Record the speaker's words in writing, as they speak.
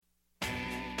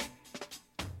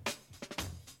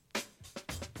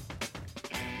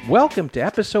Welcome to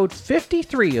episode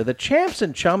 53 of the Champs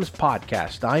and Chums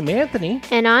podcast. I'm Anthony.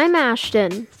 And I'm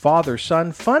Ashton.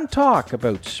 FatherSon FunTalk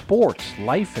about sports,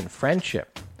 life, and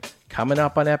friendship. Coming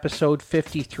up on episode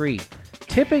 53,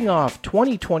 tipping off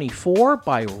 2024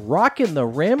 by rocking the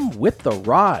rim with the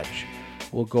Raj.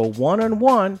 We'll go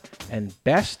one-on-one and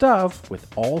best of with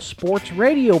all sports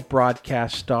radio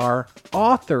broadcast star,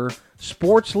 author,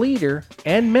 sports leader,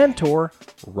 and mentor,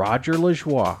 Roger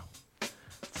Lajoie.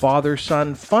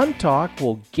 FatherSon FunTalk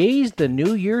will gaze the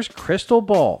New Year's crystal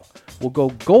ball. We'll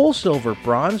go gold, silver,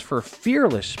 bronze for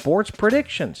fearless sports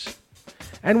predictions.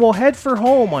 And we'll head for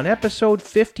home on episode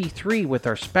 53 with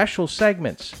our special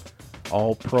segments.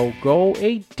 All Pro Go,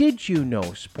 a Did You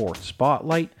Know Sports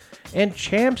Spotlight, and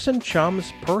Champs and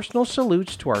Chums personal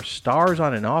salutes to our stars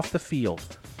on and off the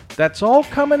field. That's all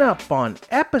coming up on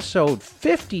episode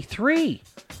 53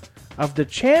 of the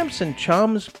Champs and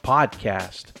Chums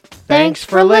podcast. Thanks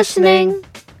for listening.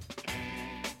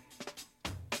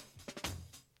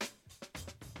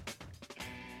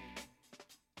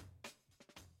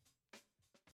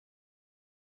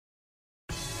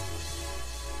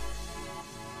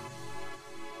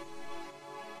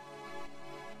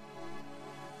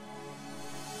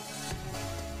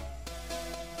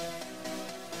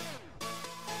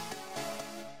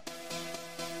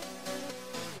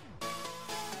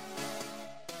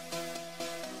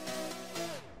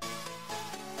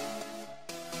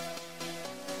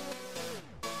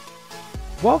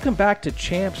 Welcome back to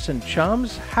Champs and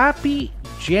Chums. Happy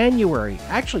January.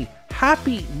 Actually,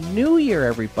 Happy New Year,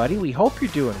 everybody. We hope you're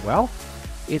doing well.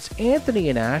 It's Anthony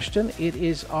and Ashton. It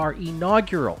is our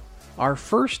inaugural, our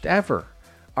first ever,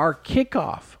 our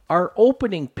kickoff, our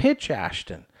opening pitch,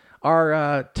 Ashton,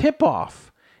 our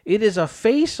tip-off. It is a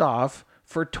face-off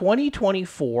for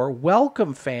 2024.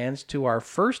 Welcome, fans, to our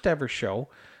first ever show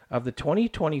of the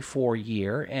 2024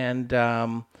 year.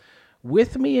 And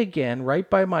with me again, right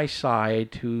by my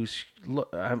side,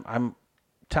 I'm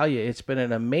tell you, it's been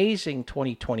an amazing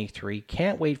 2023.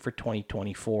 Can't wait for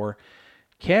 2024.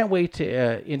 Can't wait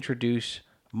to introduce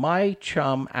my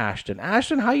chum, Ashton.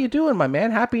 Ashton, how you doing, my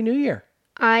man? Happy New Year.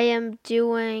 I am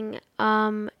doing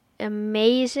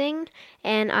amazing,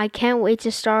 and I can't wait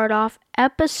to start off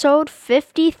episode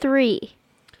 53.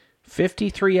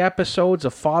 53 episodes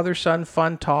of FatherSon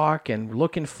FunTalk, and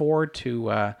looking forward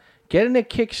to getting it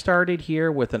kick-started here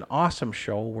with an awesome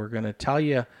show. We're going to tell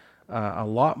you a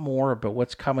lot more about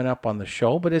what's coming up on the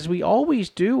show. But as we always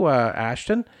do,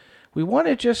 Ashton, we want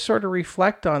to just sort of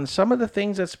reflect on some of the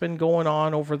things that's been going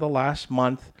on over the last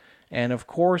month. And, of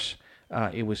course,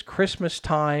 it was Christmas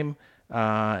time.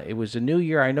 It was a new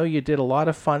year. I know you did a lot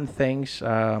of fun things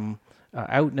out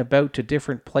and about to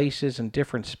different places and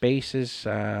different spaces.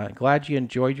 Glad you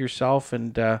enjoyed yourself.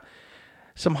 And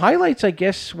some highlights, I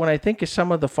guess, when I think of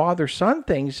some of the father-son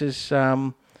things is,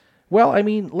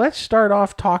 let's start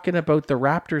off talking about the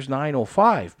Raptors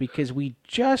 905, because we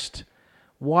just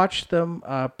watched them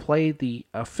play the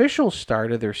official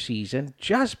start of their season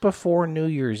just before New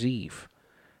Year's Eve.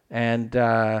 And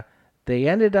they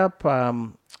ended up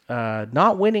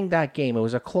not winning that game. It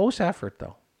was a close effort,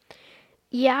 though.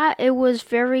 Yeah, it was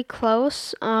very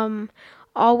close.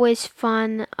 Always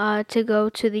fun to go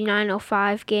to the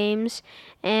 905 games,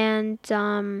 and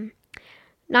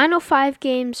 905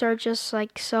 games are just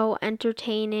like so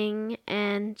entertaining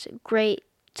and great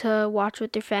to watch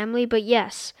with your family. But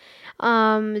yes,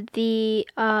 the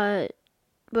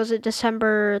was it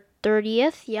December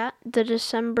 30th? Yeah, the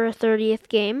December 30th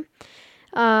game.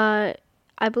 I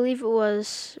believe it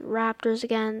was Raptors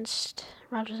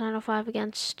 905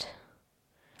 against.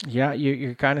 Yeah,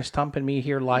 you're kind of stumping me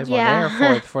here live on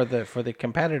air for the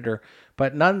competitor,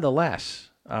 but nonetheless,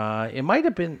 it might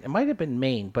have been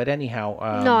Maine, but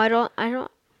anyhow. No, I don't.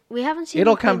 We haven't seen.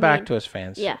 It'll come back to us,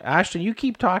 fans. Yeah. Ashton, you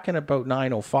keep talking about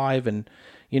 905, and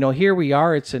here we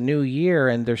are. It's a new year,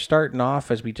 and they're starting off,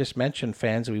 as we just mentioned,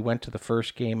 fans. We went to the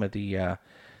first game of the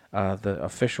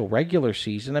official regular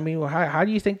season. I mean, how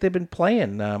do you think they've been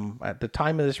playing at the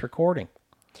time of this recording?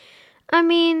 I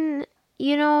mean,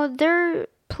 they're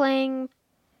playing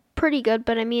pretty good,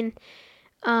 but I mean,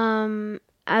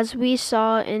 as we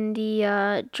saw in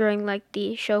the during like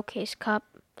the Showcase Cup,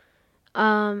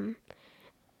 that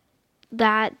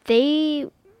they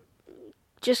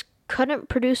just couldn't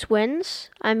produce wins.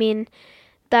 I mean,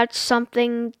 that's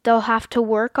something they'll have to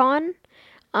work on,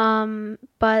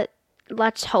 but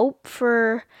let's hope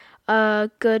for a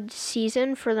good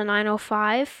season for the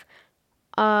 905,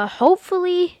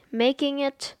 hopefully making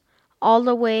it all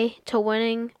the way to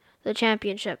winning the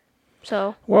championship.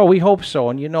 So well, we hope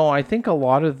so. And I think a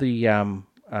lot of the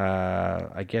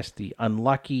I guess, the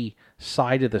unlucky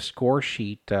side of the score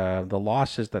sheet, the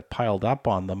losses that piled up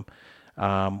on them,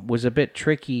 was a bit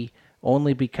tricky.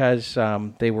 Only because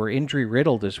they were injury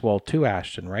riddled as well too,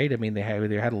 Ashton. Right? I mean, they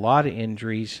had a lot of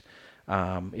injuries.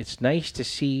 It's nice to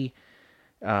see,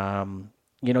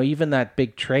 even that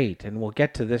big trade, and we'll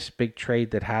get to this big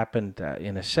trade that happened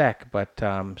in a sec. But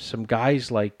some guys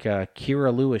like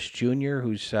Kira Lewis Jr.,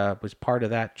 who's was part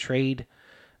of that trade,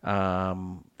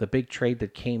 the big trade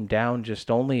that came down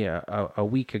just only a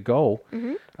week ago.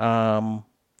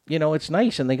 It's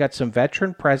nice, and they got some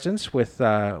veteran presence with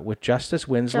Justice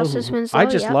Winslow. I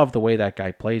just love the way that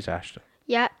guy plays, Ashton.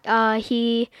 Yeah,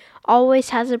 he always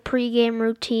has a pregame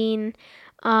routine.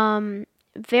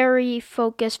 Very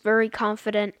focused, very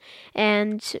confident,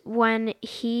 and when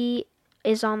he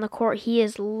is on the court, he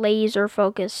is laser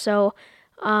focused. So,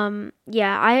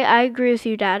 I agree with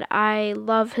you, Dad. I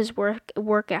love his work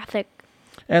ethic.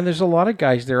 And there's a lot of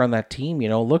guys there on that team.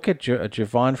 Look at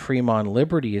Javon Fremont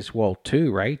Liberty as well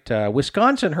too, right?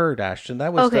 Wisconsin Herd, Ashton.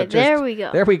 That was okay. There we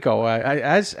go. There we go.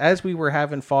 As we were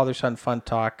having father-son fun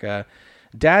talk,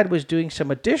 Dad was doing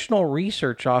some additional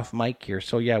research off mic here.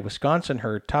 So yeah, Wisconsin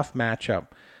Herd, tough matchup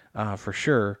for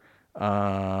sure.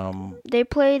 They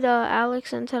played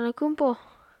Alex Antetokounmpo.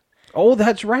 Oh,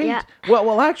 that's right. Yeah.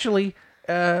 Well, actually,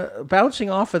 bouncing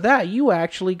off of that, you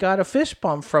actually got a fist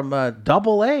bump from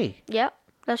Double A. Yep.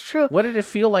 That's true. What did it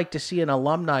feel like to see an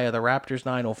alumni of the Raptors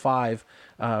 905?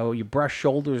 You brush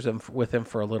shoulders with him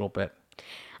for a little bit.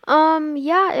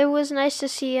 Yeah, it was nice to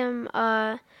see him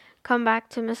come back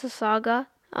to Mississauga.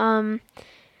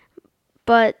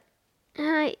 But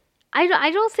I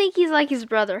don't think he's like his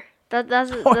brother.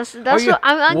 That's what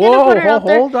I'm gonna put it out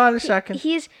there. Hold on a second.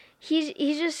 He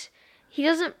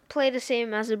doesn't play the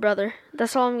same as a brother.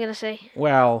 That's all I'm gonna say.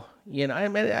 Well, I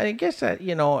mean, I guess that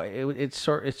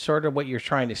it's sort of what you're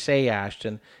trying to say,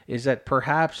 Ashton, is that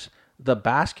perhaps the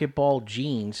basketball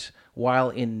genes, while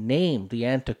in name, the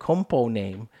Antetokounmpo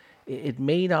name, it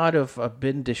may not have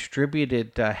been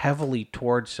distributed heavily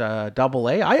towards Double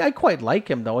A. I quite like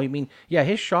him though. I mean, yeah,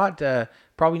 his shot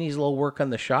probably needs a little work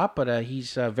on the shot, but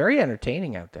he's very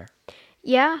entertaining out there.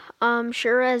 Yeah,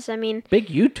 sure is. I mean, big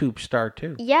YouTube star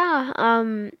too.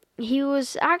 Yeah, he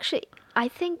was actually. I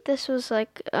think this was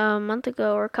like a month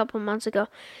ago or a couple months ago.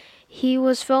 He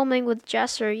was filming with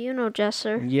Jesser. You know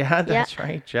Jesser. Yeah, that's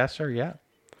right, Jesser. Yeah.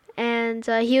 And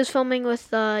he was filming with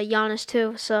Giannis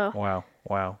too. So.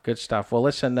 Wow, good stuff. Well,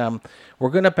 listen, we're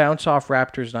going to bounce off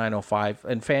Raptors 905.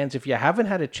 And fans, if you haven't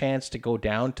had a chance to go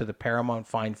down to the Paramount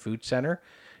Fine Food Center,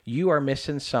 you are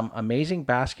missing some amazing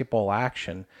basketball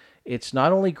action. It's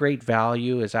not only great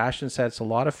value, as Ashton said, it's a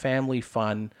lot of family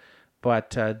fun,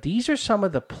 but these are some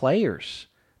of the players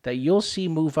that you'll see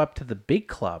move up to the big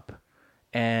club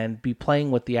and be playing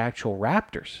with the actual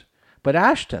Raptors. But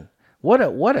Ashton, what a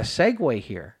segue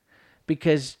here,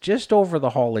 because just over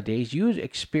the holidays, you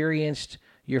experienced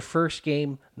your first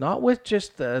game, not with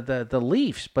just the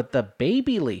Leafs, but the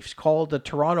baby Leafs called the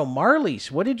Toronto Marlies.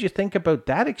 What did you think about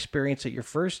that experience at your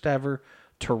first ever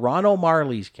Toronto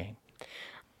Marlies game?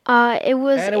 It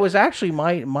was actually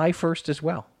my first as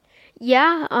well.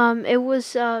 Yeah, it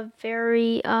was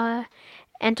very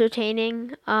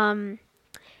entertaining.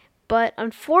 But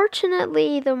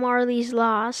unfortunately, the Marlies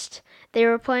lost. They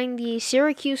were playing the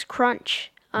Syracuse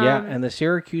Crunch. And the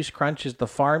Syracuse Crunch is the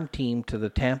farm team to the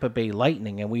Tampa Bay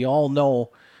Lightning, and we all know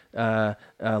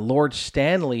Lord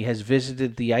Stanley has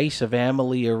visited the ice of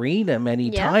Amalie Arena many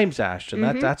times, Ashton.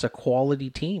 Mm-hmm. That's a quality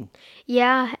team.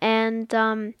 Yeah, and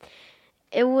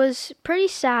it was pretty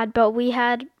sad, but we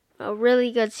had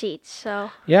really good seats.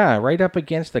 So yeah, right up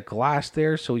against the glass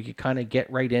there, so we could kind of get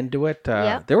right into it.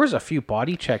 There was a few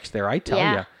body checks there, I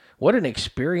tell you. What an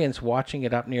experience watching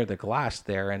it up near the glass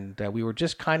there, and we were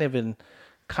just kind of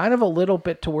a little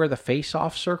bit to where the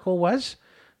face-off circle was.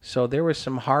 So there was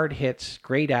some hard hits,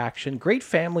 great action, great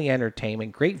family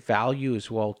entertainment, great value as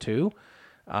well too.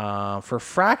 For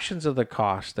fractions of the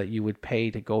cost that you would pay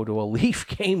to go to a Leaf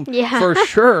game for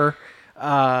sure. It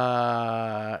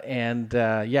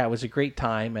was a great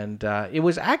time, and it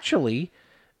was actually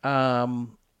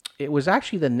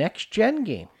the next gen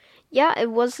game. Yeah,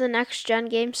 it was the next gen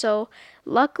game. So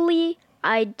luckily,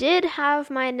 I did have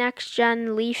my next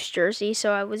gen Leafs jersey,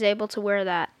 so I was able to wear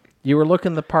that. You were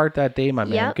looking the part that day, my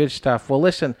man. Yep. Good stuff. Well,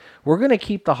 listen, we're going to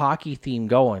keep the hockey theme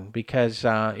going because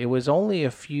it was only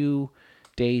a few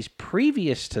days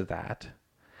previous to that.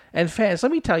 And fans,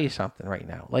 let me tell you something right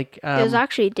now. Like it was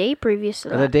actually a day previous to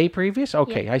that. The day previous?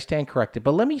 Okay, I stand corrected.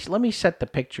 But let me set the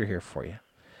picture here for you.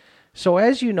 So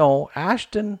as you know,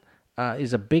 Ashton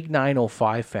is a big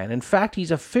 905 fan. In fact,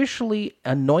 he's officially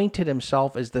anointed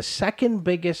himself as the second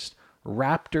biggest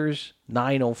Raptors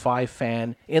 905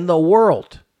 fan in the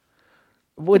world.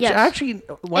 Which Yes. actually,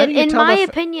 why do you In tell my the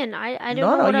opinion, I don't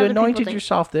No, know no, what you other people anointed think.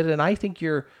 yourself did, and I think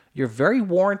you're very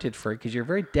warranted for it because you're a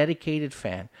very dedicated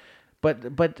fan.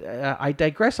 But I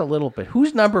digress a little bit.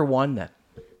 Who's number one then?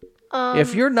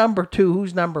 If you're number two,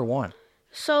 who's number one?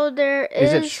 So there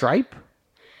Is it is Stripe?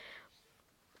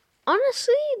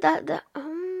 honestly that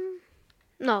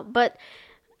no, but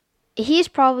he's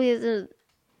probably the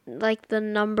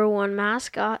number one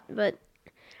mascot, but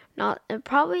not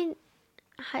probably.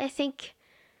 I think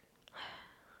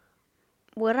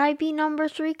would I be number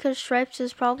three? Because Stripes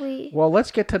is probably Well,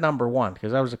 let's get to number one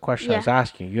because that was the question I was yeah.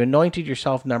 asking you. You anointed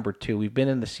yourself number two. We've been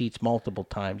in the seats multiple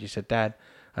times. You said, Dad,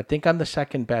 I think I'm the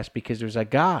second best because there's a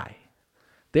guy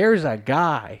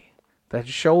that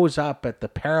shows up at the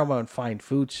Paramount Fine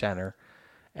Food Center,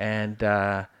 and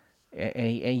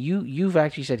you've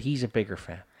actually said he's a bigger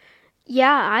fan.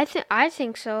 Yeah, I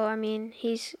think so. I mean,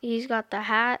 he's got the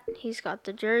hat, he's got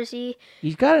the jersey.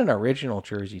 He's got an original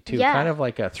jersey too, Yeah. kind of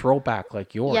like a throwback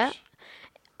like yours. Yeah.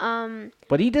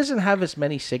 But he doesn't have as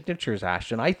many signatures,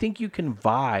 Ashton. I think you can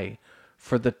vie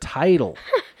for the title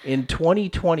in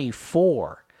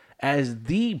 2024 as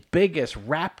the biggest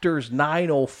Raptors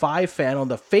 905 fan on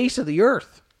the face of the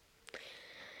earth.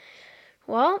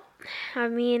 Well, I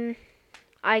mean,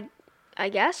 I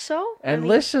guess so. And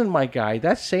listen, my guy,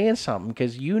 that's saying something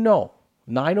because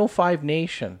 905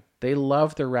 Nation, they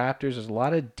love the Raptors. There's a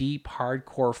lot of deep,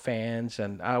 hardcore fans.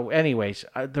 And anyways,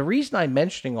 the reason I'm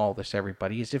mentioning all this,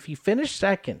 everybody, is if he finished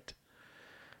second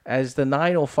as the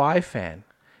 905 fan,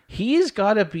 he has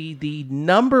got to be the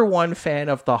number one fan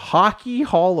of the Hockey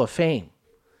Hall of Fame.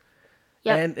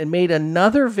 Yep. And made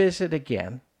another visit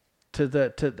again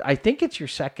to I think it's your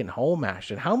second home,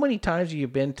 Ashton. How many times have you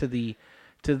been to the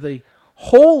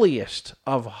holiest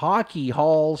of hockey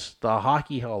halls, the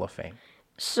Hockey Hall of Fame?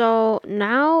 So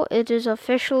now it is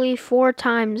officially 4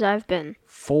 times I've been.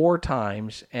 4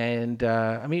 times. And,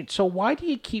 so why do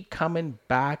you keep coming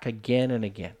back again and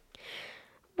again?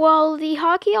 Well, the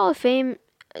Hockey Hall of Fame,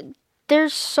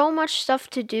 there's so much stuff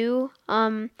to do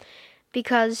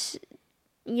because,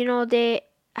 they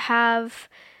have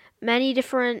many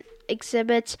different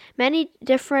exhibits, many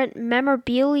different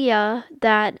memorabilia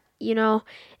that,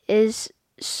 is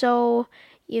so,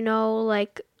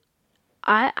 like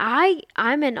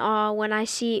I'm in awe when I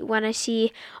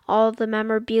see all the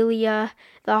memorabilia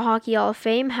the Hockey Hall of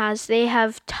Fame has. They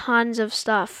have tons of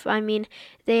stuff. I mean,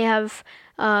 they have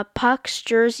pucks,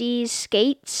 jerseys,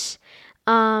 skates.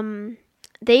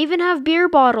 They even have beer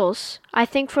bottles. I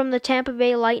think from the Tampa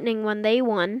Bay Lightning when they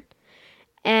won.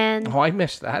 And I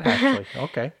missed that actually.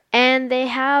 Okay. And they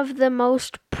have the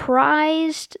most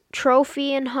prized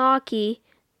trophy in hockey,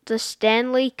 the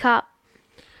Stanley Cup.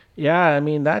 Yeah, I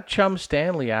mean, that chum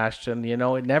Stanley, Ashton,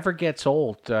 it never gets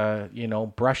old.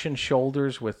 Brushing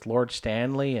shoulders with Lord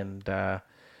Stanley. And,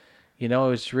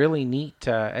 it's really neat.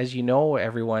 As you know,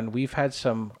 everyone, we've had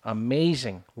some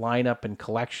amazing lineup and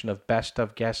collection of best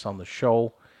of guests on the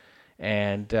show.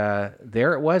 And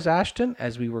there it was, Ashton,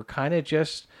 as we were kind of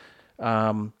just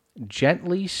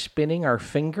gently spinning our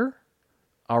finger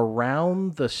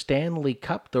around the Stanley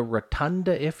Cup, the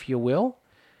rotunda, if you will.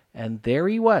 And there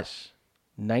he was.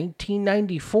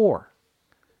 1994,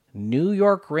 New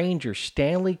York Rangers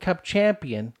Stanley Cup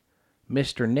champion,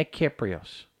 Mr. Nick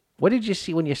Kypreos. What did you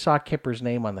see when you saw Kipper's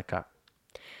name on the cup?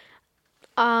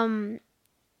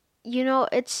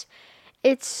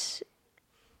 It's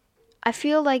I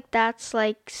feel like that's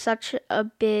like such a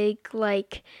big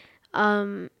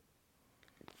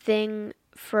thing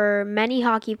for many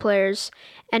hockey players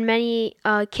and many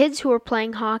kids who are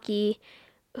playing hockey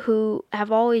who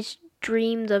have always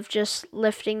dreamed of just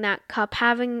lifting that cup,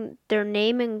 having their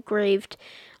name engraved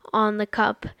on the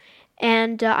cup.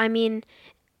 And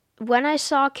when I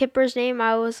saw Kipper's name,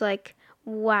 I was like,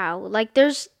 wow, like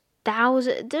there's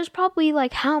probably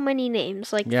like how many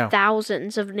names? Like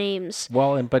thousands of names.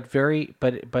 Well, but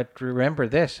remember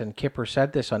this, and Kipper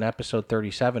said this on episode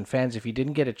 37. Fans, if you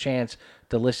didn't get a chance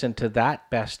to listen to that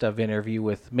best of interview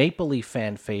with Maple Leaf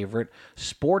fan favorite,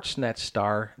 Sportsnet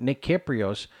star Nick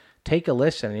Kypreos, take a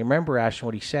listen. And remember, Ashton,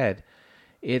 what he said.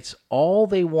 It's all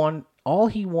he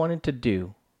wanted to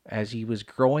do as he was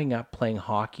growing up playing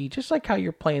hockey, just like how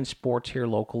you're playing sports here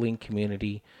locally in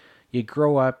community. You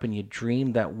grow up and you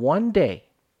dream that one day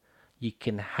you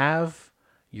can have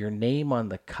your name on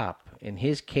the cup. In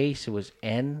his case, it was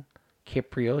N.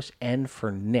 Kypreos, N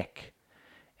for Nick.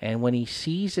 And when he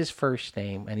sees his first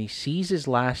name and he sees his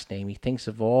last name, he thinks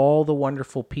of all the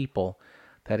wonderful people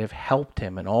that have helped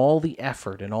him and all the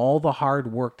effort and all the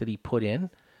hard work that he put in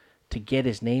to get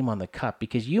his name on the cup,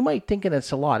 because you might think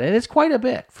it's a lot, and it's quite a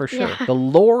bit for sure. Yeah. The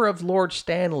lore of Lord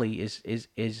Stanley is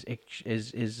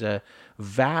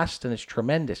vast and it's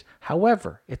tremendous.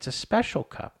 However, it's a special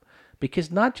cup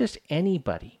because not just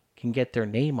anybody can get their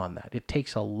name on that. It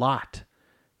takes a lot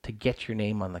to get your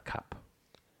name on the cup.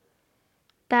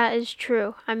 That is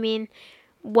true. I mean,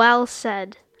 well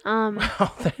said.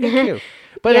 Oh, thank you.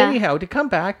 But Yeah. anyhow, to come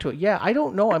back to it, yeah, I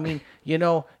don't know. I mean,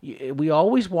 we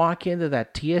always walk into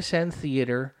that TSN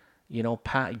theater,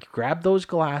 grab those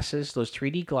glasses, those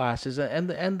 3D glasses, and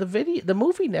the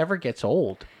movie never gets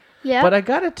old. Yeah. But I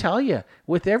got to tell you,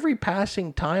 with every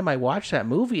passing time I watch that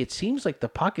movie, it seems like the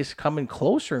puck is coming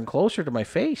closer and closer to my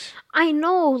face. I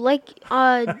know, like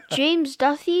James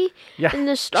Duthie Yeah. in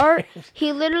the start,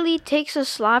 he literally takes a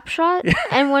slap shot,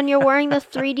 and when you're wearing the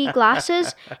 3D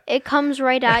glasses, it comes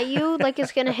right at you like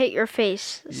it's gonna hit your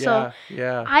face. So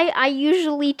Yeah. I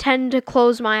usually tend to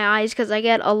close my eyes because I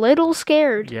get a little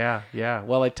scared. Yeah.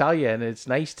 Well, I tell you, and it's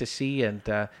nice to see, and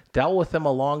dealt with him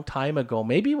a long time ago.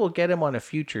 Maybe we'll get him on a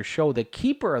future show. The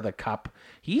keeper of the cup,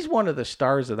 he's one of the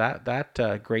stars of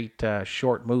that great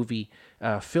short movie,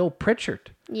 Phil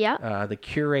Pritchard. Yeah. The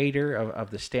curator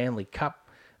of the Stanley Cup,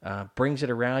 brings it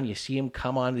around. You see him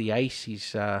come onto the ice.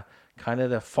 He's kind of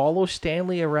the follow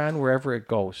Stanley around wherever it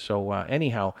goes. So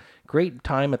anyhow, great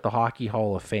time at the Hockey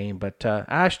Hall of Fame. But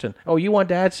Ashton, you wanted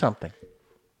to add something?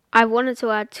 I wanted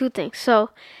to add two things.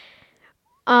 So,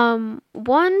 one,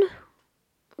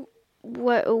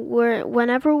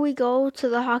 whenever we go to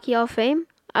the Hockey Hall of Fame,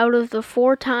 out of the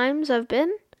 4 times I've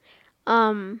been,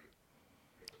 we'll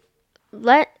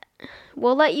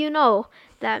let you know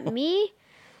that me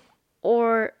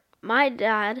or my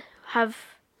dad have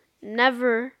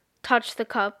never touched the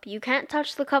cup. You can't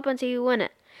touch the cup until you win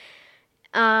it.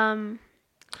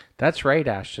 That's right,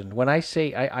 Ashton. When I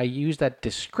say I use that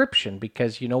description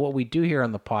because you know what we do here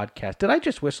on the podcast. Did I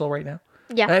just whistle right now?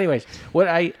 Yeah. Anyways,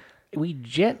 we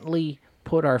gently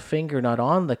put our finger not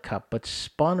on the cup but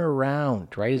spun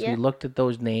around, right, as we looked at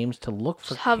those names to look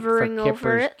for hovering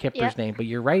over it. Kipper's name. But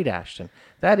you're right, Ashton.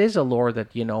 That is a lore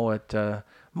that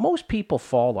most people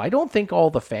follow. I don't think all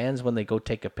the fans, when they go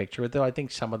take a picture with it, I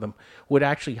think some of them would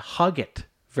actually hug it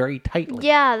very tightly.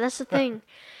 Yeah, that's the thing.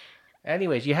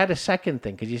 Anyways, you had a second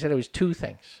thing because you said it was 2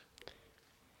 things.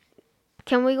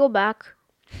 Can we go back?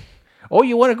 Oh,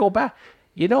 you want to go back?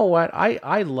 You know what?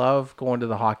 I love going to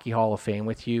the Hockey Hall of Fame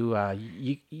with you.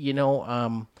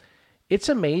 It's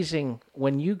amazing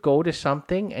when you go to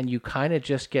something and you kind of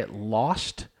just get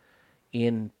lost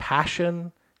in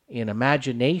passion, in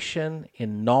imagination,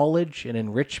 in knowledge, in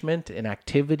enrichment, in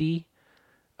activity.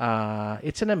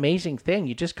 It's an amazing thing.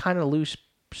 You just kind of lose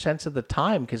sense of the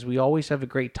time because we always have a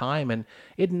great time, and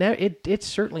it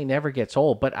certainly never gets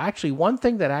old. But actually, one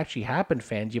thing that actually happened,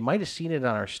 fans, you might have seen it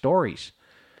on our stories.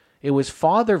 It was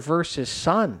father versus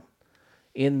son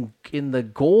in the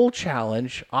goal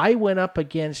challenge. I went up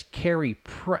against Freddie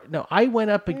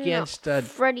Anderson.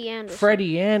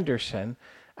 Freddie Anderson.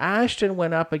 Ashton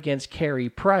went up against Carey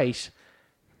Price.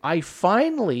 I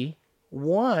finally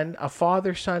won a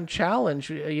father-son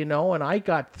challenge, and I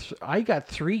got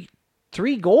three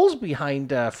goals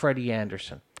behind Freddie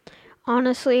Anderson.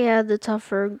 Honestly, I had the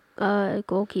tougher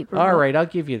goalkeeper. All right, I'll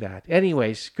give you that.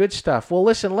 Anyways, good stuff. Well,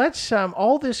 listen, let's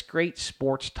all this great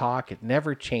sports talk, it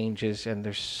never changes, and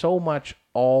there's so much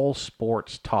all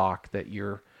sports talk that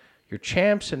your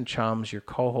champs and chums, your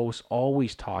co-hosts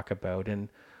always talk about. And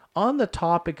on the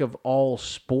topic of all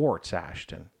sports,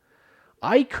 Ashton,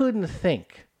 I couldn't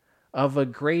think of a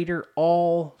greater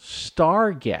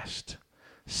all-star guest,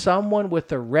 someone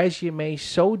with a resume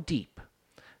so deep,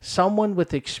 someone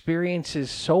with experiences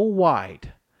so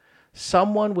wide,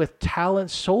 someone with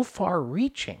talent so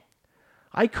far-reaching.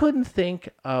 I couldn't think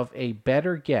of a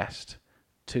better guest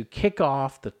to kick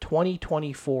off the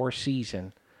 2024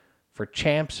 season for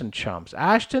Champs and Chums.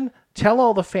 Ashton, tell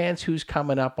all the fans who's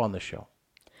coming up on the show.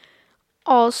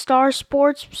 All-star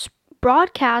sports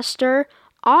broadcaster,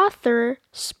 author,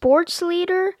 sports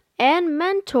leader, and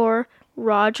mentor,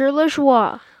 Roger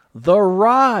Lajoie. The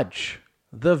Raj,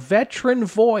 the veteran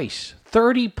voice,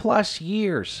 30-plus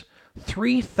years,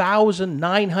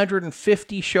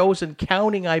 3,950 shows and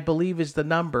counting, I believe is the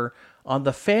number, on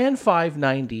the Fan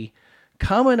 590,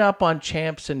 coming up on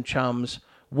Champs and Chums.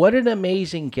 What an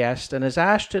amazing guest. And as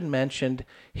Ashton mentioned,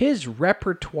 his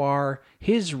repertoire,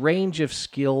 his range of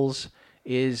skills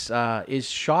is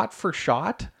shot for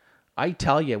shot. I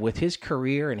tell you, with his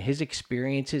career and his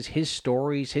experiences, his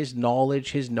stories, his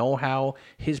knowledge, his know-how,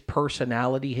 his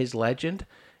personality, his legend,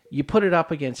 you put it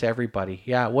up against everybody.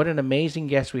 Yeah, what an amazing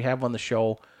guest we have on the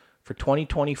show for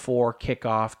 2024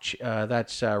 kickoff.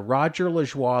 That's Roger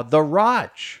Lajoie, the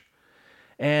Raj.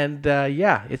 And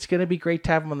yeah, it's going to be great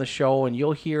to have him on the show. And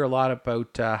you'll hear a lot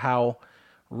about how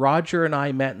Roger and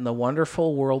I met in the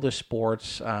wonderful world of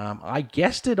sports. I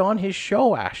guested on his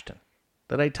show, Ashton.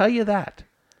 Did I tell you that?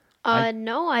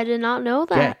 No, I did not know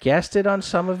that. Guested on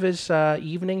some of his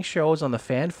evening shows on the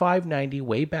Fan 590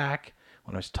 way back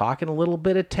when I was talking a little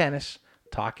bit of tennis,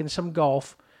 talking some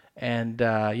golf. And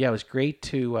yeah, it was great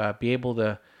to be able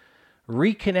to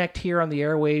reconnect here on the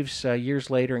airwaves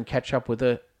years later and catch up with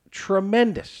a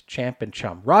tremendous champ and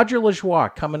chum. Roger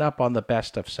Lajoie coming up on the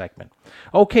best of segment.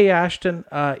 Okay, Ashton,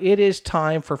 it is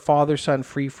time for Father-Son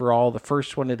Free-for-All, the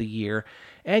first one of the year.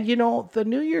 And you know, the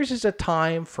New Year's is a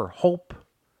time for hope,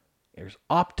 there's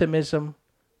optimism,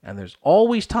 and there's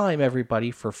always time,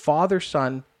 everybody, for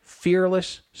Father-Son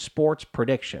Fearless Sports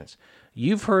Predictions.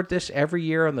 You've heard this every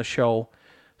year on the show.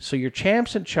 So your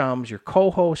champs and chums, your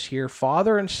co-hosts here,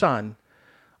 father and son,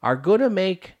 are going to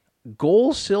make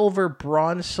gold, silver,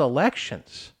 bronze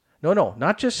selections. No,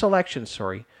 not just selections,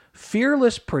 sorry.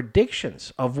 Fearless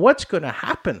predictions of what's going to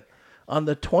happen on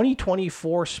the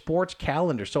 2024 sports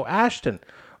calendar. So Ashton,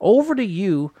 over to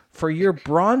you for your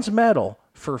bronze medal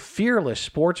for fearless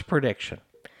sports prediction.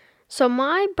 So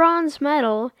my bronze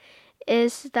medal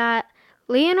is that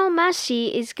Lionel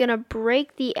Messi is going to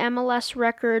break the MLS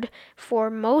record for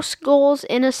most goals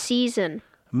in a season.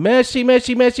 Messi.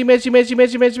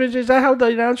 Is that how the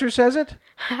announcer says it?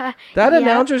 That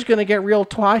announcer's going to get real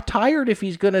tired if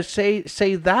he's going to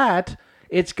say that.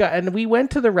 And we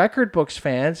went to the record books,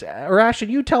 fans. Or Ashton,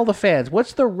 you tell the fans,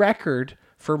 what's the record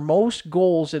for most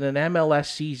goals in an MLS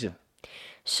season?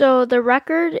 So the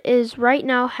record is right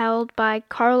now held by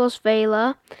Carlos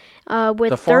Vela with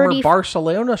the former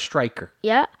Barcelona striker.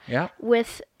 Yeah.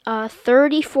 With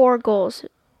 34 goals.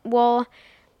 Well,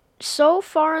 so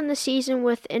far in the season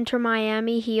with Inter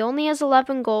Miami, he only has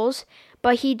 11 goals,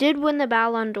 but he did win the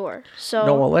Ballon d'Or. So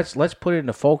no, well, let's put it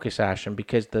into focus, Ashton,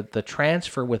 because the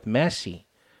transfer with Messi,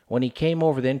 when he came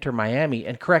over to Inter Miami,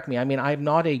 and correct me, I mean, I'm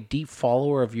not a deep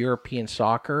follower of European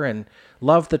soccer and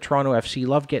love the Toronto FC,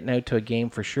 love getting out to a game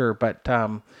for sure, but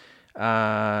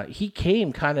he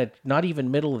came kind of not even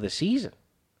middle of the season.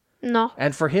 No.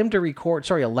 And for him to record,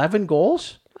 11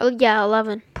 goals? Yeah,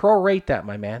 11. Prorate that,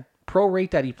 my man.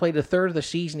 Prorate that. He played a third of the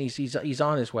season. He's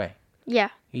on his way. Yeah.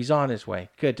 He's on his way.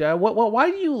 Good.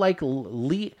 Why do you like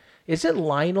is it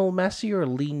Lionel Messi or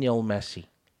Lionel Messi?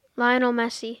 Lionel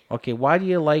Messi. Okay, why do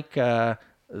you like the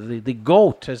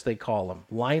GOAT, as they call him,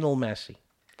 Lionel Messi?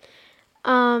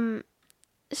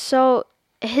 So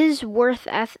his work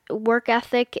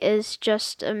ethic is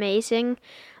just amazing.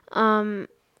 I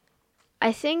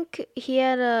think he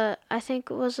had it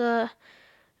was a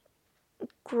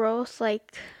growth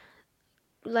like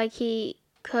he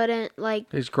couldn't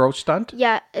his growth stunt?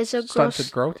 Yeah, it's a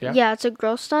stunted growth, yeah. Yeah, it's a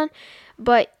growth stunt,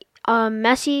 but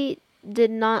Messi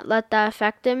did not let that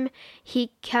affect him.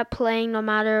 He kept playing no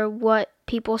matter what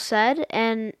people said,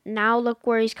 and now look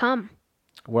where he's come.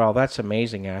 Well, that's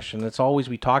amazing, Ashton. That's always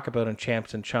we talk about in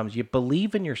Champs and Chums. You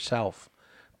believe in yourself.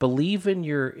 Believe in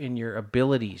your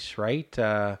abilities, right?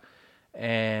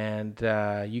 And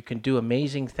you can do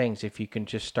amazing things if you can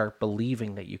just start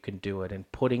believing that you can do it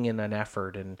and putting in an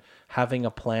effort and having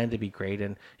a plan to be great.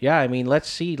 And yeah, I mean, let's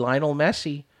see, Lionel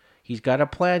Messi, he's got a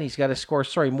plan. He's got to score,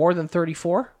 more than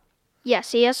 34?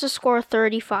 Yes, he has to score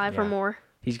 35 or more.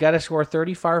 He's got to score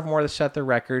 35 or more to set the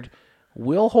record.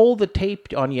 We'll hold the tape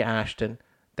on you, Ashton.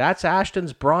 That's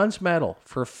Ashton's bronze medal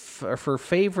for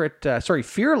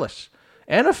fearless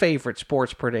and a favorite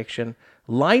sports prediction.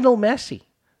 Lionel Messi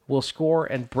will score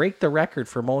and break the record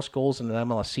for most goals in an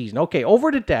MLS season. Okay, over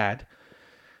to Dad.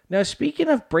 Now, speaking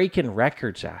of breaking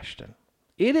records, Ashton,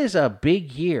 it is a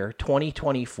big year,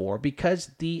 2024,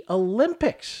 because the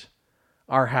Olympics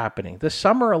are happening, the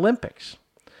Summer Olympics.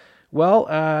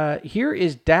 Well, here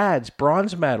is Dad's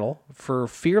bronze medal for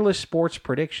fearless sports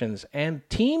predictions and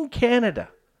Team Canada.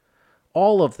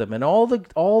 All of them and all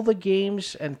the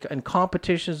games and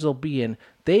competitions they'll be in,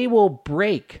 they will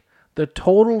break the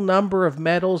total number of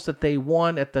medals that they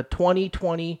won at the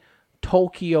 2020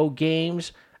 Tokyo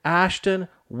Games. Ashton,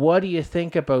 what do you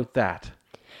think about that?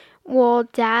 Well,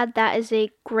 Dad, that is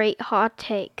a great hot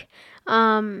take.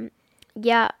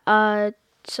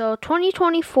 So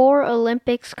 2024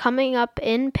 Olympics coming up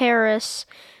in Paris.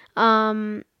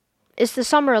 It's the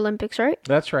Summer Olympics, right?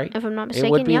 That's right. If I'm not mistaken,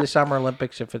 it would be the Summer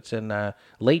Olympics if it's in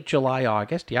late July,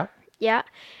 August. Yeah. Yeah,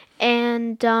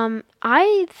 and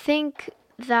I think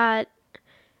that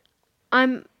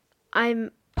I'm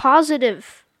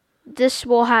positive this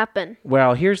will happen.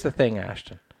 Well, here's the thing,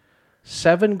 Ashton.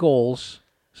 7 gold.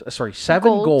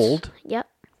 Yep.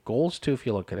 Goals too, if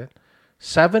you look at it.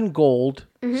 7 gold,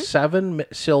 7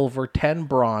 silver, 10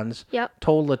 bronze, Yep.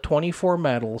 total of 24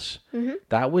 medals.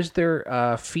 That was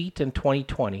their feat in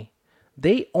 2020.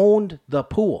 They owned the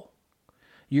pool.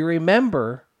 You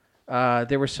remember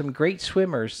there were some great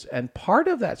swimmers, and part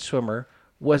of that swimmer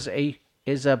is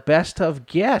a best of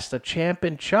guest, a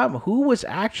champion chum, who was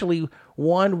actually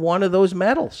won one of those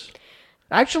medals.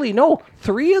 Actually, no,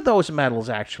 3 of those medals,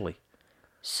 actually.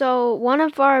 So one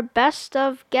of our best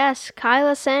of guests,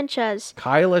 Kyla Sanchez.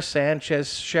 Kyla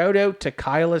Sanchez. Shout out to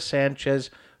Kyla Sanchez,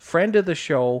 friend of the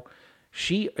show.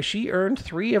 She earned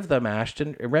 3 of them,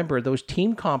 Ashton. Remember, those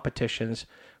team competitions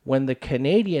when the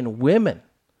Canadian women,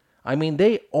 I mean,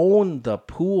 they owned the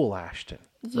pool, Ashton.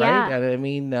 Yeah. Right? And I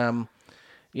mean,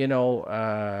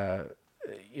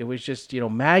 it was just,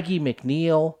 Maggie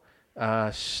McNeil,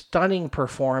 stunning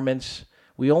performance.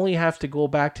 We only have to go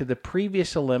back to the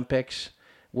previous Olympics.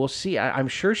 We'll see. I'm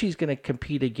sure she's going to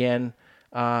compete again.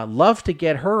 Love to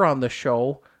get her on the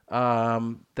show.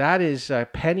 That is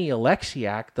Penny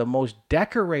Alexiak, the most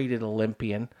decorated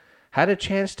Olympian. Had a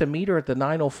chance to meet her at the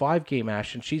 905 game,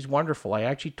 Ash, and she's wonderful. I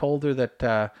actually told her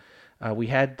that we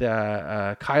had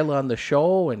Kyla on the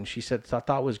show, and she said thought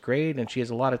it was great, and she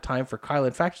has a lot of time for Kyla.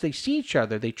 In fact, they see each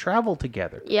other. They travel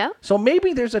together. Yeah. So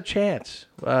maybe there's a chance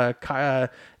Penny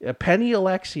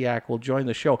Alexiak will join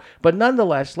the show. But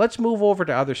nonetheless, let's move over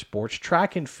to other sports.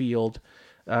 Track and field,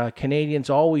 Canadians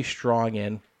always strong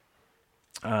in,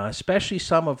 especially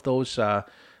some of those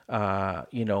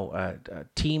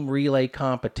team relay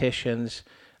competitions.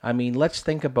 I mean, let's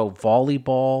think about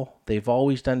volleyball. They've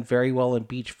always done very well in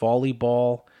beach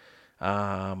volleyball.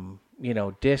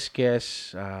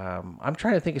 Discus. I'm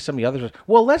trying to think of some of the others.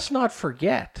 Well, let's not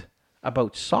forget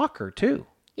about soccer, too.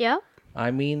 Yeah. I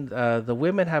mean, the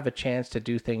women have a chance to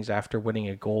do things after winning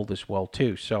a gold as well,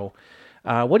 too. So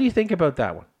what do you think about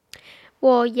that one?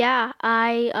 Well, yeah,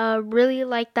 I really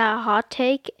like that hot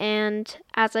take. And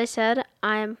as I said,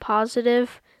 I'm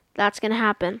positive that's going to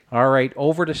happen. All right,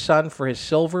 over to Sun for his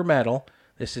silver medal.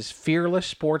 This is Fearless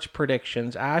Sports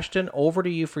Predictions. Ashton, over to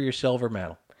you for your silver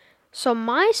medal. So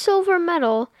my silver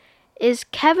medal is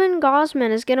Kevin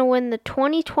Gausman is going to win the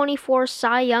 2024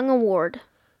 Cy Young Award.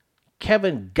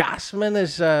 Kevin Gausman,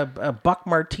 as Buck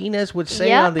Martinez would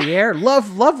say on the air.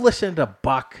 Love listening to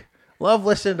Buck. Love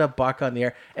listening to Buck on the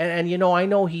air. And I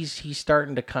know he's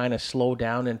starting to kind of slow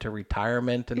down into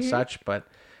retirement and such, but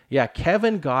yeah,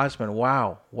 Kevin Gausman,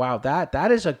 wow, that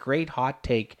is a great hot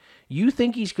take. You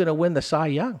think he's going to win the Cy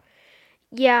Young?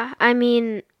 Yeah, I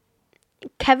mean,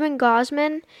 Kevin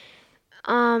Gausman,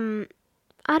 I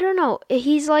don't know.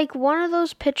 He's like one of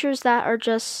those pitchers that are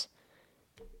just,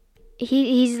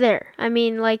 he's there. I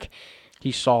mean, like,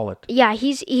 he's solid. Yeah,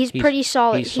 he's pretty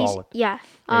solid. He's solid. Yeah,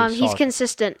 he's solid.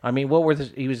 consistent. I mean,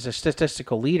 he was a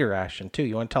statistical leader, Ashton, too.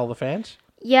 You want to tell the fans?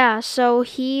 Yeah, so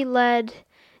he led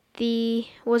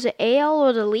was it AL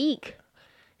or the league?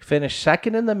 Finished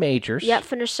second in the majors. Yep,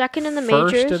 finished second in the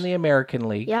majors. First in the American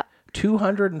League. Yep.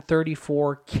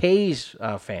 234 Ks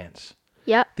fans.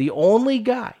 Yep. The only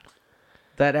guy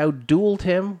that outdueled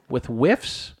him with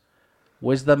whiffs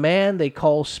was the man they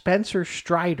call Spencer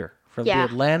Strider from the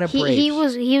Atlanta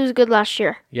Braves. He was good last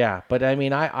year. Yeah, but I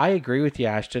mean, I agree with you,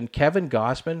 Ashton. Kevin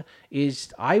Gausman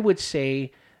is, I would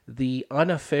say, the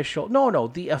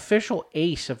official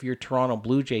ace of your Toronto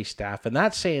Blue Jay staff. And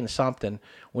that's saying something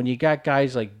when you got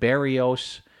guys like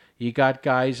Barrios, you got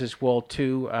guys as well,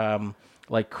 too,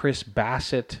 like Chris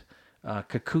Bassett,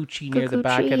 Kikuchi near the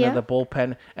back end of the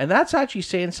bullpen. And that's actually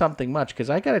saying something much, because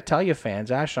I got to tell you,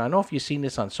 fans, Ashton, I don't know if you've seen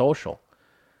this on social.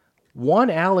 One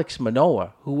Alex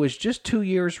Manoah, who was just 2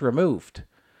 years removed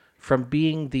from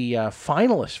being the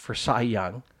finalist for Cy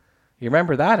Young. You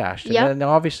remember that, Ashton? Yeah. And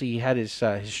obviously he had his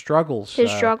struggles.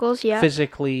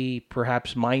 Physically,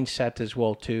 perhaps mindset as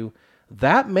well, too.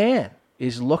 That man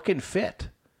is looking fit.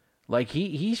 Like,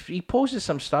 he posted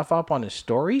some stuff up on his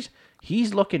stories.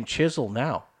 He's looking chiseled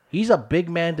now. He's a big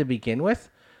man to begin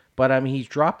with. But, I mean, he's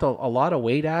dropped a lot of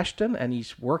weight, Ashton, and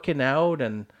he's working out.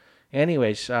 And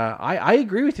anyways, I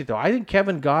agree with you, though. I think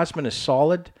Kevin Gausman is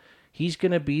solid. He's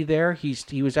going to be there.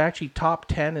 He was actually top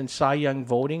 10 in Cy Young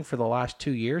voting for the last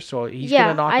 2 years, so he's going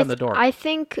to knock on the door. I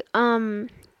think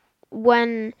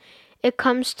when it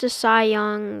comes to the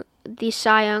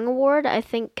Cy Young Award, I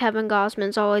think Kevin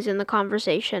Gausman's always in the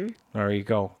conversation. There you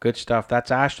go. Good stuff.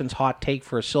 That's Ashton's hot take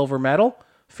for a silver medal.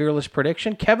 Fearless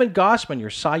prediction. Kevin Gausman, your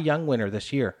Cy Young winner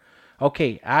this year.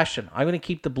 Okay, Ashton, I'm going to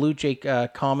keep the Blue Jay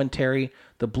commentary,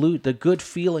 the good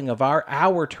feeling of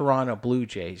our Toronto Blue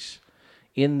Jays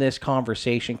in this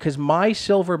conversation, because my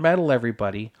silver medal,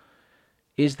 everybody,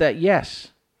 is that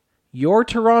yes, your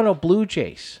Toronto Blue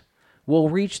Jays will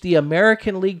reach the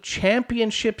American League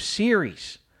Championship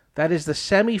Series That is the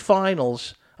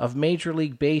semifinals of Major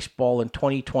League Baseball in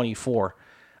 2024.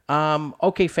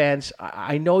 Okay, fans,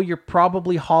 I know you're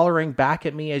probably hollering back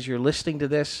at me as you're listening to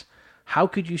this. How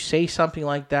could you say something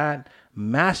like that?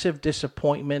 Massive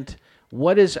disappointment.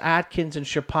 What has Atkins and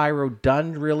Shapiro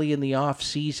done really in the off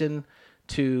season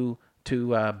to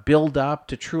build up,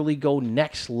 to truly go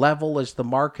next level, as the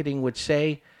marketing would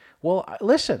say? Well,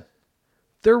 listen,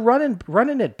 they're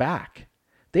running it back.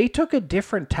 They took a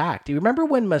different tack. Do you remember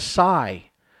when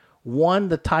Masai won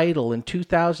the title in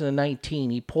 2019?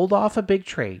 He pulled off a big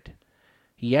trade.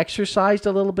 He exercised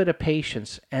a little bit of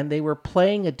patience, and they were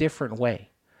playing a different way.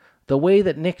 The way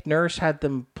that Nick Nurse had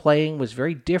them playing was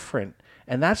very different,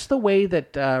 and that's the way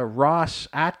that Ross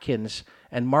Atkins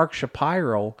and Mark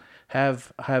Shapiro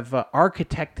have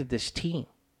architected this team.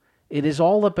 It is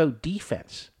all about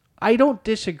defense. I don't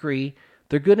disagree.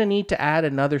 They're going to need to add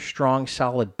another strong,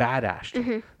 solid bat, Ashton.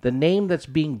 Mm-hmm. The name that's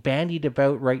being bandied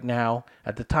about right now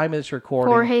at the time of this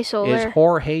recording is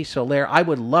Jorge Soler. I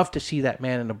would love to see that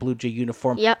man in a Blue Jay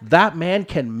uniform. Yep. That man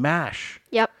can mash.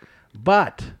 Yep.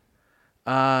 But,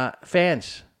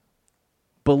 fans,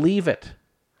 believe it.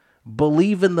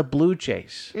 Believe in the Blue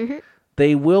Jays. Mm-hmm.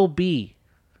 They will be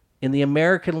in the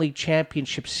American League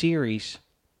Championship Series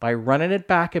by running it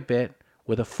back a bit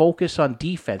with a focus on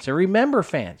defense. And remember,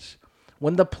 fans,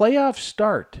 when the playoffs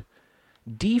start,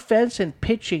 defense and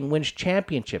pitching wins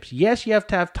championships. Yes, you have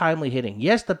to have timely hitting.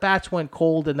 Yes, the bats went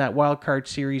cold in that wild card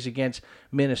series against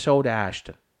Minnesota,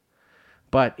 Ashton.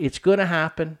 But it's going to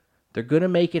happen. They're going to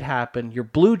make it happen. Your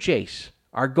Blue Jays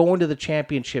are going to the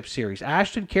championship series.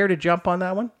 Ashton, care to jump on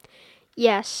that one?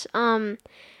 Yes. Well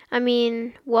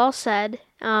said.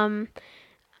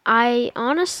 I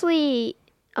honestly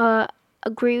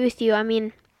agree with you.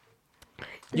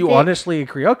 Honestly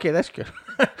agree? Okay, that's good.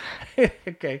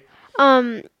 Okay.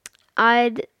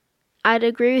 I'd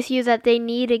agree with you that they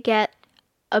need to get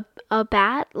a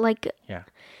bat like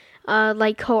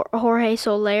Jorge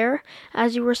Soler,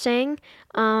 as you were saying.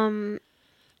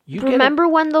 Remember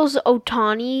when those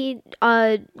Ohtani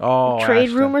trade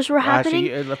rumors were happening?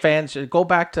 Actually, the fans, go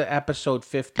back to episode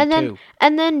 52.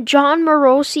 And then John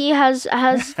Morosi has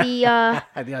the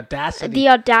the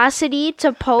audacity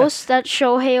to post that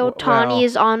Shohei Ohtani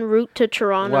is en route to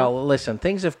Toronto. Well, listen,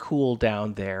 things have cooled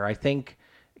down there. I think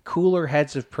cooler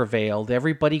heads have prevailed.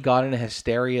 Everybody got into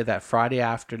hysteria that Friday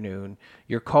afternoon.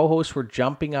 Your co-hosts were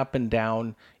jumping up and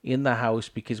down in the house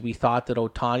because we thought that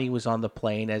Ohtani was on the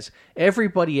plane, as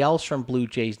everybody else from Blue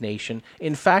Jays Nation.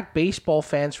 In fact, baseball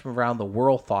fans from around the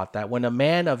world thought that when a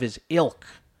man of his ilk,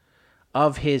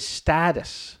 of his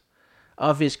status,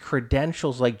 of his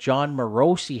credentials like John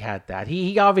Morosi had that.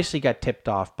 He obviously got tipped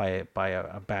off by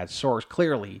a bad source.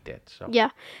 Clearly he did. So.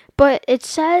 Yeah, but it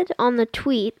said on the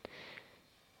tweet,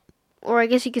 or I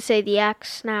guess you could say the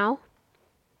X now,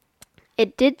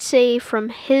 it did say from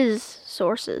his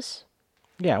sources.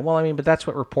 Yeah, well, but that's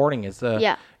what reporting is.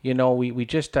 We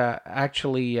just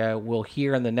actually will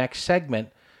hear in the next segment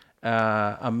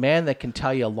a man that can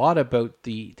tell you a lot about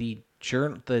the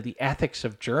ethics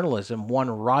of journalism,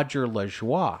 one Roger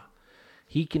Lajoie.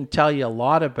 He can tell you a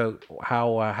lot about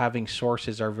how having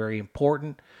sources are very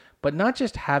important, but not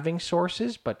just having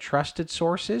sources, but trusted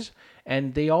sources.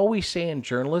 And they always say in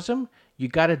journalism, you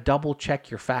got to double check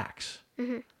your facts.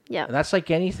 Mm-hmm. Yeah. And that's like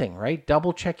anything, right?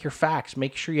 Double check your facts.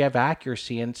 Make sure you have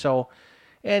accuracy. And so,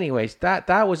 anyways,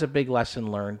 that was a big lesson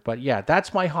learned. But yeah,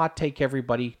 that's my hot take,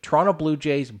 everybody. Toronto Blue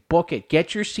Jays, book it.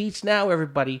 Get your seats now,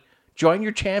 everybody. Join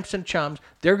your Champs and Chums.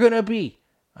 They're going to be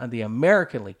on the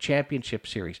American League Championship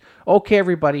Series. Okay,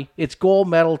 everybody, it's gold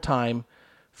medal time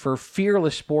for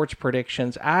Fearless Sports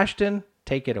Predictions. Ashton,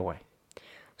 take it away.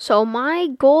 So my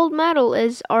gold medal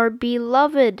is our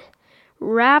beloved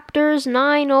Raptors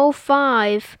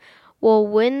 905 will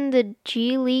win the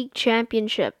G League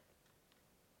Championship.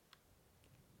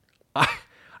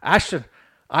 Ashton,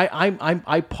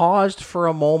 I paused for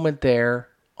a moment there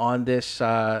on this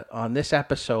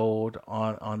episode,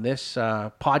 on this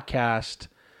podcast,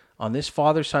 on this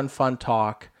FatherSon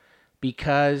FunTalk,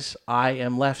 because I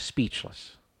am left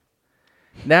speechless.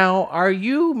 Now, are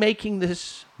you making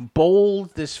this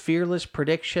bold, this fearless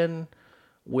prediction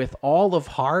with all of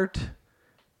heart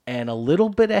and a little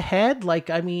bit ahead?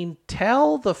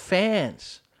 Tell the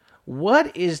fans,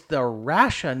 what is the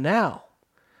rationale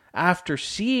after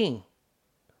seeing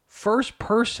first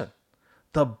person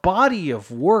the body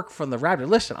of work from the Raptors?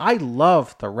 Listen, I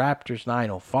love the Raptors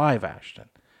 905, Ashton.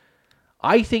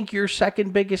 I think you're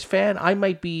second biggest fan. I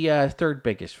might be third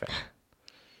biggest fan.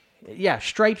 Yeah,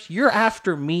 Stripes, you're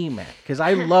after me, man, because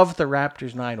I love the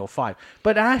Raptors 905.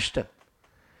 But Ashton,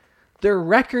 their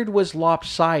record was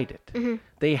lopsided. Mm-hmm.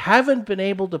 They haven't been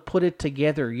able to put it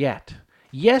together yet.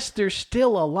 Yes, there's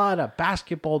still a lot of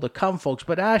basketball to come, folks.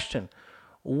 But Ashton,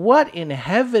 what in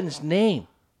heaven's name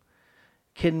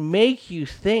can make you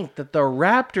think that the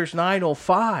Raptors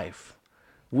 905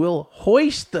 will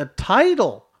hoist the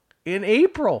title in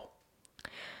April?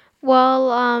 Well,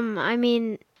 I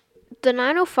mean, the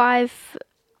 905,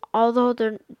 although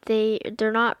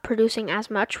they're not producing as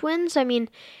much wins, I mean,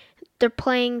 they're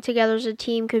playing together as a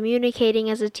team, communicating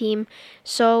as a team.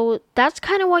 So that's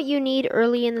kind of what you need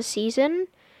early in the season.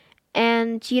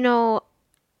 And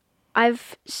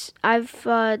I've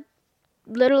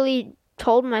literally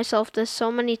told myself this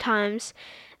so many times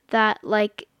that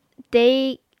like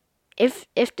if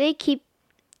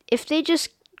they just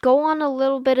go on a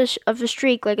little bit of a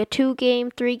streak, like a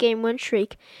 2-game, 3-game win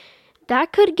streak,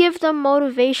 that could give them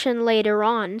motivation later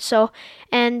on. So,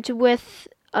 and with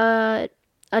a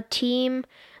team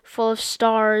full of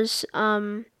stars,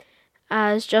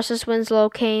 as Justice Winslow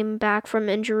came back from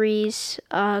injuries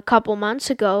a couple months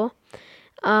ago,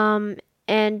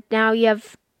 and now you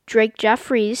have Drake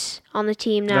Jeffries on the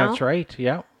team now. That's right,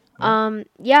 yeah.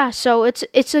 So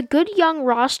it's a good young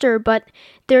roster, but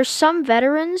there's some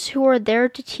veterans who are there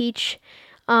to teach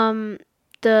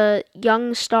the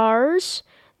young stars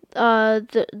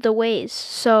the ways.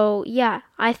 So yeah,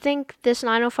 I think this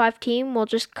 905 team will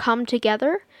just come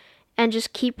together and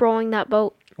just keep rowing that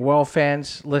boat. Well,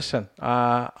 fans, listen,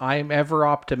 I'm ever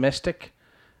optimistic,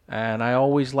 and I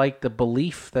always like the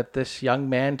belief that this young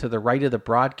man to the right of the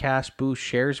broadcast booth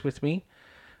shares with me.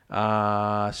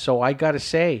 So I got to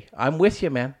say, I'm with you,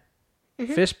 man.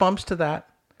 Mm-hmm. Fist bumps to that.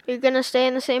 You're going to stay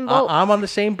in the same boat. I'm on the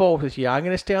same boat with you. I'm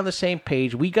going to stay on the same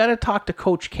page. We got to talk to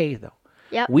Coach K, though.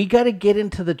 Yep. We got to get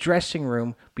into the dressing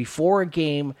room before a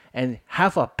game and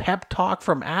have a pep talk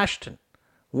from Ashton.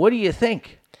 What do you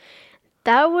think?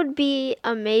 That would be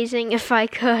amazing if I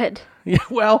could. Yeah,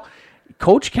 well,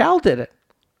 Coach Cal did it.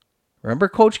 Remember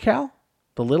Coach Cal?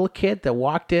 The little kid that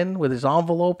walked in with his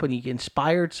envelope and he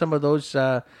inspired some of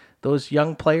those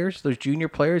young players, those junior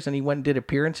players, and he went and did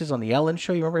appearances on the Ellen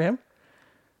Show. You remember him?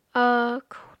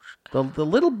 The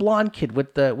little blonde kid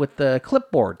with the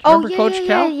clipboard. Remember Coach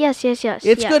Cal? Yes.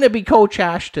 It's going to be Coach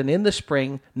Ashton in the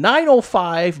spring.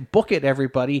 905, book it,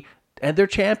 everybody. And they're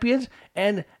champions.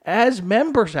 And as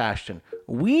members, Ashton,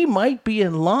 we might be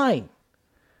in line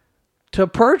to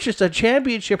purchase a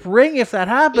championship ring if that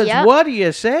happens. Yep. What do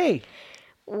you say?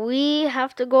 We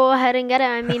have to go ahead and get it.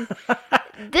 I mean,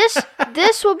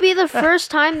 this will be the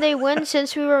first time they win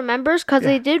since we were members, because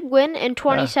they did win in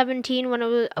 2017 when it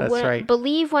was, I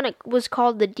believe, when it was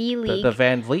called the D League. The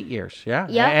Van Vliet years, yeah.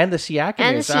 Yep. And the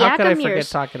Siakam years. How could I forget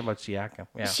talking about Siakam?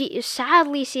 Yeah.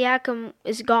 Sadly, Siakam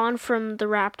is gone from the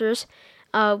Raptors.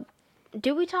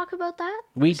 Did we talk about that?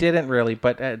 We didn't really,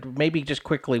 but maybe just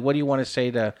quickly, what do you want to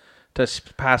say to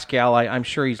Pascal? I'm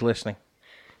sure he's listening.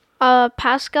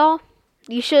 Pascal,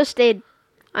 you should have stayed.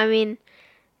 I mean,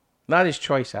 not his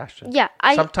choice, Ashton. Yeah,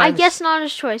 I guess not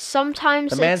his choice.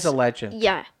 Sometimes the man's a legend.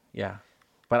 Yeah. Yeah.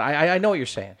 But I know what you're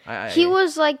saying. He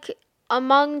was like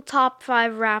among top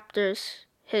 5 Raptors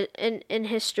in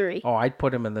history. Oh, I'd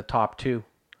put him in the top 2.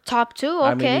 Top 2? Okay.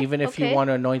 I mean, even if you want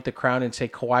to anoint the crown and say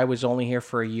Kawhi was only here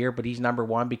for a year, but he's number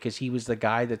 1 because he was the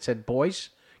guy that said, "Boys,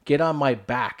 get on my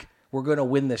back. We're going to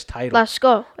win this title. Let's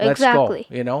go." Exactly.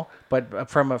 Let's go, But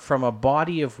from a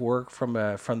body of work, from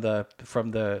the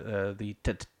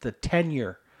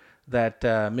tenure that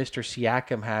Mr.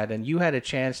 Siakam had, and you had a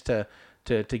chance to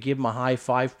give him a high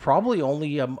five, probably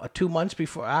only 2 months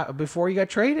before he got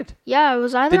traded. Yeah, it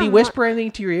was either. Did he whisper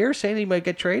anything to your ear saying he might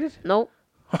get traded? Nope.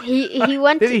 He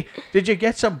went. Did you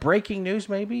get some breaking news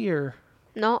maybe, or?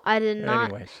 No, I did not.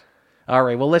 Anyways. All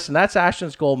right, well, listen, that's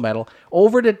Ashton's gold medal.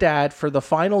 Over to Dad for the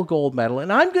final gold medal,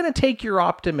 and I'm going to take your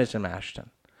optimism,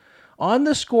 Ashton. On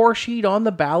the score sheet, on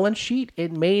the balance sheet,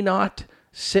 it may not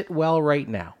sit well right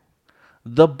now.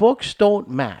 The books don't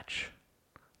match.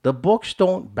 The books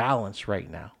don't balance right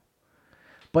now.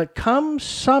 But come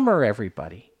summer,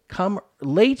 everybody, come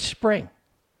late spring,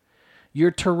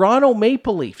 your Toronto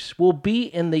Maple Leafs will be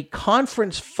in the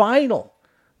conference final,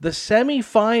 the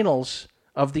semifinals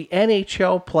of the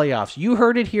NHL playoffs. You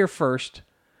heard it here first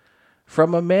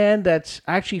from a man that's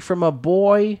actually from a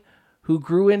boy who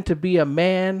grew into be a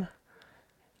man.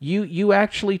 You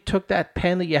actually took that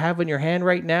pen that you have in your hand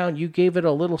right now and you gave it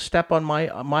a little step on my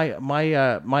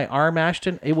arm,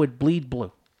 Ashton. It would bleed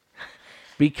blue.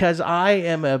 Because I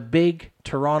am a big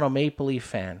Toronto Maple Leaf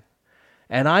fan.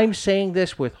 And I'm saying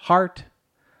this with heart.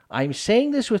 I'm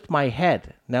saying this with my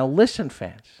head. Now listen,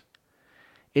 fans.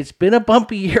 It's been a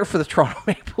bumpy year for the Toronto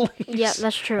Maple Leafs. Yeah,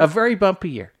 that's true. A very bumpy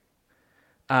year.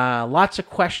 Lots of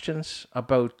questions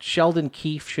about Sheldon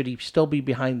Keefe. Should he still be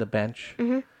behind the bench?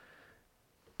 Mm-hmm.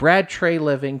 Brad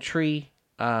Tree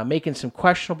making some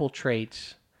questionable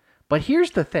trades. But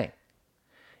here's the thing.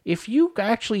 If you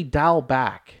actually dial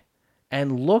back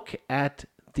and look at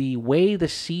the way the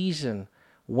season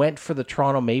went for the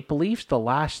Toronto Maple Leafs, the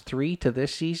last 3 to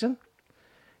this season,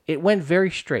 it went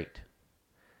very straight.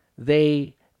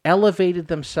 They elevated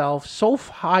themselves so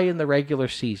high in the regular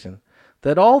season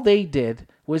that all they did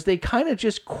was they kind of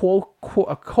just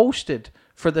coasted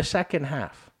for the second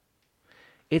half.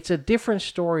 It's a different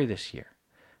story this year.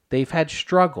 They've had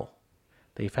struggle.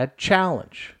 They've had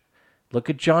challenge. Look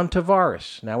at John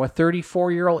Tavares, now a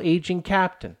 34-year-old aging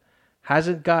captain.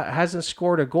 Hasn't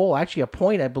scored a goal, actually a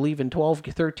point, I believe, in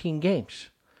 13 games.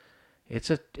 It's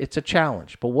a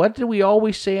challenge. But what do we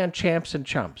always say on Champs and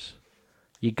Chums?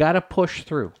 You got to push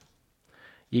through.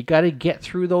 You got to get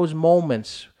through those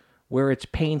moments where it's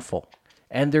painful.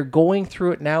 And they're going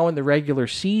through it now in the regular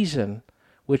season,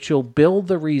 which will build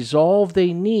the resolve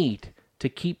they need to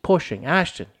keep pushing.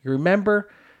 Ashton, you remember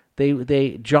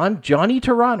Johnny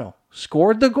Toronto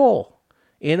scored the goal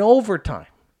in overtime.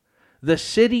 The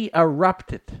city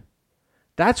erupted.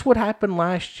 That's what happened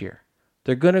last year.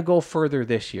 They're going to go further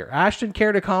this year. Ashton,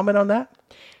 care to comment on that?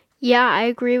 Yeah, I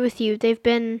agree with you. They've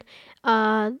been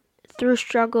through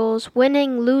struggles,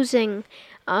 winning, losing.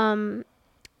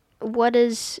 What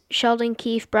is Sheldon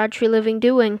Keefe, Brad Tree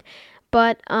doing?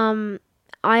 But I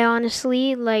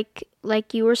honestly, like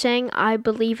you were saying, I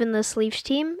believe in this Leafs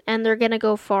team, and they're going to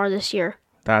go far this year.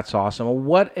 That's awesome.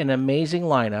 What an amazing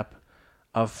lineup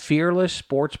of fearless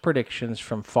sports predictions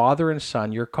from father and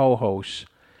son, your co-hosts.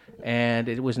 And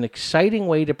it was an exciting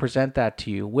way to present that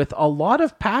to you with a lot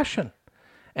of passion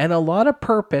and a lot of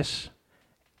purpose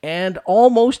and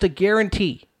almost a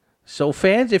guarantee. So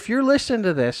fans, if you're listening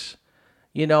to this,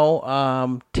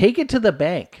 take it to the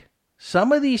bank.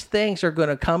 Some of these things are going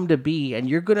to come to be, and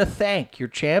you're going to thank your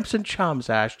champs and chums,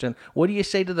 Ashton. What do you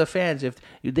say to the fans if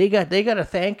they got to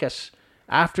thank us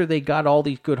after they got all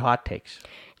these good hot takes?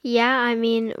 Yeah, I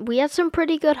mean, we had some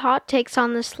pretty good hot takes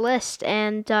on this list,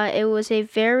 and it was a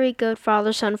very good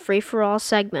father-son free-for-all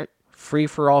segment.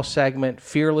 Free-for-all segment,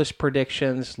 fearless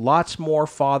predictions, lots more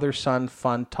father-son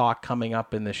fun talk coming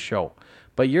up in this show.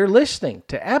 But you're listening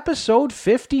to episode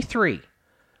 53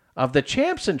 of the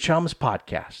Champs and Chums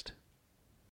podcast.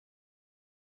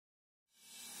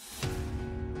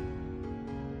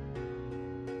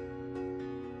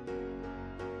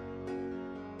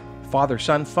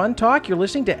 Father-son fun talk. You're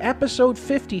listening to episode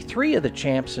 53 of the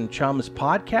Champs and Chums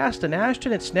podcast. And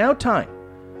Ashton, it's now time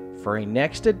for a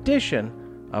next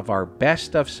edition of our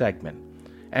best of segment.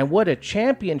 And what a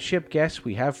championship guest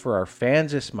we have for our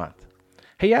fans this month.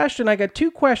 Hey Ashton, I got 2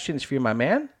 questions for you, my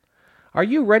man. Are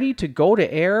you ready to go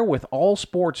to air with all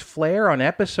sports flair on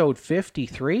episode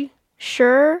 53?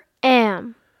 Sure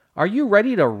am. Are you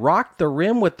ready to rock the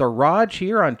rim with the Raj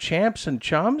here on Champs and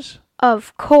Chums?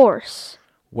 Of course.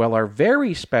 Well, our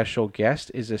very special guest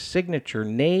is a signature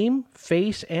name,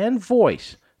 face, and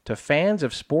voice to fans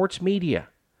of sports media.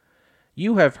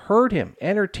 You have heard him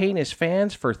entertain his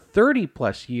fans for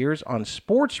 30-plus years on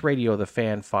Sports Radio The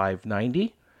Fan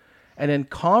 590, an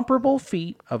incomparable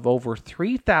feat of over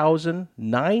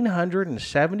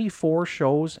 3,974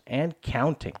 shows and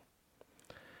counting.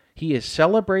 He is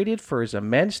celebrated for his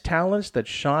immense talents that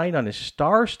shine on his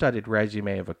star-studded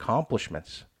resume of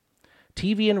accomplishments.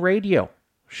 TV and radio,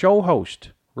 show host,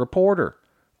 reporter,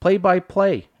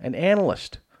 play-by-play, and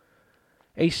analyst.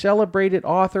 A celebrated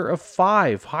author of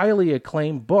 5 highly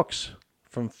acclaimed books,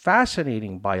 from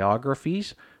fascinating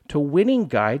biographies to winning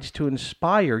guides to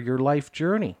inspire your life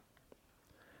journey.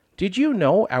 Did you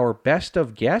know our best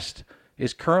of guest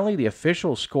is currently the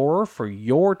official scorer for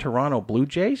your Toronto Blue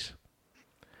Jays?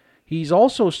 He's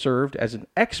also served as an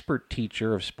expert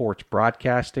teacher of sports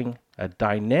broadcasting, a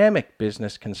dynamic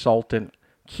business consultant,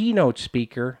 keynote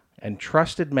speaker, and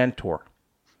trusted mentor.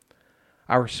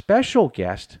 Our special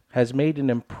guest has made an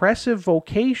impressive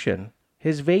vocation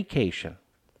his vacation.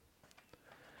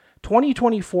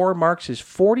 2024 marks his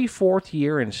 44th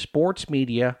year in sports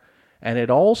media, and it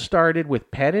all started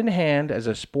with pen in hand as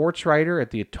a sports writer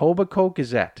at the Etobicoke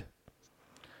Gazette.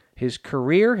 His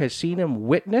career has seen him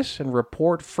witness and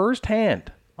report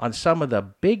firsthand on some of the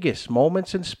biggest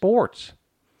moments in sports.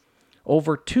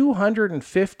 Over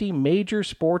 250 major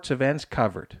sports events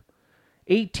covered,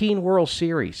 18 World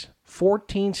Series,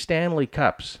 14 Stanley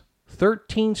Cups,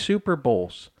 13 Super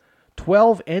Bowls,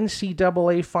 12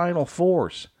 NCAA Final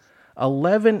Fours,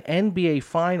 11 NBA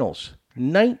Finals,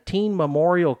 19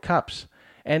 Memorial Cups,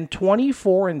 and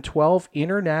 24 and 12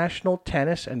 international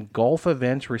tennis and golf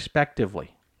events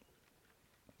respectively.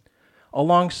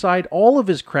 Alongside all of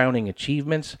his crowning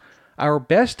achievements, our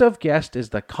best of guest is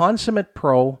the consummate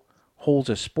pro, holds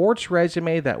a sports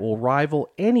resume that will rival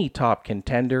any top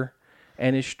contender,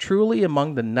 and is truly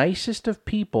among the nicest of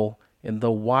people in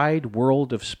the wide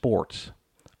world of sports.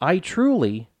 I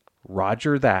truly,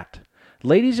 Roger that.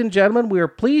 Ladies and gentlemen, we are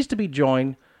pleased to be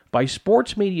joined by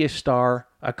sports media star,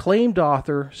 acclaimed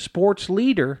author, sports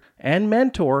leader, and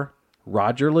mentor,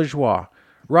 Roger Lajoie.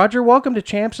 Roger, welcome to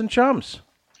Champs and Chums.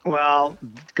 Well,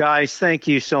 guys, thank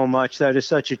you so much. That is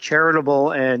such a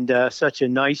charitable and such a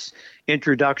nice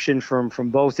introduction from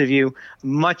both of you.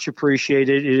 Much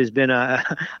appreciated. It has been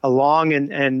a long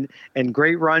and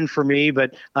great run for me,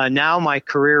 but now my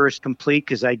career is complete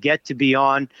because I get to be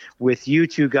on with you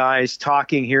two guys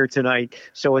talking here tonight.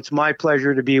 So it's my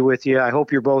pleasure to be with you. I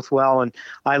hope you're both well, and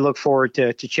I look forward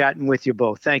to chatting with you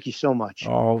both. Thank you so much.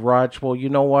 Oh, Raj, well, you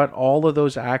know what? All of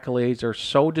those accolades are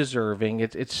so deserving.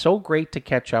 It's so great to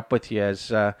catch up with you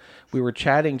as we were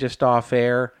chatting just off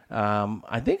air.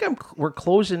 I think we're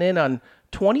closing in on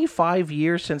 25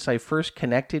 years since I first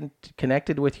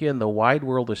connected with you in the wide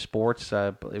world of sports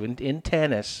in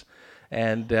tennis.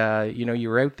 And, you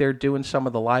were out there doing some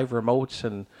of the live remotes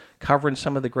and covering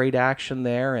some of the great action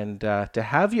there. And to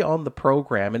have you on the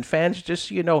program, and fans, just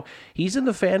so you know, he's in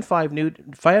the Fan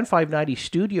 590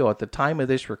 studio at the time of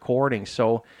this recording.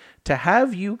 So to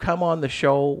have you come on the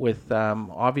show with,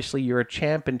 obviously, you're a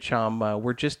champ and chum,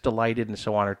 we're just delighted and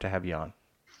so honored to have you on.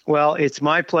 Well, it's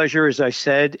my pleasure, as I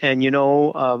said, and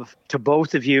to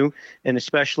both of you, and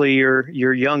especially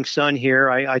your young son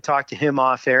here. I talked to him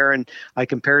off air, and I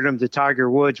compared him to Tiger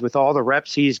Woods with all the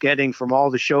reps he's getting from all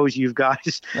the shows you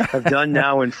guys have done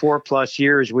now in 4+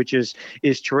 years, which is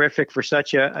terrific for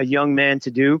such a young man to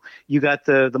do. You got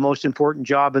the most important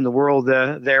job in the world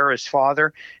there as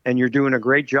father, and you're doing a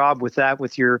great job with that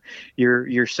with your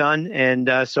son.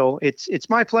 And so it's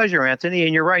my pleasure, Anthony.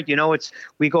 And you're right.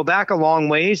 We go back a long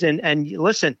ways. And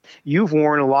listen, you've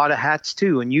worn a lot of hats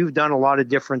too, and you've done a lot of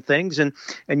different things, and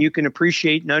you can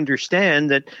appreciate and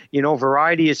understand that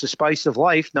variety is the spice of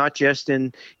life, not just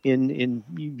in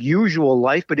usual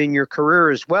life, but in your career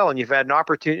as well. And you've had an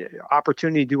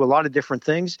opportunity to do a lot of different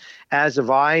things, as have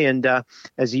I. And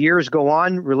as the years go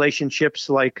on, relationships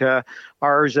like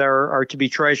ours are to be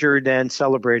treasured and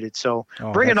celebrated. So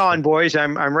bring it on, boys.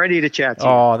 I'm ready to chat to you.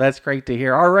 Oh, that's great to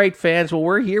hear. All right, fans. Well,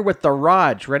 we're here with the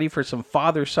Raj, ready for some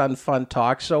FatherSon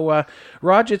FunTalk. So,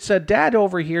 Raj, it's Dad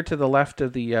over here to the left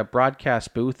of the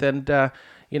broadcast booth. And,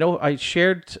 I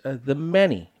shared the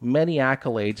many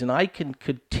accolades, and I can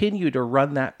continue to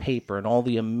run that paper and all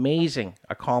the amazing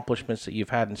accomplishments that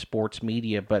you've had in sports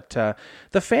media. But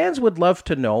the fans would love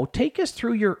to know, take us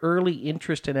through your early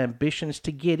interest and ambitions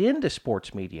to get into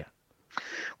sports media.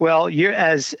 Well,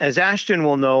 as Ashton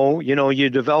will know, you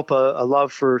develop a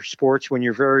love for sports when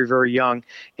you're very, very young.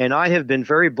 And I have been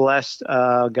very blessed,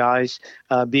 guys,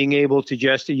 being able to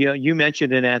just, you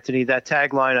mentioned it, Anthony, that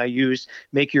tagline I used,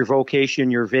 make your vocation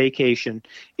your vacation,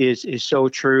 is so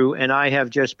true. And I have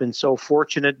just been so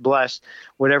fortunate, blessed,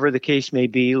 whatever the case may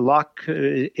be. Luck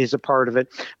is a part of it.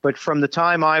 But from the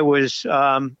time I was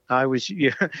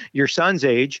your son's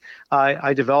age,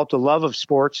 I developed a love of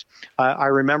sports. I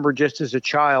remember just as a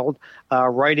child,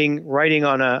 writing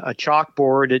on a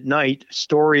chalkboard at night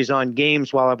stories on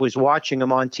games while I was watching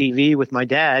them on TV with my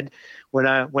dad when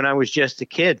I was just a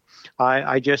kid.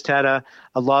 I just had a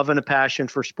love and a passion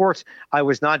for sports. I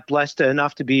was not blessed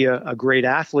enough to be a great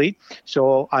athlete,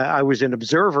 so I was an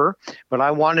observer, but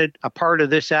I wanted a part of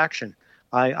this action.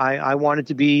 I wanted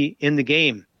to be in the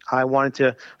game. I wanted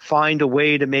to find a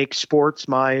way to make sports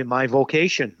my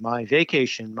vocation, my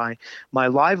vacation, my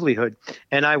livelihood.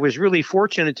 And I was really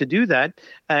fortunate to do that.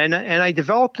 And I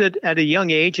developed it at a young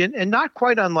age, and not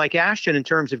quite unlike Ashton in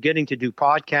terms of getting to do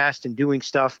podcasts and doing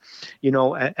stuff,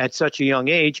 at such a young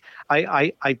age.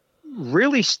 I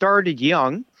really started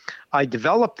young. I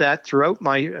developed that throughout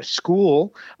my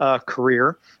school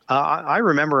career. I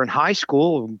remember in high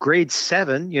school, grade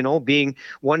 7, being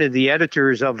one of the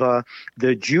editors of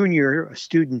the junior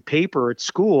student paper at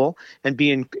school and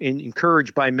being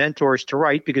encouraged by mentors to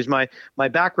write, because my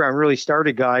background really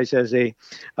started, guys, as a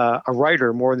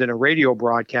writer more than a radio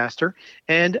broadcaster.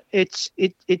 And it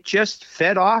just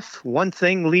fed off. One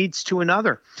thing leads to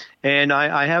another. And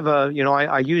I have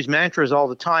I use mantras all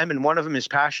the time, and one of them is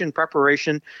passion,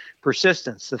 preparation,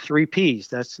 persistence, the 3 Ps.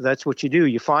 That's what you do.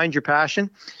 You find your passion,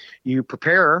 you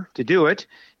prepare to do it,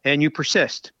 and you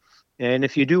persist. And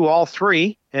if you do all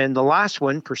 3, and the last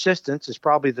one, persistence, is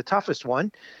probably the toughest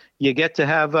one, you get to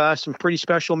have some pretty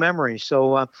special memories.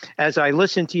 So as I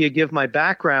listen to you give my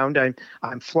background,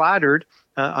 I'm flattered.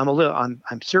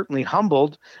 I'm certainly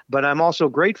humbled, but I'm also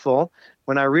grateful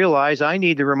when I realized I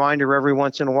need the reminder every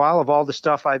once in a while of all the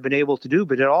stuff I've been able to do.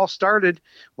 But it all started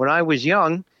when I was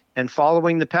young and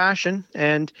following the passion.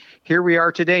 And here we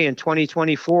are today in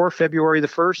 2024. February the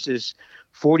 1st is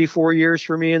 44 years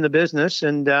for me in the business,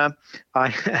 and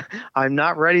I'm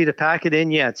not ready to pack it in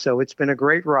yet. So it's been a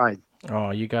great ride.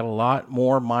 Oh, you got a lot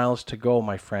more miles to go,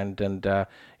 my friend. And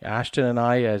Ashton and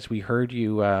I, as we heard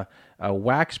you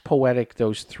wax poetic,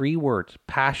 those three words: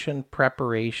 passion,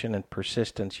 preparation, and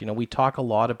persistence. You know, we talk a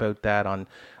lot about that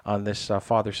on this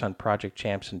father-son project,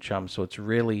 Champs and Chums. So it's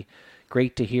really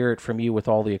great to hear it from you with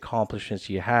all the accomplishments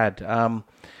you had.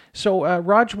 So,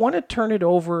 Raj, want to turn it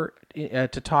over to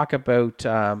talk about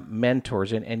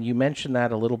mentors, and you mentioned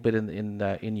that a little bit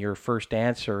in your first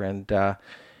answer, and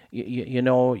you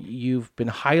know, you've been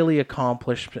highly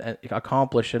accomplished,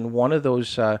 and one of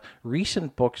those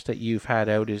recent books that you've had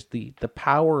out is the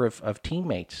power of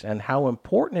teammates, and how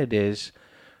important it is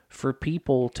for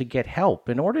people to get help.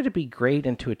 In order to be great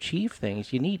and to achieve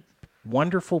things, you need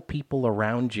wonderful people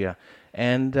around you.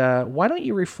 And why don't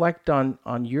you reflect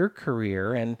on your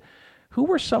career, and who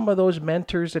were some of those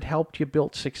mentors that helped you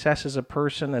build success as a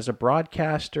person, as a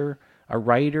broadcaster, a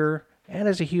writer, and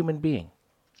as a human being?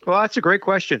 Well, that's a great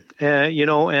question, you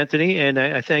know, Anthony, and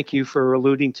I thank you for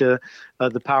alluding to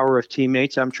the power of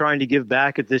teammates. I'm trying to give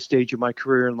back at this stage of my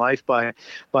career in life by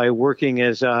working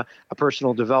as a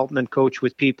personal development coach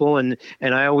with people, and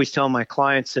I always tell my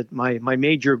clients that my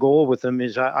major goal with them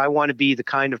is I want to be the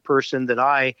kind of person that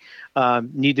I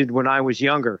needed when I was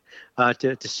younger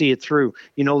to see it through.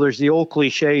 You know, there's the old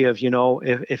cliche of, you know,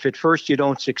 if at first you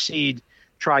don't succeed,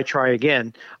 try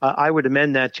again. I would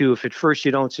amend that to, if at first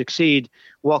you don't succeed,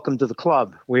 welcome to the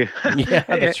club. Yeah,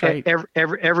 that's right.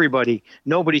 Everybody,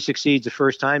 nobody succeeds the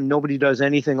first time. Nobody does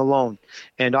anything alone.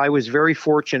 And I was very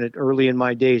fortunate early in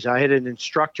my days. I had an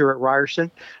instructor at Ryerson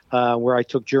where I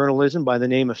took journalism by the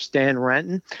name of Stan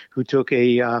Ranton, who took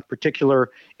a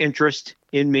particular interest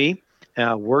in me,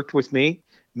 worked with me,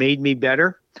 made me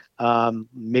better,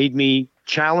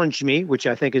 challenged me, which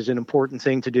I think is an important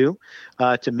thing to do,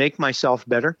 to make myself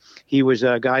better. He was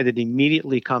a guy that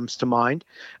immediately comes to mind.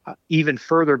 Even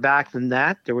further back than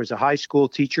that, there was a high school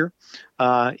teacher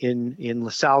in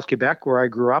LaSalle, Quebec, where I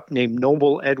grew up, named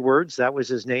Noble Edwards, that was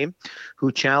his name,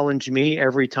 who challenged me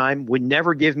every time, would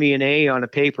never give me an A on a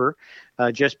paper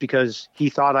just because he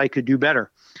thought I could do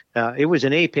better. It was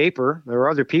an A paper. There were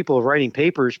other people writing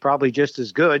papers probably just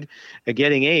as good at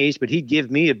getting A's, but he'd give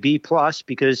me a B plus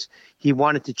because he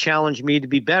wanted to challenge me to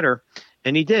be better,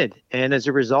 and he did. And as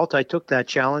a result, I took that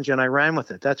challenge and I ran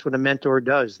with it. That's what a mentor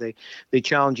does. They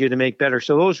challenge you to make better.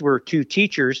 So those were two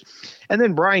teachers. And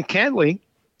then Brian Cantley,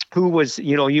 who was,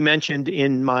 you know, you mentioned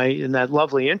in that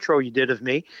lovely intro you did of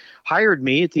me, hired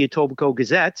me at the Etobicoke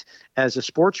Gazette as a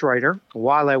sports writer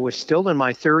while I was still in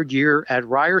my third year at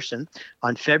Ryerson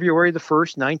on February the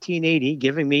 1st, 1980,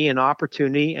 giving me an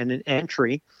opportunity and an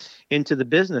entry into the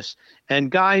business. And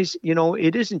guys, you know,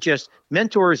 it isn't just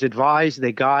mentors advise,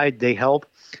 they guide, they help,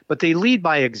 but they lead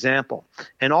by example.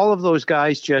 And all of those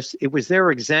guys it was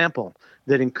their example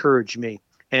that encouraged me.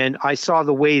 And I saw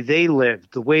the way they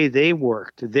lived, the way they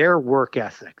worked, their work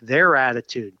ethic, their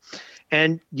attitude.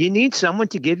 And you need someone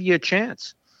to give you a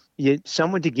chance,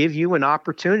 someone to give you an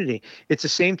opportunity. It's the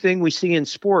same thing we see in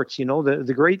sports. You know,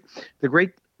 the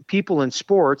great people in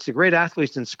sports, the great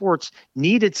athletes in sports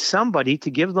needed somebody to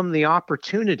give them the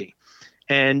opportunity.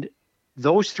 And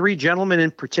those three gentlemen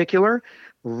in particular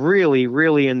really,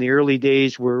 really in the early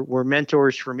days were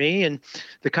mentors for me. And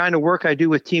the kind of work I do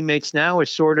with teammates now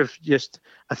is sort of just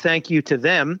a thank you to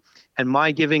them and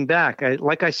my giving back.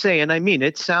 Like I say, and I mean,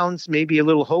 it sounds maybe a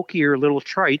little hokey or a little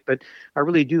trite, but I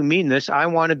really do mean this. I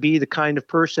want to be the kind of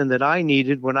person that I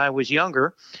needed when I was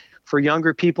younger for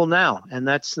younger people now. And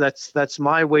that's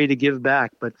my way to give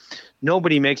back. But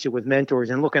nobody makes it with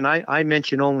mentors. And look, and I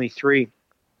mentioned only three,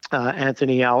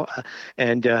 Anthony, Al,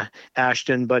 and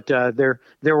Ashton, but there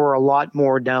were a lot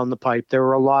more down the pipe. There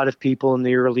were a lot of people in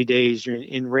the early days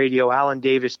in radio. Alan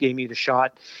Davis gave me the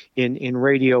shot in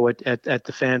radio at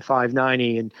the Fan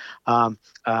 590,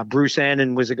 and Bruce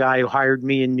Annan was a guy who hired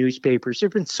me in newspapers.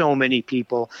 There've been so many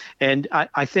people, and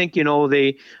I think, you know,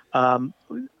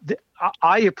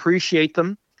 I appreciate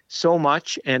them so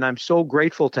much, and I'm so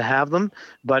grateful to have them.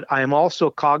 But I am also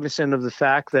cognizant of the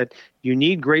fact that you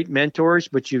need great mentors,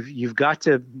 but you've got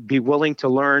to be willing to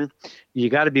learn. You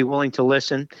got to be willing to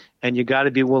listen, and you got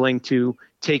to be willing to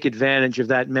take advantage of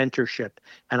that mentorship.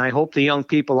 And I hope the young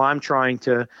people I'm trying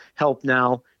to help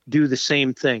now do the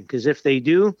same thing, because if they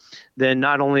do, then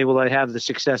not only will I have the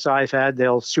success I've had,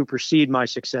 they'll supersede my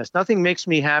success. Nothing makes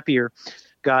me happier,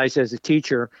 guys, as a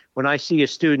teacher, when I see a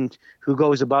student who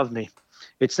goes above me.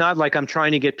 It's not like I'm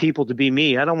trying to get people to be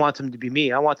me. I don't want them to be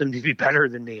me. I want them to be better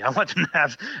than me. I want them to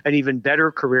have an even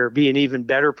better career, be an even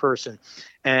better person.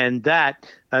 And that,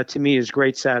 to me, is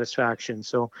great satisfaction.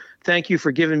 So thank you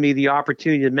for giving me the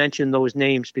opportunity to mention those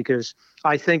names, because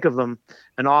I think of them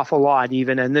an awful lot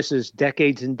even. And this is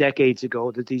decades and decades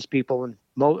ago that these people, and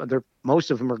most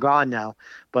of them are gone now,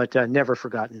 but never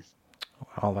forgotten.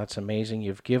 Well, that's amazing.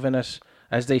 You've given us,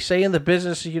 as they say in the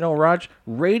business, Raj,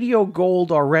 radio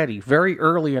gold already, very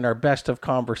early in our best of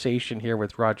conversation here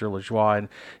with Roger Lajoie. And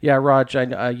yeah, Raj,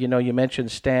 you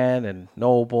mentioned Stan and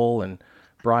Noble and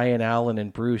Brian, Allen,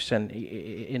 and Bruce. And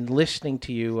in listening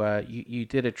to you, you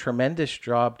did a tremendous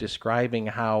job describing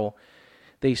how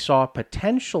they saw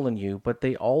potential in you, but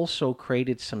they also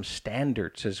created some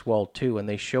standards as well, too. And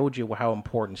they showed you how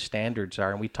important standards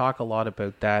are. And we talk a lot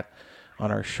about that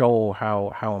on our show,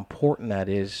 how important that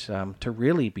is to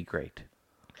really be great.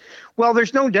 Well,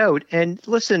 there's no doubt. And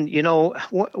listen,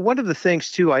 one of the things,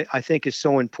 too, I think is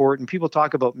so important. People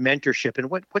talk about mentorship,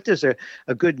 and what does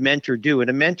a good mentor do? And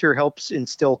a mentor helps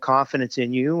instill confidence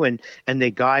in you, and they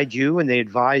guide you, and they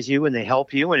advise you, and they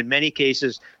help you. And in many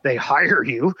cases, they hire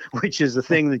you, which is the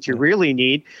thing that you really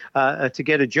need to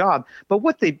get a job. But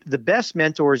what the best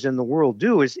mentors in the world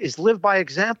do is live by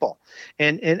example.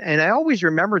 And I always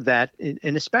remembered that,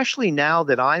 and especially now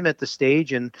that I'm at the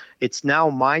stage and it's now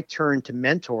my turn to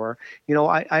mentor,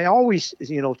 I always,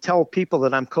 tell people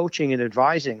that I'm coaching and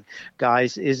advising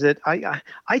guys is that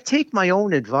I take my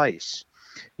own advice.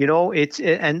 It's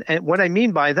and what I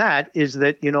mean by that is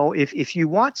that, if you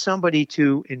want somebody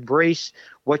to embrace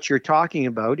what you're talking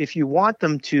about, if you want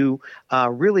them to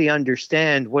really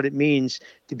understand what it means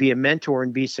to be a mentor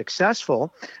and be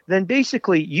successful, then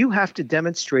basically you have to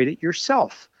demonstrate it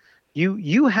yourself.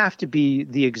 You have to be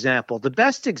the example. The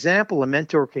best example a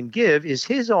mentor can give is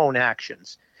his own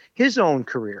actions, his own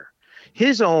career,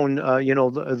 his own,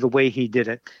 the way he did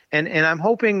it. And I'm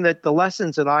hoping that the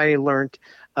lessons that I learned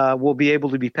will be able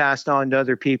to be passed on to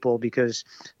other people, because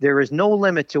there is no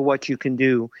limit to what you can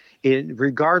do,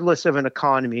 regardless of an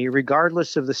economy,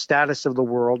 regardless of the status of the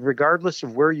world, regardless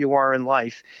of where you are in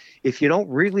life, if you don't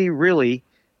really, really,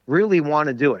 really want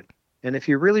to do it. And if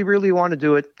you really, really want to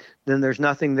do it, then there's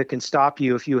nothing that can stop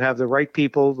you if you have the right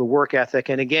people, the work ethic,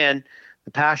 and again,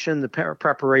 the passion, the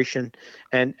preparation,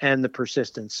 and the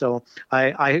persistence. So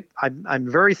I'm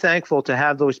very thankful to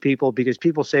have those people, because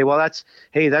people say, well,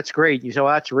 that's great. You say,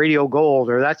 well, that's radio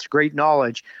gold, or that's great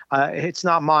knowledge. It's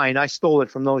not mine. I stole it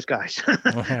from those guys.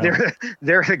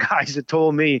 They're the guys that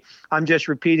told me. I'm just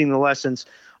repeating the lessons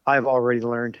I've already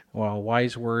learned. Well,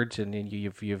 wise words, and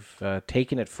you've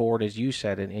taken it forward, as you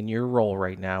said, in your role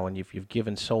right now, and you've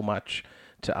given so much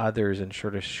to others, and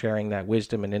sort of sharing that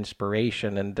wisdom and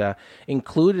inspiration. And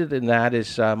included in that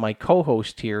is my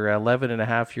co-host here,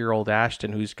 11-and-a-half-year-old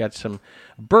Ashton, who's got some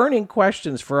burning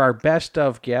questions for our best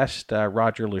of guest,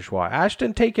 Roger Lajoie.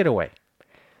 Ashton, take it away.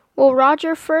 Well,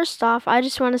 Roger, first off, I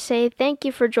just want to say thank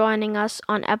you for joining us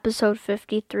on episode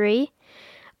 53.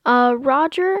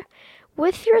 Roger,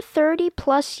 with your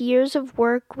 30-plus years of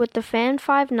work with the Fan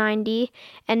 590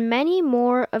 and many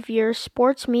more of your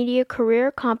sports media career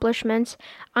accomplishments,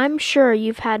 I'm sure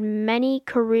you've had many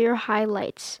career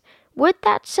highlights. With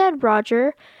that said,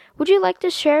 Roger, would you like to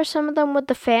share some of them with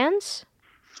the fans?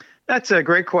 That's a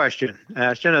great question,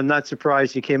 Ashton. I'm not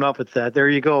surprised you came up with that. There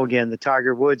you go again, the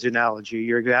Tiger Woods analogy.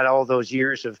 You had all those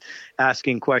years of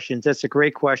asking questions. That's a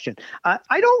great question. I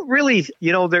don't really,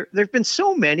 there've been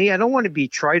so many. I don't want to be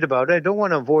trite about it. I don't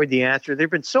want to avoid the answer. There've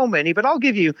been so many, but I'll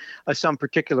give you some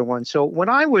particular ones. So when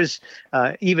I was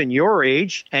even your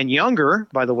age and younger,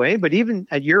 by the way, but even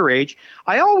at your age,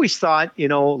 I always thought,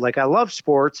 like I love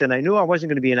sports, and I knew I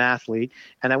wasn't going to be an athlete,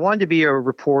 and I wanted to be a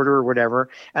reporter or whatever.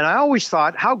 And I always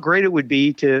thought how great it would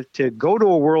be to go to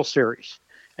a World Series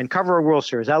and cover a World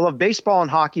Series. I love baseball and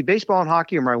hockey. Baseball and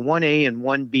hockey are my 1A and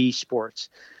 1B sports.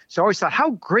 So I always thought, how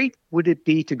great would it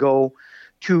be to go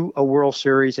to a World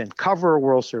Series and cover a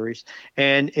World Series?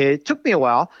 And it took me a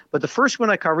while, but the first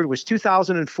one I covered was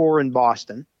 2004 in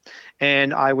Boston.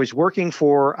 And I was working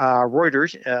for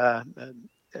Reuters,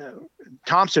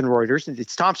 Thomson Reuters.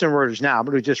 It's Thomson Reuters now,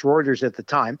 but it was just Reuters at the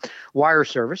time, wire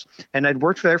service. And I'd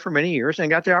worked there for many years and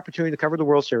got the opportunity to cover the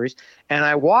World Series. And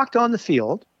I walked on the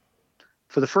field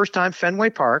for the first time,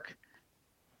 Fenway Park,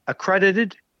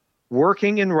 accredited,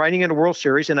 working and writing in a World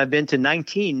Series. And I've been to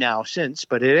 19 now since,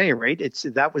 but at any rate,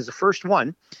 that was the first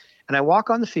one. And I walk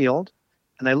on the field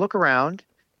and I look around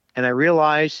and I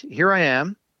realize, here I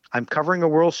am. I'm covering a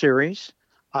World Series.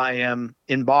 I am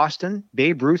in Boston.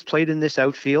 Babe Ruth played in this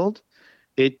outfield.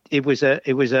 It was a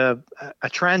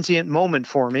transient moment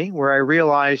for me where I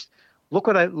realized, look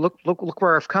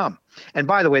where I've come. And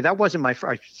by the way, that wasn't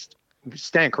I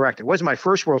stand corrected. It wasn't my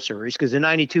first World Series, because the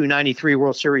 92, 93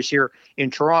 World Series here in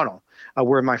Toronto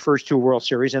were my first two World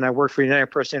Series, and I worked for United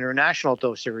Press International at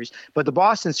those series. But the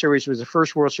Boston series was the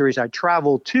first World Series I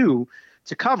traveled to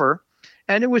cover,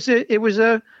 and it was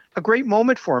a great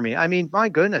moment for me. I mean, my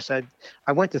goodness,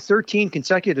 I went to 13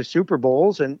 consecutive Super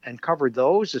Bowls and covered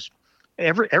those.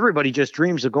 Everybody just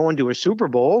dreams of going to a Super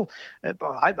Bowl.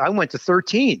 I went to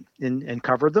 13 and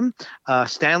covered them.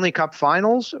 Stanley Cup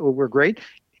Finals were great.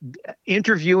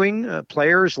 Interviewing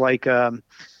players like,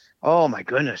 oh my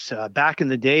goodness, back in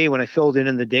the day when I filled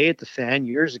in the day at the Fan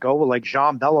years ago, like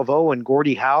Jean Beliveau and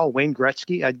Gordie Howe, Wayne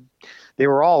Gretzky, they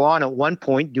were all on at one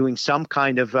point doing some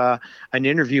kind of an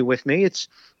interview with me.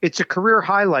 It's a career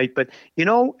highlight. But,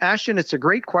 Ashton, it's a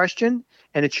great question,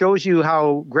 and it shows you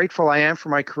how grateful I am for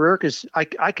my career, because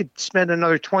I could spend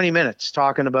another 20 minutes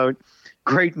talking about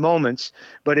great moments.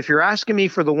 But if you're asking me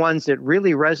for the ones that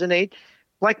really resonate,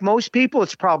 like most people,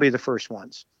 it's probably the first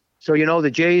ones. So, the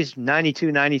Jays,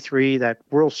 92, 93, that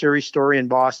World Series story in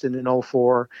Boston in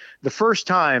 04, the first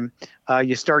time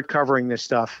you start covering this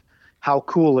stuff, how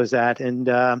cool is that? And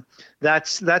I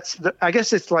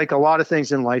guess it's like a lot of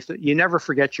things in life, that you never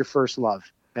forget your first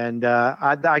love. And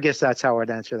I guess that's how I'd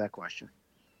answer that question.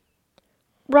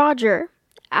 Roger,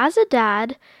 as a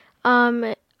dad,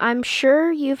 I'm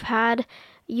sure you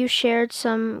shared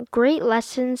some great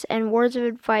lessons and words of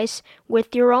advice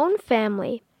with your own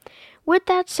family. With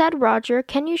that said, Roger,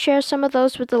 can you share some of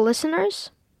those with the listeners?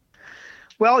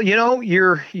 Well,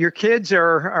 your kids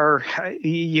are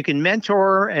you can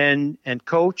mentor and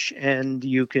coach, and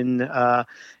you can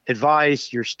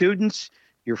advise your students,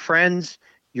 your friends,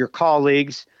 your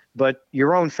colleagues, but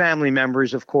your own family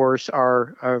members, of course,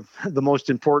 are the most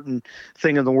important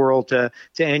thing in the world to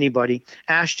anybody.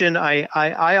 Ashton,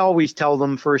 I always tell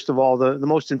them, first of all, the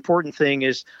most important thing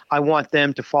is I want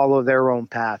them to follow their own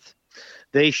path.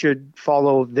 They should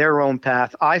follow their own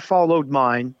path. I followed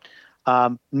mine.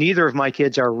 Neither of my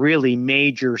kids are really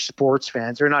major sports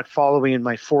fans. They're not following in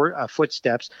my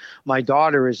footsteps. My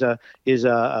daughter is a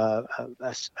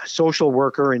social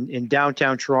worker in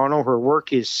downtown Toronto. Her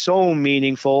work is so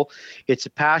meaningful. It's a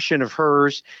passion of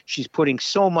hers. She's putting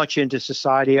so much into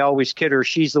society. I always kid her,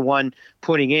 she's the one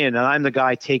putting in, and I'm the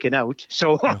guy taking out.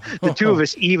 So the two of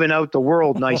us even out the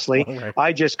world nicely. Right.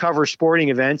 I just cover sporting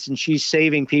events, and she's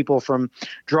saving people from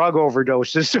drug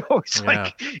overdoses. So it's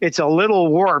like it's a little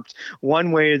warped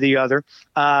one way or the other.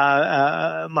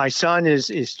 My son is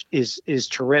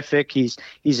terrific. He's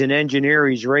an engineer.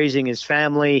 He's raising his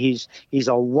family. He's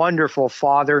a wonderful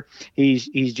father.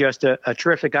 He's just a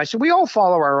terrific guy. So we all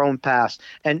follow our own paths,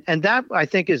 and that, I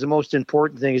think, is the most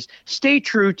important thing: is stay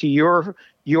true to your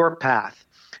path.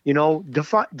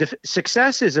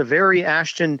 Success is a very,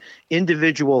 Ashton,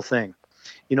 individual thing.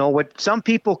 What some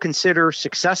people consider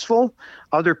successful,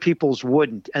 other people's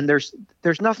wouldn't. And there's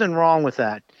nothing wrong with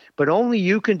that. But only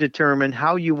you can determine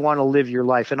how you want to live your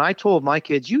life. And I told my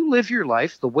kids, you live your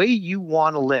life the way you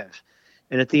want to live.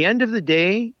 And at the end of the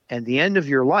day and the end of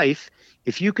your life,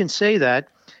 if you can say that,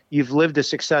 you've lived a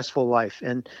successful life.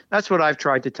 And that's what I've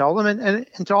tried to tell them.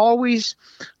 And to always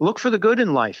look for the good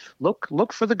in life.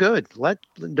 Look for the good.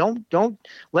 Don't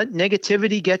let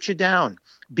negativity get you down.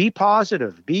 Be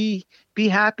positive. Be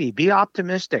happy. Be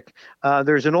optimistic.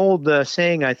 There's an old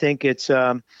saying, I think it's,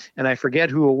 and I forget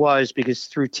who it was, because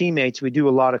through teammates we do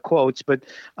a lot of quotes. But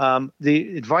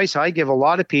the advice I give a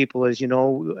lot of people is, we're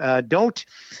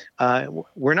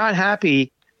not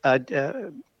happy.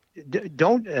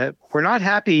 We're not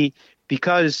happy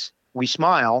because we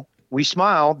smile. We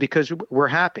smile because we're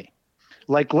happy.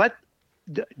 Like,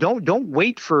 don't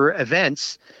wait for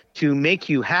events to make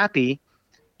you happy.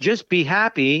 Just be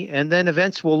happy, and then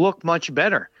events will look much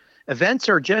better. Events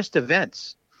are just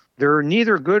events. They're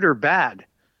neither good or bad.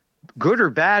 Good or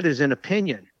bad is an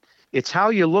opinion. It's how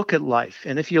you look at life.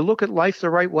 And if you look at life the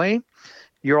right way,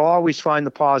 you'll always find the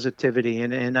positivity.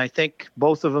 And I think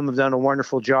both of them have done a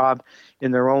wonderful job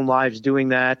in their own lives doing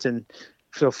that. And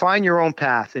so find your own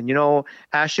path. And,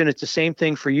 Ashton, it's the same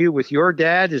thing for you with your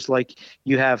dad. Is like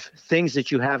you have things that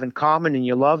you have in common and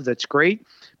you love. That's great.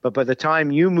 But by the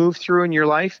time you move through in your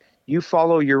life, you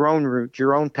follow your own route,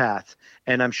 your own path.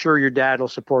 And I'm sure your dad will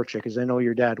support you, because I know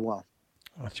your dad well.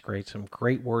 That's great. Some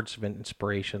great words of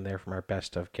inspiration there from our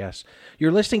best of guests.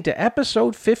 You're listening to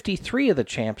episode 53 of the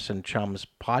Champs and Chums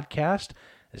podcast.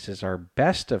 This is our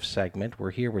best of segment.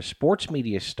 We're here with sports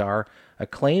media star,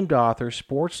 acclaimed author,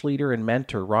 sports leader, and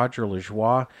mentor, Roger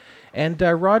Lajoie. And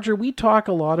Roger, we talk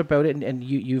a lot about it, and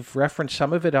you've referenced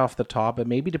some of it off the top, but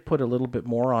maybe to put a little bit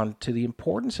more on to the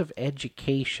importance of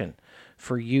education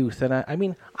for youth.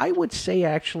 And I would say,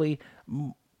 actually,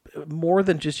 more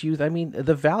than just youth. I mean,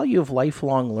 the value of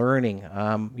lifelong learning,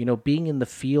 being in the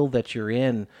field that you're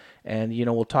in. And,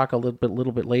 we'll talk a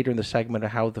little bit later in the segment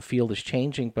of how the field is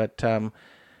changing. But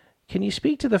can you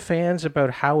speak to the fans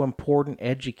about how important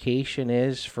education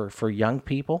is for young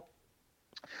people?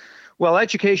 Well,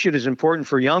 education is important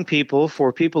for young people,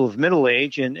 for people of middle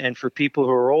age, and for people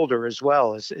who are older as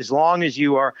well. As long as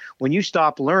when you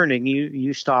stop learning,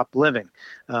 you stop living.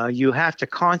 You have to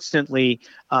constantly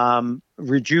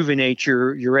rejuvenate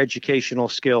your educational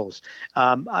skills.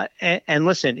 And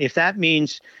listen, if that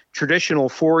means traditional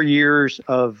 4 years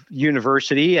of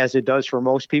university, as it does for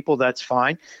most people, that's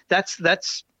fine. That's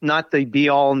not the be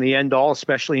all and the end all,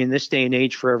 especially in this day and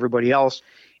age for everybody else.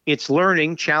 It's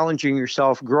learning, challenging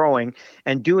yourself, growing,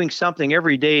 and doing something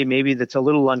every day maybe that's a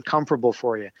little uncomfortable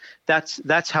for you.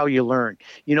 That's how you learn.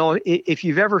 If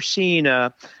you've ever seen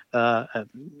an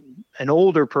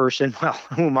older person, well,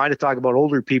 who am I to talk about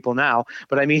older people now?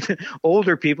 But I mean,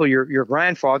 older people, your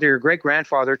grandfather, your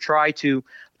great-grandfather try to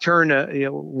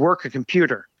work a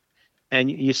computer. And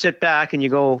you sit back and you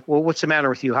go, well, what's the matter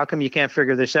with you? How come you can't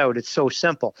figure this out? It's so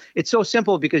simple. It's so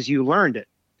simple because you learned it.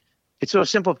 It's so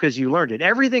simple because you learned it.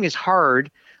 Everything is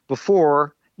hard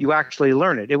before you actually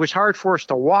learn it. It was hard for us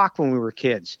to walk when we were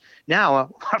kids. Now,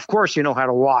 of course, you know how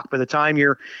to walk. By the time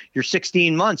you're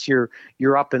 16 months, you're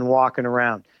up and walking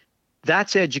around.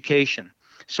 That's education.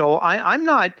 So I'm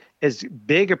not as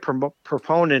big a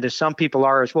proponent as some people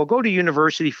are as, well, go to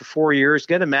university for 4 years,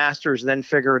 get a master's, then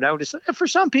figure it out. For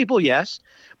some people, yes.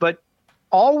 But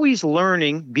always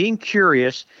learning, being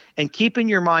curious, and keeping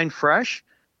your mind fresh,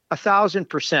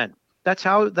 1,000%. That's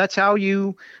how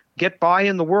you get by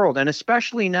in the world. And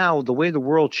especially now, the way the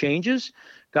world changes,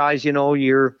 guys,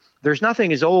 there's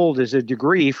nothing as old as a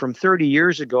degree from 30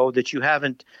 years ago that you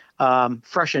haven't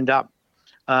freshened up.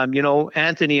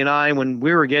 Anthony and I, when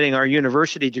we were getting our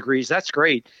university degrees, that's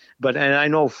great. And I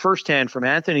know firsthand from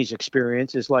Anthony's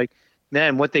experience is like,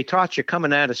 man, what they taught you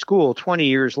coming out of school 20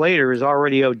 years later is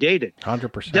already outdated.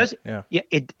 100%. Yeah.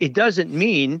 It doesn't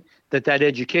mean that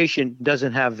education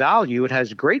doesn't have value. It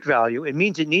has great value. It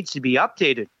means it needs to be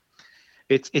updated.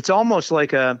 It's almost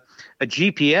like a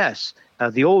GPS.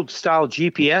 The old style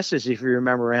GPSs, if you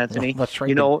remember, Anthony. Well, that's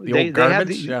right. The old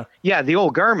Garmins. The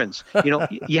old Garmins.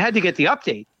 You had to get the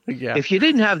update. Yeah. If you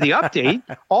didn't have the update,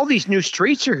 all these new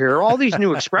streets are here. All these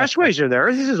new expressways are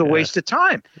there. This is a waste of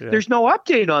time. Yeah. There's no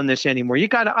update on this anymore. You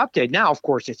got to update. Now, of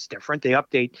course, it's different. They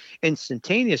update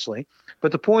instantaneously.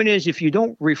 But the point is, if you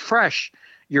don't refresh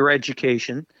your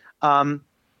education,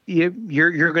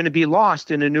 you're going to be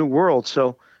lost in a new world.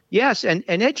 So yes, and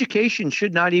education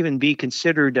should not even be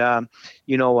considered, a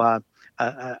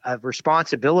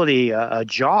responsibility, a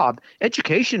job.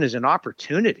 Education is an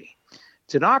opportunity.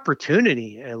 It's an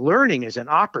opportunity. Learning is an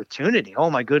opportunity. Oh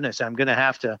my goodness, I'm going to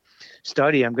have to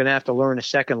study. I'm going to have to learn a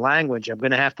second language. I'm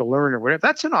going to have to learn or whatever.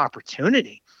 That's an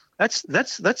opportunity. That's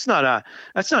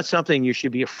not something you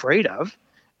should be afraid of.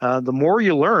 The more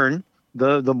you learn,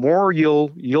 the more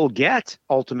you'll get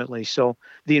ultimately. So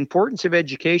the importance of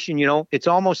education, it's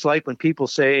almost like when people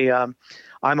say, I'm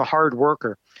a hard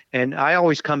worker. And I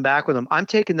always come back with them. I'm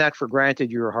taking that for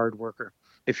granted. You're a hard worker.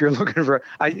 If you're looking for,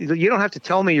 you don't have to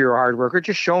tell me you're a hard worker.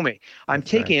 Just show me. I'm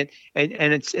taking it.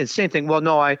 And it's the same thing. Well,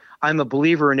 no, I'm a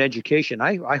believer in education.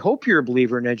 I hope you're a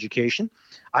believer in education.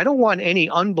 I don't want any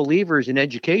unbelievers in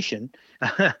education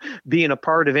being a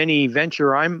part of any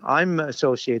venture I'm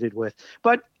associated with.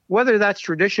 But whether that's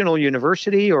traditional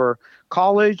university or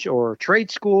college or trade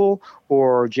school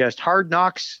or just hard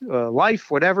knocks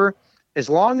life, whatever, as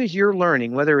long as you're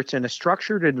learning, whether it's in a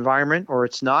structured environment or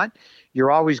it's not, you're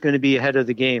always going to be ahead of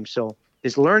the game. So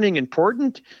is learning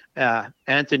important?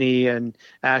 Anthony and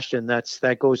Ashton,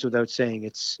 that goes without saying.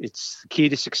 It's the key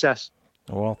to success.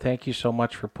 Well, thank you so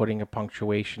much for putting a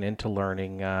punctuation into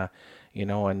learning,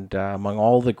 and among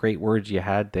all the great words you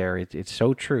had there, it's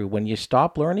so true. When you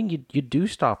stop learning, you do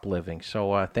stop living.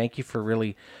 So thank you for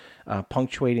really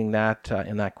punctuating that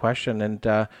in that question.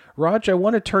 And Raj, I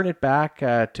want to turn it back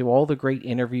to all the great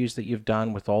interviews that you've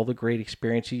done with all the great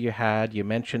experiences you had. You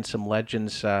mentioned some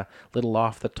legends, little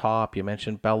off the top. You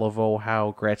mentioned Beliveau,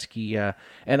 Howe, Gretzky,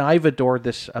 and I've adored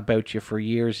this about you for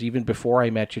years, even before I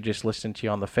met you, just listening to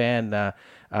you on the fan,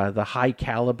 the high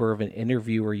caliber of an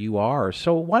interviewer you are.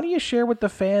 So why don't you share with the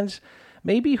fans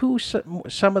maybe who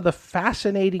some of the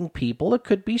fascinating people, it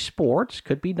could be sports,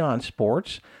 could be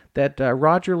non-sports, that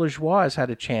Roger Lajoie has had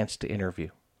a chance to interview?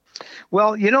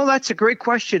 Well, that's a great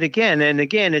question again. And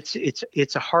again,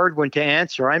 it's a hard one to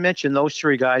answer. I mentioned those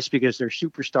three guys because they're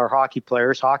superstar hockey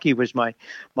players. Hockey was my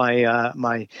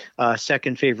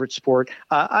second favorite sport.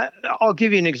 I'll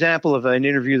give you an example of an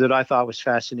interview that I thought was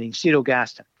fascinating. Cito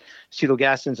Gaston. Cito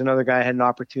Gaston's another guy I had an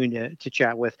opportunity to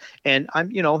chat with. And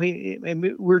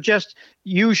we're just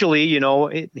usually,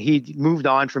 he moved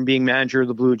on from being manager of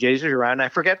the Blue Jays around. I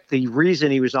forget the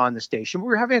reason he was on the station. We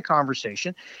were having a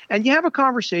conversation, and you have a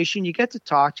conversation, you get to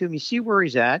talk to him, you see where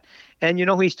he's at. And,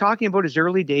 he's talking about his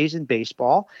early days in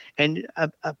baseball. And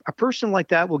a person like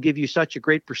that will give you such a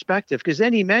great perspective, because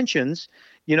then he mentions,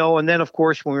 and then, of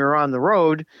course, when we were on the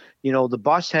road, the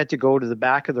bus had to go to the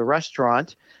back of the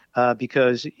restaurant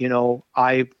because,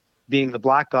 I, being the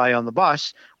black guy on the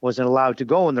bus, wasn't allowed to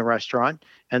go in the restaurant.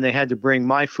 And they had to bring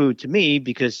my food to me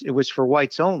because it was for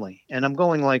whites only. And I'm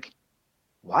going like,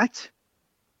 what?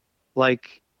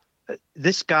 Like,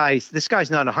 this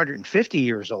guy's not 150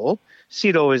 years old.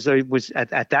 Cito was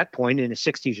at that point in his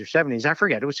 60s or 70s. I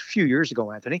forget. It was a few years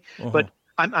ago, Anthony. But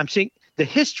I'm seeing the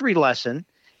history lesson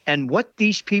and what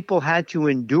these people had to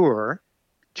endure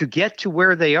to get to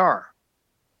where they are.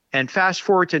 And fast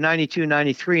forward to 92,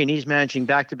 93, and he's managing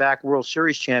back-to-back World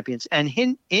Series champions.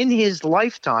 And in his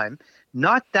lifetime,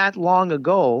 not that long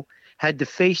ago, had to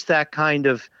face that kind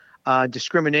of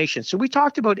discrimination. So we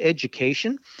talked about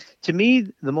education. To me,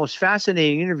 the most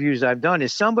fascinating interviews I've done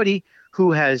is somebody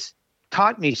who has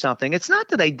taught me something. It's not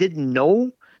that I didn't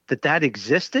know that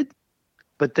existed,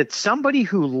 but that somebody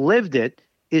who lived it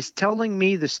is telling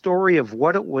me the story of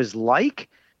what it was like,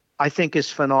 I think is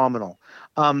phenomenal.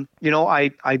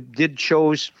 I did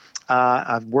shows.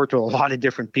 I've worked with a lot of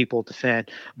different people at the Fan,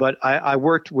 but I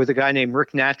worked with a guy named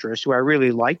Rick Natras, who I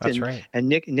really liked. That's right. And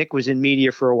Nick was in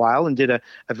media for a while and did a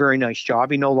very nice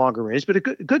job. He no longer is, but a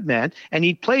good man. And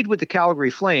he played with the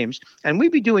Calgary Flames. And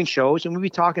we'd be doing shows and we'd be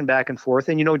talking back and forth.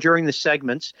 And, during the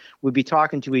segments, we'd be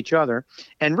talking to each other.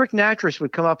 And Rick Natras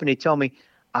would come up and he'd tell me,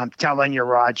 I'm telling you,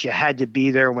 Rod, you had to be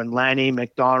there when Lanny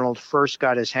McDonald first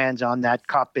got his hands on that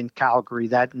cup in Calgary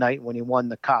that night when he won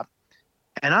the cup.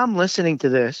 And I'm listening to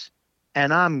this,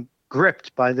 and I'm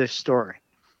gripped by this story.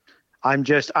 I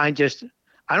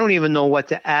don't even know what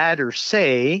to add or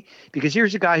say, because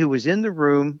here's a guy who was in the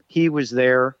room, he was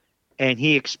there, and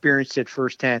he experienced it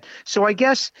firsthand. So I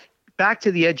guess back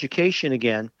to the education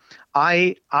again,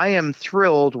 I am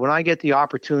thrilled when I get the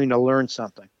opportunity to learn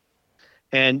something.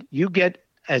 And you get,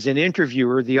 as an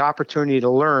interviewer, the opportunity to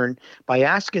learn by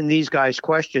asking these guys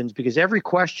questions, because every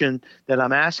question that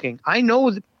I'm asking, I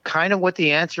know kind of what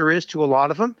the answer is to a lot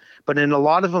of them, but in a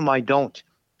lot of them, I don't.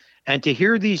 And to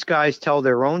hear these guys tell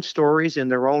their own stories in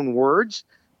their own words,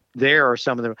 there are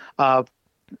some of them.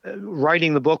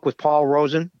 Writing the book with Paul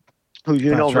Rosen, who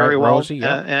very well, Rosie,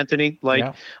 yeah. Anthony.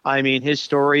 I mean, his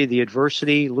story, the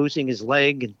adversity, losing his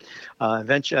leg, and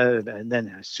eventually, and then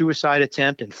a suicide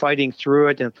attempt, and fighting through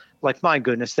it, and my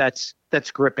goodness, that's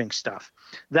gripping stuff.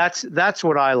 That's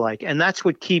what I like, and that's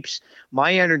what keeps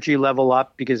my energy level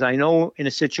up, because I know in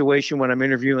a situation when I'm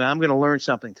interviewing, I'm going to learn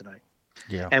something tonight.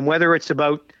 Yeah. And whether it's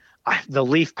about the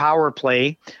Leaf power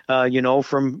play,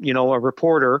 from, a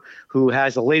reporter who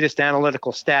has the latest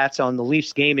analytical stats on the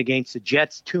Leafs game against the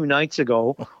Jets 2 nights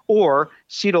ago, or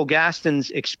Cito Gaston's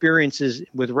experiences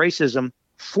with racism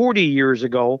 40 years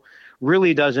ago,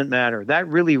 really doesn't matter. That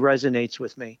really resonates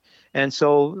with me. And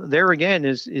so there again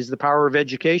is the power of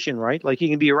education, right? Like, you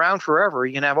can be around forever.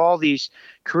 You can have all these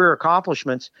career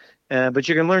accomplishments, but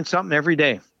you can learn something every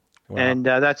day. Wow. And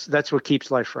that's what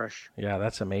keeps life fresh. Yeah,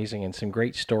 that's amazing, and some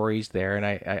great stories there. And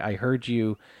I heard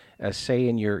you say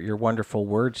in your wonderful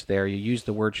words there, you used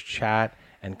the words chat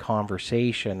and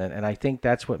conversation, and I think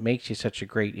that's what makes you such a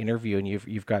great interview. And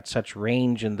you've got such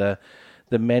range in the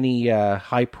many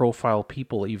high-profile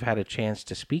people that you've had a chance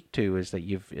to speak to, is that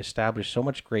you've established so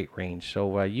much great range.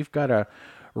 So you've got a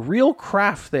real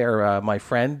craft there, my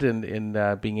friend,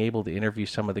 in being able to interview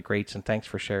some of the greats. And thanks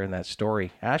for sharing that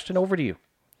story. Ashton, over to you.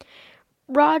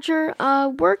 Roger,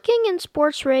 working in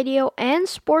sports radio and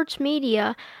sports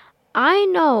media, I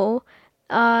know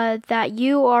that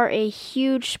you are a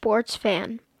huge sports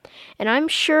fan, and I'm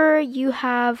sure you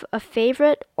have a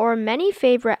favorite or many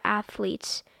favorite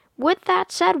athletes. With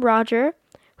that said, Roger,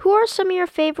 who are some of your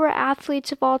favorite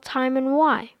athletes of all time and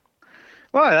why?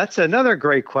 Well, that's another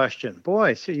great question.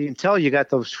 Boy, so you can tell you got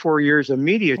those 4 years of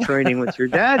media training with your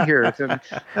dad here. I'm going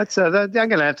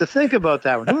to have to think about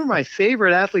that one. Who are my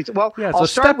favorite athletes? Well, yeah, so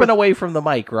stepping away from the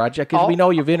mic, Roger, because we know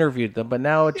you've interviewed them, but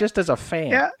now just as a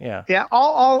fan. Yeah.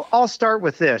 I'll start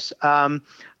with this. If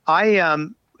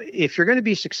you're going to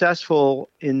be successful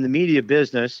in the media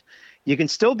business, you can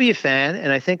still be a fan,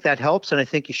 and I think that helps, and I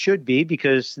think you should be,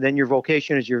 because then your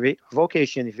vocation is your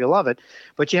vocation if you love it.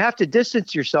 But you have to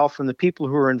distance yourself from the people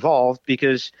who are involved,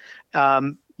 because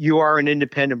you are an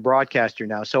independent broadcaster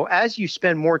now. So as you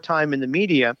spend more time in the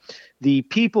media, the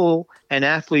people and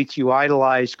athletes you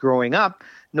idolized growing up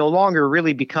no longer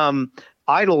really become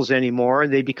idols anymore.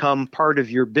 They become part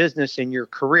of your business and your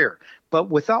career. But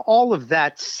with all of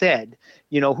that said,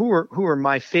 who are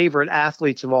my favorite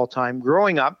athletes of all time?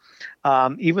 Growing up,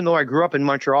 even though I grew up in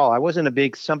Montreal, I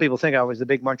wasn't some people think I was a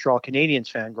big Montreal Canadiens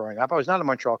fan growing up. I was not a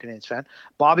Montreal Canadiens fan.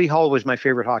 Bobby Hull was my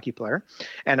favorite hockey player.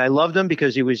 And I loved him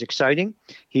because he was exciting.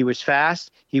 He was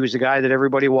fast. He was a guy that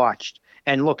everybody watched.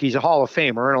 And look, he's a Hall of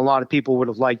Famer, and a lot of people would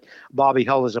have liked Bobby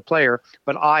Hull as a player,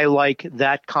 but I like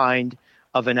that kind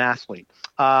of an athlete.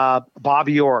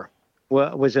 Bobby Orr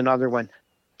was another one.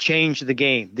 Changed the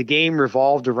game. The game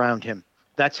revolved around him.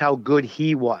 That's how good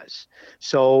he was.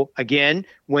 So again,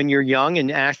 when you're young,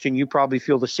 and Ashton, you probably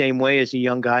feel the same way as a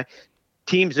young guy,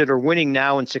 teams that are winning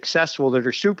now and successful that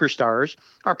are superstars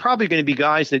are probably going to be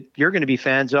guys that you're going to be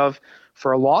fans of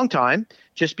for a long time,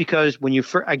 just because when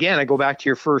again, I go back to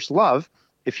your first love.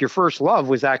 If your first love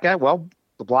was that guy, well,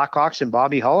 the Blackhawks and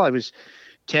Bobby Hull, I was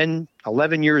 10,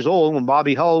 11 years old when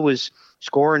Bobby Hull was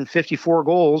scoring 54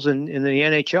 goals in the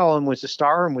NHL and was a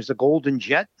star and was the Golden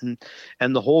Jet and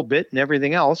the whole bit and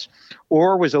everything else,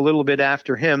 or was a little bit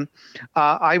after him.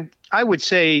 I would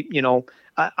say,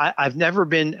 I've never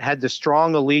had the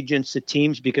strong allegiance to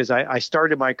teams because I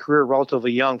started my career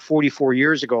relatively young, 44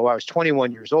 years ago. I was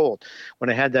 21 years old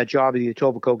when I had that job at the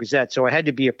Etobicoke Gazette. So I had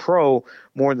to be a pro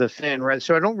more than a fan. Right?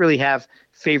 So I don't really have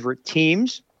favorite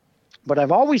teams, but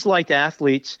I've always liked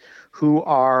athletes who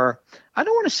are, I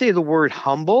don't want to say the word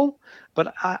humble,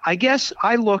 but I guess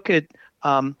I look at,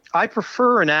 I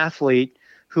prefer an athlete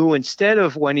who, instead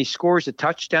of when he scores a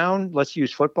touchdown, let's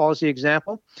use football as the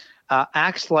example,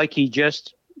 acts like he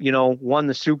just, won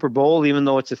the Super Bowl, even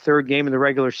though it's the third game of the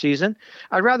regular season.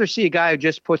 I'd rather see a guy who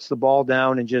just puts the ball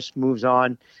down and just moves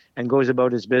on and goes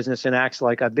about his business and acts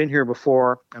like, I've been here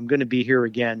before, I'm going to be here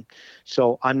again,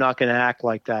 so I'm not going to act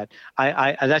like that.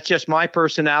 I that's just my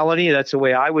personality. That's the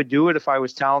way I would do it if I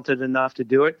was talented enough to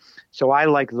do it. So I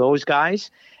like those guys.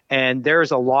 And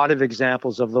there's a lot of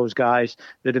examples of those guys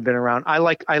that have been around. I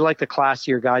like the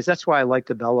classier guys. That's why I like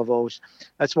the Bellavos.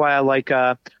 That's why I like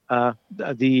the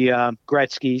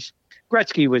Gretzky's.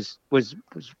 Gretzky was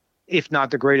if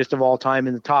not the greatest of all time,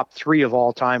 in the top 3 of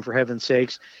all time, for heaven's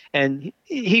sakes. And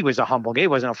he was a humble guy. He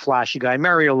wasn't a flashy guy.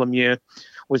 Mario Lemieux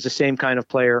was the same kind of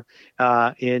player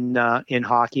in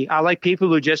hockey. I like people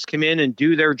who just come in and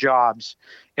do their jobs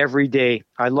every day.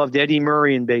 I loved Eddie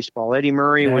Murray in baseball. Eddie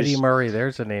Murray,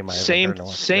 there's a name I haven't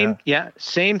heard.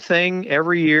 Same thing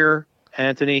every year,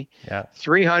 Anthony. Yeah.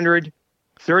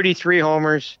 333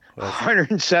 homers,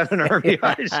 107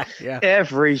 RBIs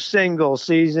every single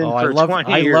season for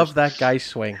 20 years. I love that guy's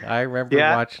swing. I remember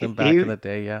watching him back in the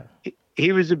day, yeah.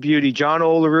 He was a beauty. John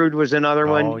Olerud was another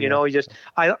one.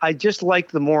 I just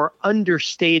like the more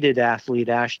understated athlete,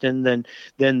 Ashton, than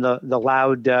the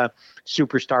loud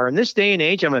superstar. In this day and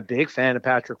age, I'm a big fan of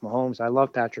Patrick Mahomes. I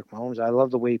love Patrick Mahomes. I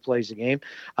love the way he plays the game.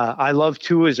 I love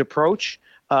Tua's approach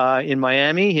in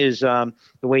Miami. The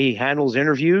way he handles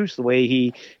interviews, the way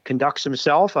he conducts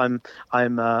himself. I'm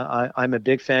a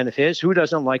big fan of his. Who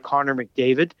doesn't like Connor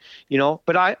McDavid?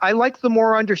 But I like the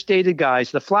more understated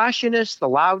guys. The flashiness, the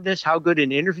loudness, how good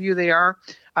an interview they are.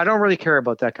 I don't really care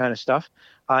about that kind of stuff.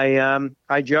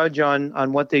 I judge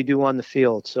on what they do on the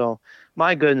field. So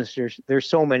my goodness, there's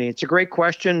so many. It's a great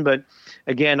question, but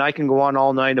again, I can go on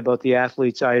all night about the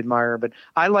athletes I admire. But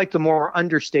I like the more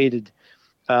understated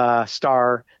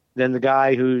star than the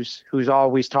guy who's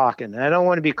always talking. And I don't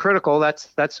want to be critical.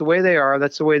 That's the way they are.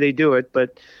 That's the way they do it.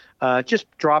 But just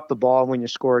drop the ball when you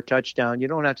score a touchdown. You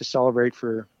don't have to celebrate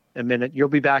for a minute. You'll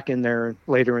be back in there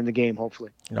later in the game,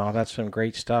 hopefully. No, that's some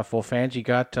great stuff. Well, fans, you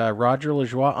got Roger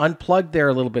Lajoie unplugged there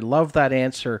a little bit. Love that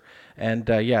answer. And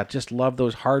just love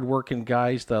those hardworking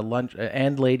guys, the lunch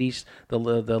and ladies, the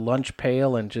lunch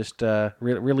pail, and just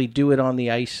really do it on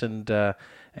the ice. And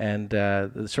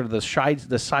sort of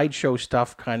the sideshow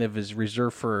stuff kind of is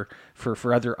reserved for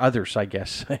others, I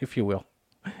guess, if you will.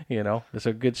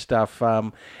 So good stuff.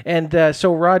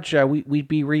 So Raj, we'd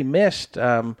be remiss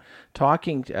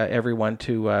talking to everyone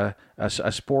to a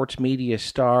sports media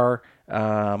star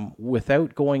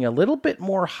without going a little bit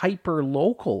more hyper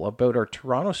local about our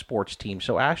Toronto sports team.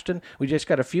 So Ashton, we just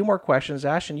got a few more questions.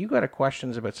 Ashton, you got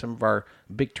questions about some of our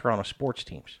big Toronto sports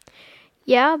teams.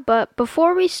 Yeah, but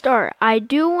before we start, I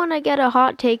do want to get a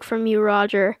hot take from you,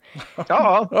 Roger.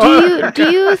 Uh-oh. Do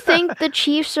you think the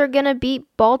Chiefs are going to beat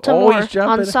Baltimore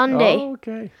on Sunday? Oh,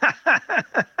 okay.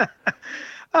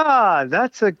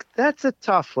 That's a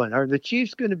tough one. Are the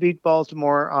Chiefs going to beat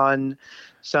Baltimore on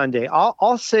Sunday?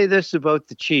 I'll say this about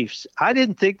the Chiefs. I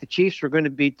didn't think the Chiefs were going to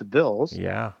beat the Bills.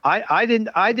 Yeah. I didn't.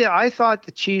 I thought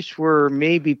the Chiefs were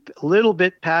maybe a little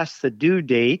bit past the due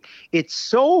date. It's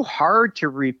so hard to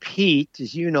repeat,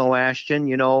 as you know, Ashton.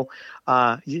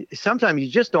 Sometimes you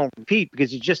just don't repeat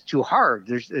because it's just too hard.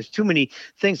 There's too many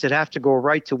things that have to go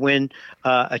right to win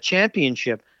a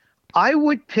championship. I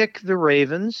would pick the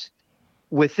Ravens.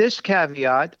 With this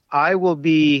caveat, I will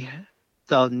be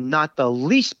not the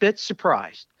least bit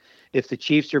surprised if the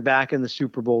Chiefs are back in the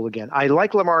Super Bowl again. I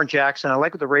like Lamar Jackson. I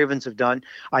like what the Ravens have done.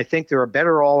 I think they're a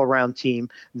better all-around team.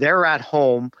 They're at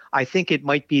home. I think it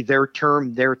might be their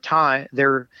time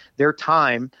to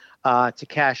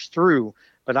cash through.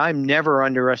 But I'm never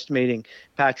underestimating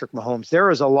Patrick Mahomes. There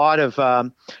is a lot of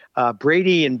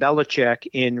Brady and Belichick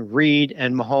in Reed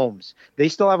and Mahomes. They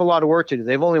still have a lot of work to do.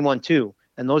 They've only won 2.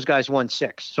 And those guys won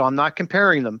 6. So I'm not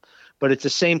comparing them, but it's the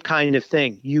same kind of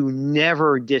thing. You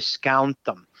never discount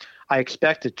them. I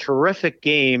expect a terrific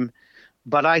game,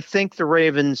 but I think the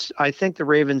Ravens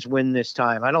win this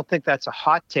time. I don't think that's a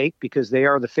hot take because they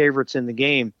are the favorites in the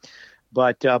game.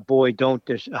 But boy, don't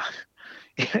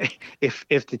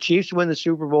if the Chiefs win the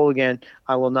Super Bowl again,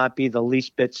 I will not be the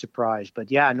least bit surprised. But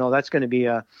yeah, no, that's going to be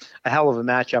a hell of a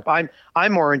matchup.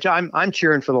 I'm orange. I'm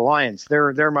cheering for the Lions.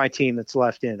 They're my team that's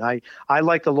left in. I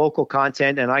like the local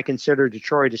content, and I consider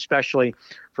Detroit, especially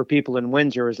for people in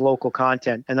Windsor, as local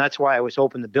content, and that's why I was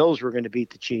hoping the Bills were going to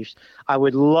beat the Chiefs. I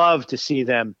would love to see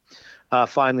them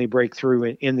finally break through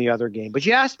in the other game. But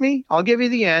you asked me, I'll give you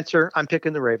the answer. I'm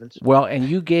picking the Ravens. Well, and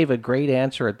you gave a great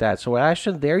answer at that. So,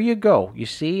 Ashton, there you go. You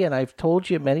see, and I've told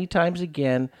you many times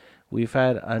again, we've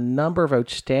had a number of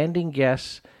outstanding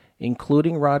guests,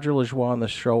 including Roger Lajoie on the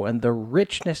show, and the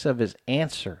richness of his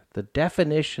answer, the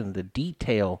definition, the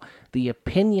detail, the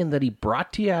opinion that he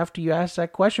brought to you after you asked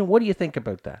that question. What do you think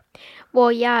about that?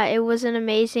 Well, yeah, it was an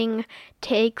amazing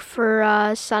take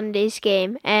for Sunday's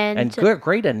game, and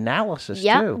great analysis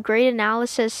too. Great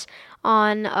analysis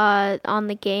on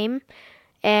the game,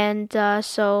 and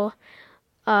so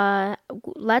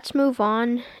let's move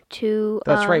on to.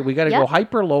 That's right. We got to go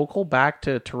hyper local back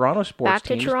to Toronto sports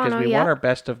teams because we want our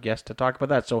best of guests to talk about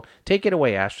that. So take it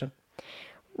away, Ashton.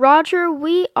 Roger,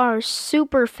 we are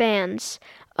super fans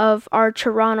of our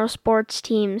Toronto sports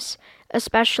teams,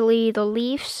 especially the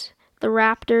Leafs, the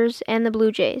Raptors, and the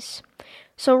Blue Jays.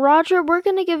 So, Roger, we're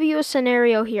going to give you a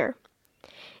scenario here.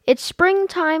 It's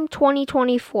springtime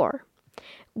 2024.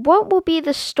 What will be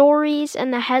the stories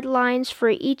and the headlines for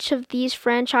each of these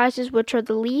franchises, which are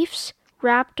the Leafs,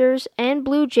 Raptors, and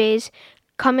Blue Jays,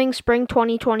 coming spring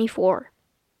 2024?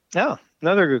 Oh,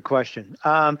 another good question.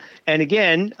 And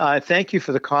again, thank you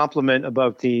for the compliment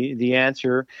about the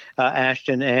answer,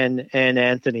 Ashton and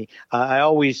Anthony. I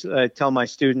always tell my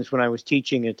students when I was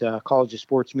teaching at College of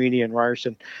Sports Media in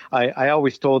Ryerson, I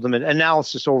always told them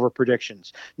analysis over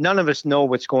predictions. None of us know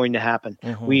what's going to happen.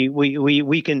 Mm-hmm.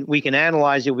 We can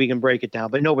analyze it, we can break it down,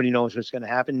 but nobody knows what's going to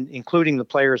happen, including the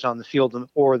players on the field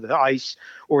or the ice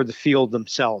or the field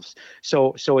themselves.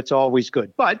 So it's always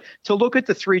good. But to look at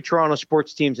the 3 Toronto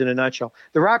sports teams in a nutshell,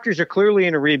 the Raptors are clearly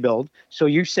in a rebuild. So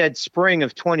you said spring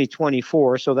of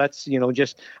 2024. So that's,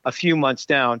 just a few months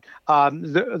down.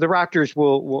 The Raptors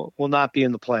will not be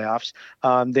in the playoffs.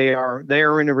 They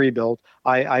are in a rebuild.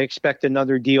 I expect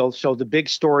another deal. So the big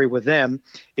story with them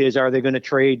is, are they going to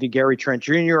trade to Gary Trent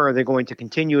Jr. or are they going to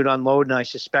continue to unload? And I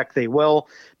suspect they will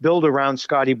build around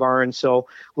Scotty Barnes. So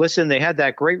listen, they had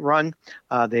that great run.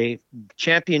 The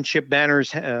championship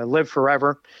banners live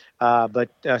forever. But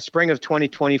spring of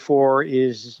 2024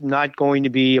 is not going to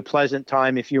be a pleasant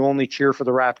time if you only cheer for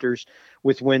the Raptors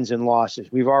with wins and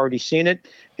losses. We've already seen it.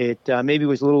 It maybe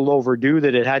was a little overdue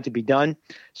that it had to be done.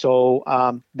 So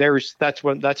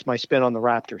that's my spin on the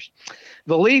Raptors.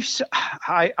 The Leafs,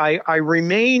 I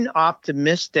remain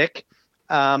optimistic.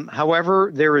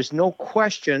 However, there is no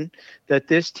question that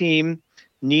this team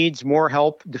needs more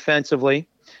help defensively.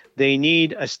 They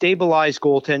need a stabilized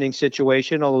goaltending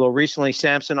situation, although recently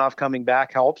Samsonov coming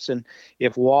back helps. And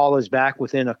if Wall is back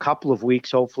within a couple of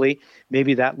weeks, hopefully,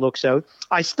 maybe that looks out.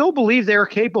 I still believe they're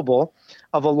capable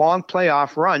of a long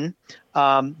playoff run.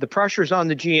 The pressure's on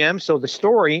the GM. So the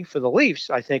story for the Leafs,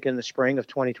 I think, in the spring of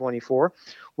 2024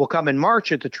 will come in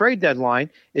March at the trade deadline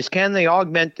is, can they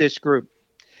augment this group?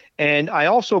 And I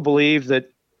also believe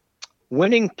that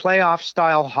winning playoff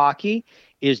style hockey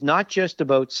is not just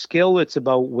about skill, it's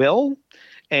about will,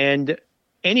 and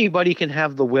anybody can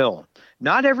have the will.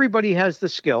 Not everybody has the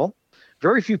skill.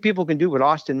 Very few people can do what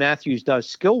Austin Matthews does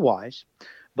skill-wise,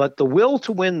 but the will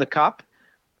to win the cup,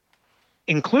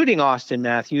 including Austin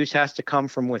Matthews, has to come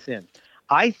from within.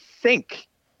 I think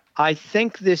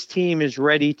this team is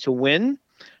ready to win.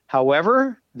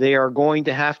 However, they are going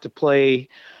to have to play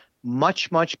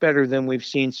much, much better than we've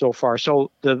seen so far.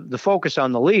 So the focus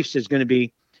on the Leafs is going to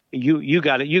be you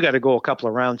got to go a couple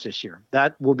of rounds this year.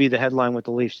 That will be the headline with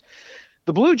the Leafs.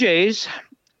 The Blue Jays,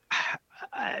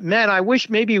 man, I wish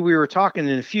maybe we were talking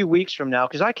in a few weeks from now,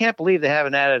 because I can't believe they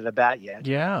haven't added a bat yet.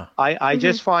 Yeah. I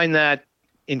just find that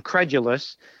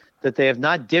incredulous that they have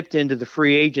not dipped into the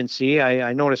free agency.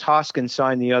 I noticed Hoskins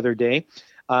signed the other day.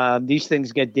 These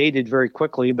things get dated very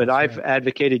quickly, but I've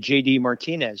advocated J.D.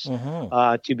 Martinez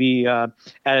to be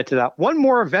added to that. One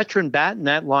more veteran bat in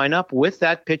that lineup with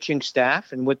that pitching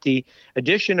staff, and with the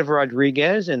addition of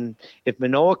Rodriguez, and if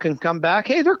Manoah can come back,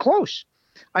 hey, they're close.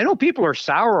 I know people are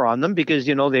sour on them because,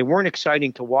 they weren't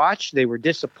exciting to watch. They were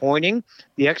disappointing.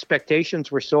 The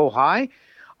expectations were so high.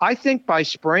 I think by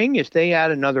spring, if they add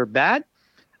another bat,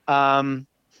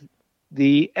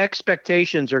 the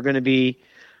expectations are going to be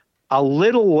a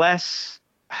little less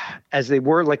as they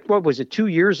were, like, what was it, 2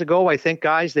 years ago? I think,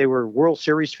 guys, they were World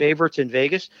Series favorites in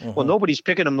Vegas. Well, nobody's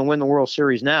picking them to win the World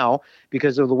Series now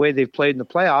because of the way they've played in the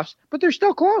playoffs, but they're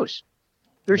still close.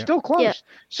 They're still close. Yeah.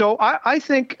 So I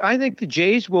think the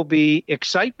Jays will be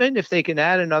excitement if they can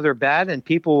add another bat, and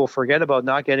people will forget about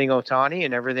not getting Ohtani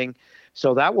and everything.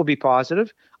 So that will be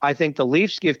positive. I think the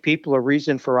Leafs give people a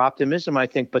reason for optimism,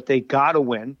 but they got to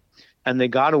win, and they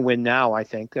got to win now, I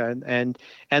think. And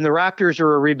the Raptors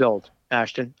are a rebuild,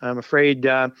 Ashton. I'm afraid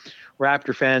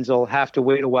Raptor fans will have to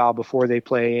wait a while before they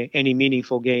play any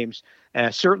meaningful games.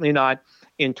 Certainly not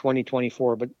in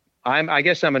 2024. But I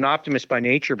guess I'm an optimist by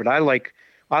nature, but I like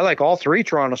all three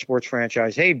Toronto sports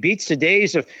franchise. Hey, beats the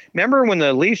days of, remember when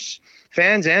the Leafs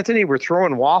fans, Anthony, were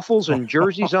throwing waffles and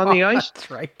jerseys on the ice?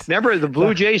 That's right. Remember the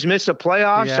Blue Jays missed the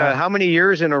playoffs how many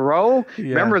years in a row? Yeah.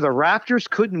 Remember the Raptors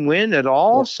couldn't win at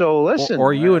all? So listen.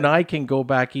 Or you and I can go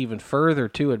back even further,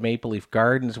 too, at Maple Leaf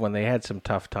Gardens when they had some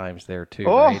tough times there, too,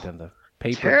 right? And the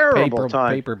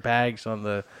paper bags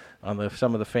on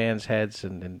some of the fans' heads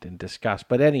and disgust.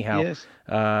 But anyhow, yes.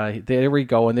 There we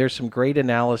go. And there's some great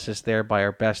analysis there by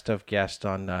our best of guest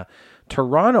on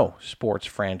Toronto sports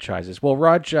franchises. Well,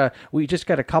 Raj, we just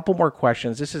got a couple more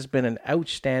questions. This has been an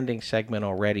outstanding segment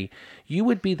already. You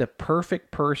would be the perfect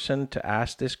person to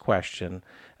ask this question,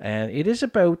 and it is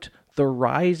about the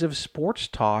rise of sports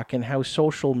talk and how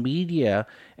social media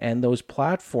and those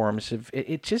platforms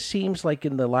it just seems like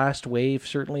in the last wave,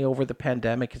 certainly over the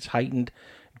pandemic, it's heightened.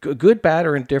 Good, bad,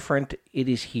 or indifferent, it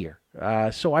is here.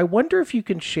 So I wonder if you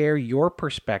can share your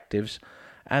perspectives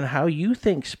on how you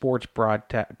think sports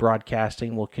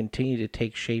broadcasting will continue to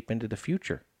take shape into the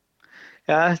future.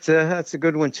 That's a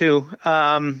good one too.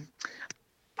 I'm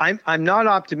not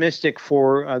optimistic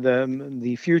for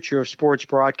the future of sports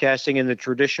broadcasting in the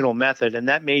traditional method, and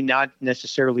that may not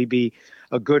necessarily be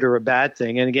a good or a bad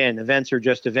thing. And again, events are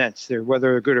just events.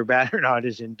 Whether they're good or bad or not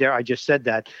is in there. I just said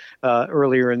that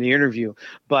earlier in the interview.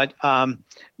 But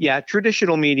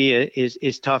traditional media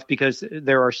is tough because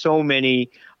there are so many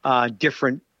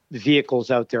different vehicles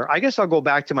out there. I guess I'll go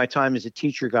back to my time as a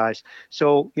teacher, guys.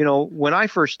 So, when I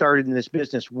first started in this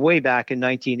business way back in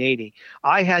 1980,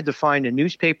 I had to find a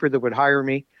newspaper that would hire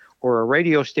me, or a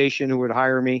radio station who would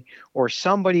hire me, or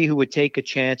somebody who would take a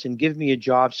chance and give me a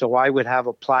job so I would have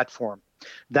a platform.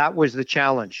 That was the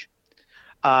challenge.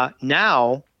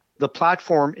 Now, the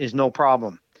platform is no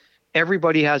problem.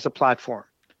 Everybody has a platform.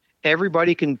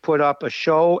 Everybody can put up a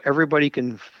show. Everybody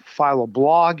can file a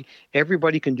blog.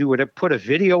 Everybody can put a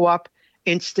video up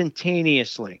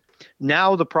instantaneously.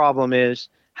 Now the problem is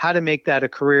how to make that a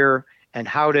career and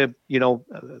how to,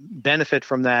 benefit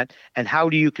from that, and how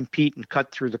do you compete and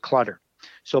cut through the clutter.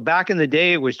 So back in the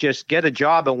day, it was just get a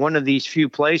job at one of these few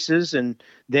places and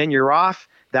then you're off.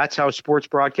 That's how sports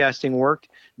broadcasting worked.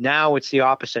 Now it's the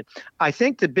opposite. I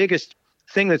think the biggest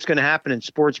thing that's going to happen in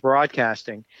sports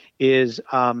broadcasting is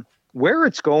where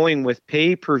it's going with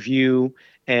pay-per-view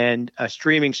and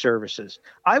streaming services.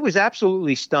 I was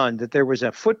absolutely stunned that there was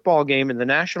a football game in the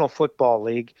National Football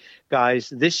League, guys,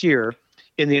 this year.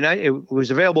 It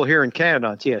was available here in Canada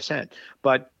on TSN,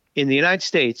 but in the United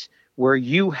States, where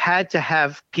you had to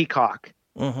have Peacock,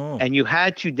 and you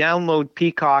had to download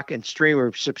Peacock and stream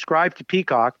or subscribe to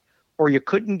Peacock, or you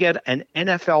couldn't get an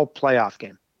NFL playoff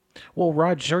game. Well,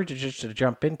 Rod, sorry just to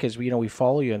jump in because we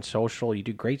follow you on social. You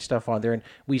do great stuff on there, and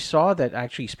we saw that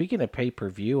actually. Speaking of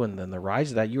pay-per-view and then the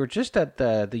rise of that, you were just at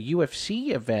the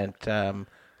UFC event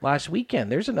last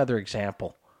weekend. There's another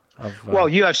example of. Well,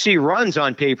 UFC runs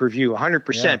on pay-per-view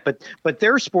 100%, but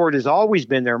their sport has always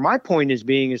been there. My point is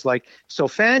so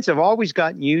fans have always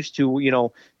gotten used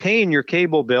to paying your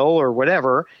cable bill or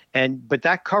whatever, but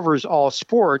that covers all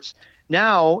sports.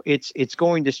 Now it's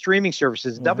going to streaming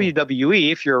services.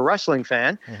 WWE, if you're a wrestling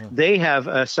fan, they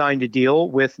have signed a deal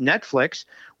with Netflix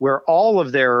where all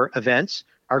of their events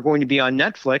are going to be on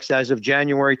Netflix as of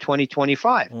January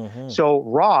 2025. So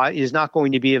Raw is not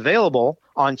going to be available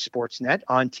on Sportsnet,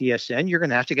 on TSN. You're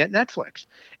going to have to get Netflix.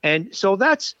 And so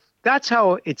that's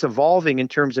how it's evolving in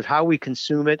terms of how we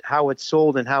consume it, how it's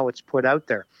sold, and how it's put out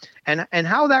there. And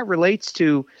how that relates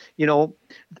to,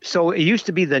 so it used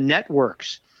to be the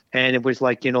networks. And it was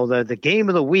like, the game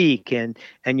of the week and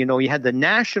you had the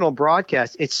national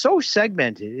broadcast. It's so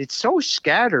segmented. It's so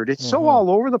scattered. It's so all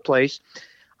over the place.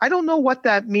 I don't know what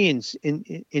that means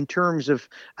in terms of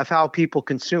how people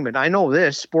consume it. I know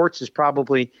this sports has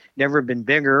probably never been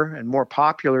bigger and more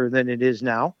popular than it is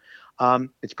now.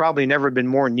 It's probably never been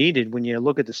more needed when you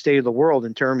look at the state of the world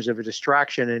in terms of a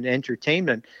distraction and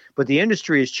entertainment. But the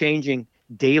industry is changing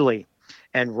daily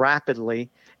and rapidly.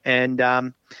 And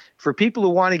for people who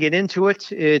want to get into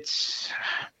it,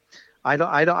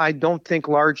 I don't think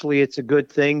largely it's a good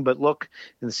thing. But look,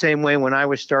 in the same way when I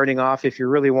was starting off, if you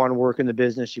really want to work in the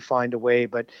business, you find a way.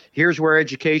 But here's where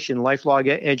education, lifelong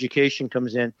education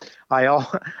comes in. I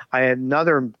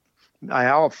am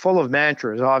full of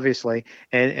mantras, obviously,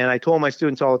 and I told my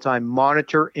students all the time,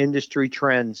 monitor industry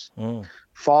trends.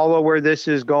 Follow where this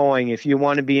is going. If you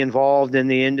want to be involved in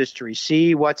the industry,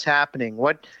 see what's happening.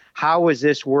 How is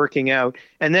this working out?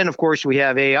 And then, of course, we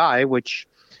have AI, which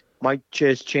might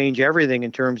just change everything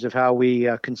in terms of how we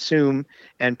consume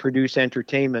and produce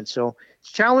entertainment. So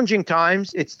it's challenging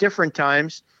times. It's different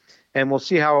times, and we'll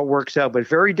see how it works out. But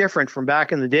very different from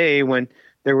back in the day when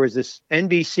there was this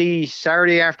NBC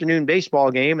Saturday afternoon baseball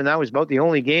game, and that was about the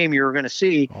only game you were going to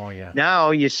see. Oh, yeah.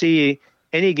 Now you see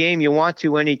any game you want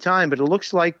to anytime, but it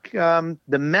looks like the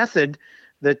method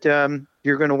that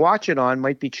you're going to watch it on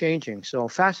might be changing. So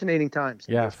fascinating times.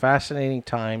 Yeah, fascinating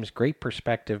times. Great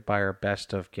perspective by our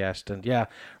best of guest. And yeah,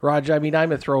 Raj, I mean,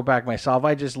 I'm a throwback myself.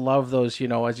 I just love those,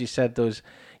 as you said, those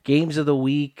games of the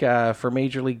week for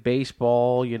Major League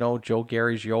Baseball, Joe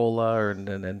Garagiola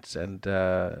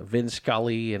and Vin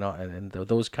Scully, and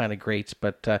those kind of greats.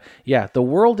 But yeah, the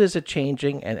world is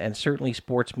a-changing, and certainly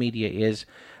sports media is.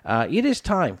 It is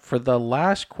time for the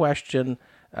last question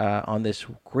on this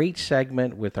great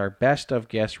segment with our best of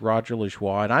guest, Roger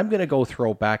Lajoie. And I'm going to go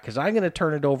throwback because I'm going to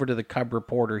turn it over to the Cub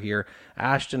reporter here,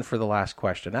 Ashton, for the last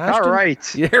question. Ashton, all right.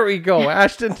 There we go.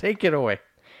 Ashton, take it away.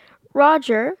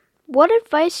 Roger, what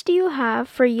advice do you have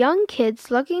for young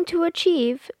kids looking to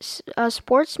achieve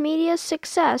sports media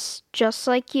success just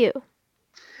like you?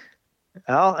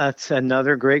 Well, that's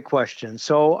another great question.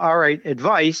 So, all right,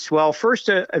 advice. Well, first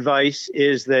advice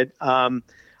is that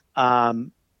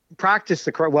practice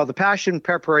the passion,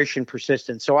 preparation,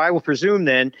 persistence. So I will presume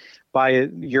then by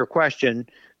your question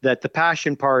that the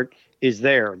passion part is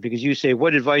there, because you say,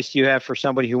 what advice do you have for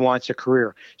somebody who wants a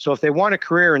career? So if they want a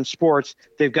career in sports,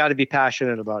 they've got to be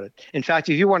passionate about it. In fact,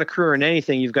 if you want a career in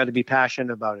anything, you've got to be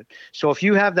passionate about it. So if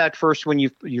you have that first one,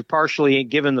 you've partially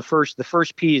given the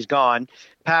first P is gone,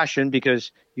 passion,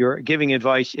 because you're giving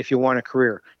advice if you want a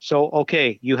career. So,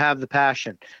 okay, you have the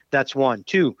passion. That's one.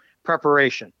 Two,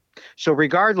 preparation. So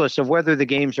regardless of whether the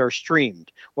games are streamed,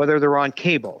 whether they're on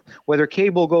cable, whether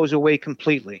cable goes away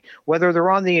completely, whether they're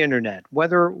on the internet,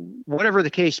 whatever the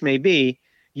case may be,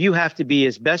 you have to be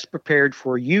as best prepared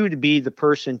for you to be the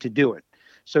person to do it.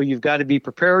 So you've got to be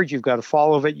prepared. You've got to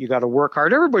follow it. You've got to work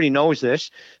hard. Everybody knows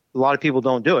this. A lot of people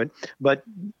don't do it, but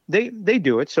they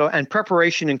do it. So, and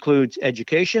preparation includes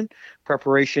education.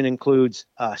 Preparation includes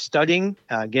studying,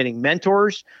 getting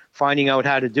mentors, finding out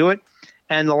how to do it.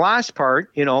 And the last part,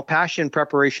 passion,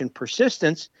 preparation,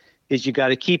 persistence, is you got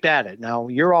to keep at it. Now,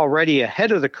 you're already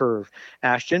ahead of the curve,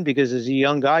 Ashton, because as a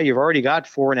young guy, you've already got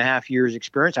 4.5 years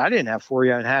experience. I didn't have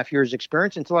 4.5 years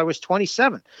experience until I was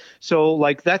 27. So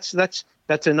like that's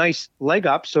a nice leg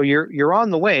up. So you're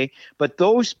on the way, but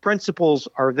those principles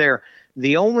are there.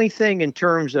 The only thing in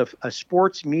terms of a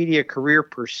sports media career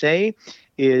per se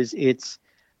is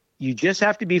you just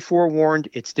have to be forewarned.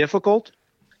 It's difficult.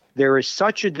 There is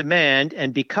such a demand,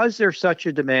 and because there's such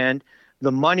a demand,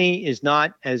 the money is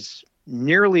not as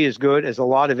nearly as good as a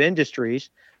lot of industries.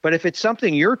 But if it's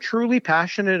something you're truly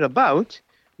passionate about,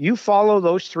 you follow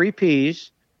those 3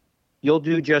 Ps, you'll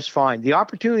do just fine. The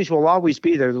opportunities will always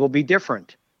be there. They'll be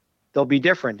different.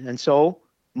 And so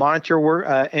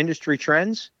monitor industry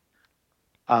trends,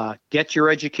 get your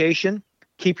education,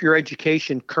 keep your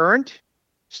education current,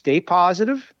 stay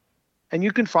positive, and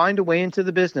you can find a way into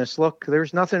the business. Look,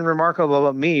 there's nothing remarkable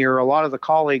about me or a lot of the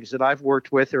colleagues that I've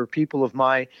worked with or people of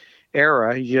my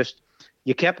era. You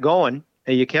kept going,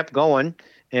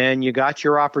 and you got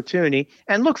your opportunity.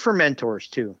 And look for mentors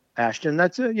too. Ashton.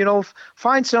 That's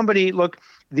find somebody. Look,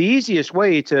 the easiest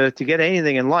way to get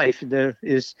anything in life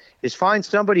is find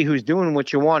somebody who's doing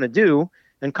what you want to do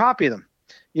and copy them.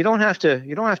 You don't have to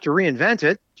reinvent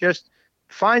it. Just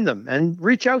find them and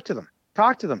reach out to them.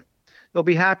 Talk to them. They'll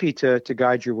be happy to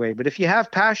guide your way. But if you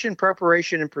have passion,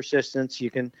 preparation, and persistence, you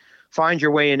can find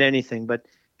your way in anything. But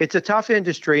it's a tough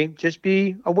industry. Just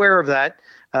be aware of that.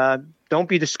 Don't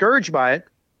be discouraged by it.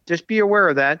 Just be aware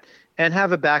of that and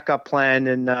have a backup plan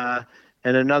and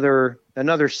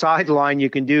another sideline you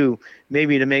can do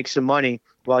maybe to make some money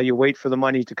while you wait for the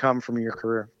money to come from your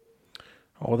career.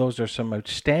 Oh, those are some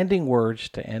outstanding words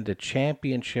to end a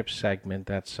championship segment.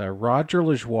 That's Roger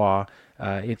Lajoie.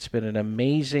 It's been an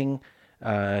amazing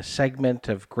segment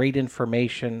of great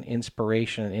information,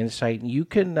 inspiration, and insight. And you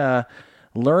can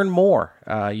learn more.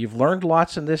 You've learned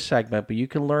lots in this segment, but you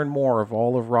can learn more of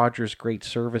all of Roger's great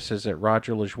services at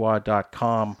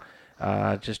rogerlajoie.com.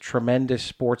 Just tremendous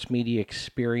sports media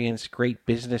experience, great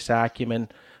business acumen,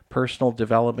 personal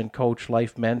development coach,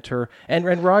 life mentor.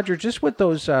 And Roger, just with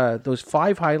those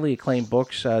 5 highly acclaimed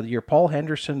books, your Paul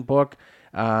Henderson book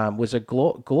was a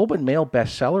Globe and Mail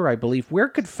bestseller, I believe. Where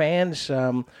could fans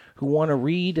who want to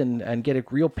read and get a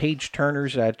real page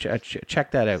turners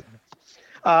check that out?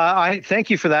 I thank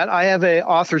you for that. I have an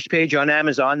author's page on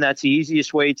Amazon. That's the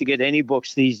easiest way to get any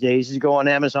books these days is go on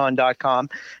Amazon.com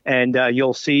and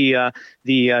you'll see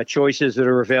the choices that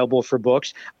are available for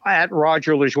books. At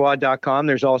rogerlajoie.com,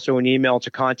 there's also an email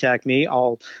to contact me.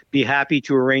 I'll be happy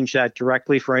to arrange that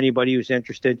directly for anybody who's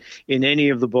interested in any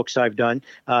of the books I've done.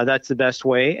 That's the best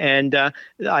way. And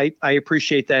I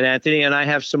appreciate that, Anthony. And I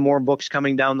have some more books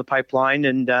coming down the pipeline,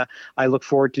 and I look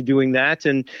forward to doing that.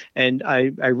 And I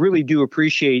really do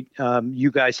appreciate you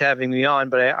guys having me on,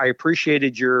 but I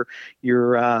appreciated your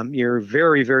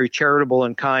very, very charitable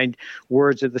and kind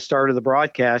words at the start of the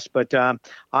broadcast. But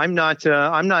I'm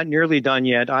not nearly done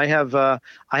yet. I have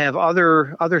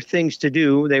other things to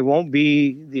do. They won't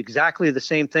be exactly the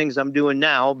same things I'm doing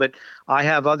now, but I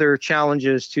have other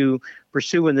challenges to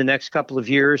pursue in the next couple of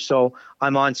years. So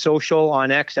I'm on social,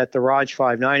 on X at the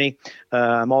Raj590.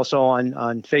 I'm also on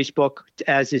Facebook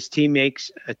as his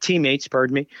teammates.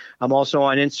 Pardon me. I'm also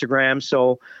on Instagram.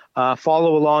 So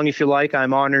follow along if you like.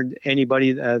 I'm honored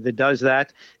anybody that does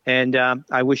that. And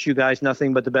I wish you guys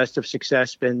nothing but the best of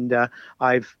success. And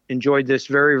I've enjoyed this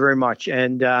very, very much.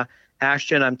 And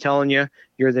Ashton, I'm telling you,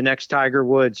 you're the next Tiger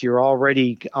Woods. You're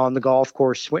already on the golf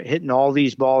course hitting all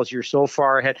these balls. You're so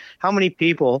far ahead. How many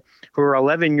people who are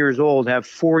 11 years old have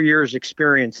 4 years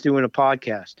experience doing a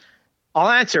podcast? I'll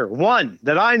answer one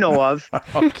that I know of.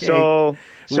 Okay.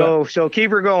 So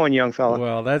keep her going, young fella.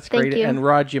 Well, that's Thank great. you. And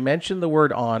Raj, you mentioned the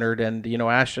word honored, and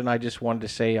Ashton, I just wanted to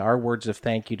say our words of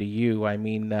thank you to you. I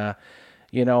mean, I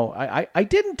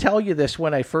didn't tell you this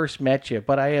when I first met you,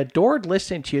 but I adored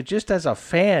listening to you just as a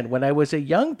fan when I was a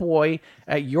young boy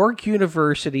at York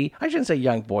University. I shouldn't say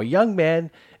young boy, young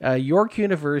man, York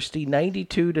University,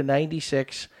 92 to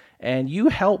 96. And you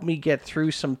helped me get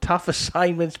through some tough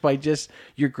assignments by just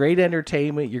your great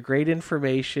entertainment, your great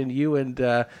information. You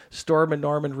and Storm and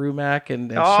Norman Rumack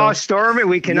and Storm!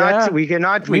 We cannot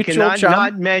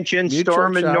not mention Mutual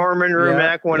Storm and chum. Norman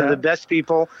Rumack, one of the Yeah. best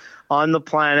people on the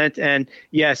planet. And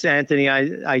yes, Anthony,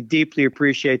 I deeply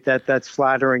appreciate that. That's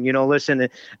flattering. Listen,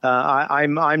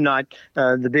 I'm not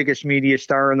the biggest media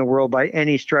star in the world by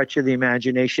any stretch of the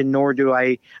imagination, nor do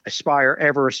I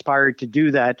ever aspire to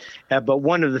do that. But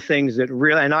one of the things that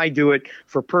really, and I do it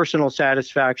for personal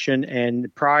satisfaction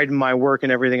and pride in my work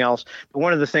and everything else. But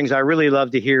one of the things I really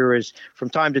love to hear is from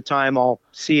time to time, I'll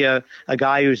see a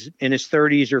guy who's in his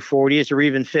 30s or 40s or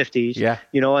even 50s,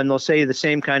 and they'll say the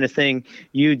same kind of thing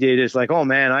you did. Is like, oh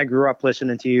man, I grew up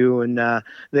listening to you, and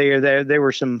they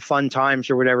were some fun times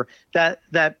or whatever.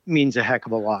 That means a heck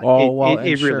of a lot.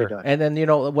 It really does. And then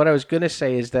what I was going to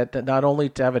say is that not only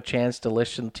to have a chance to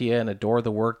listen to you and adore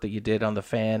the work that you did on the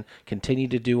Fan, continue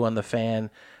to do on the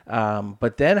Fan,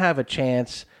 but then have a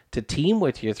chance to team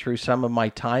with you through some of my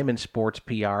time in sports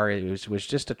PR. It was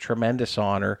just a tremendous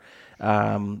honor.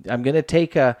 I'm going to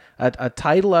take a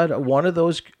title out of one of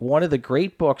the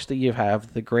great books that you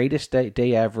have, The Greatest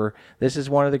Day Ever. This is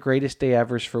one of the greatest day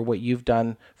evers for what you've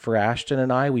done for Ashton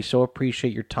and I. We so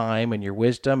appreciate your time and your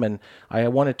wisdom, and I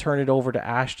want to turn it over to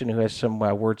Ashton, who has some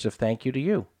words of thank you to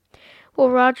you. Well,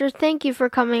 Roger, thank you for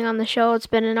coming on the show. It's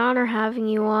been an honor having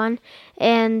you on.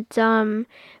 And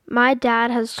my dad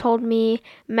has told me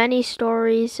many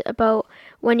stories about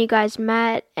when you guys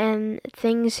met and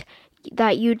things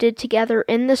that you did together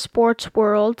in the sports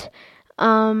world.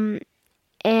 And,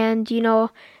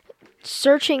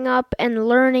 searching up and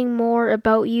learning more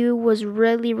about you was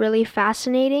really, really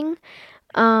fascinating.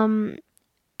 And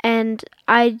And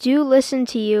I do listen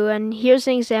to you, and here's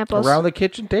an example. Around the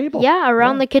kitchen table. Yeah,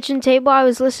 around the kitchen table. I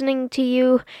was listening to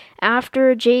you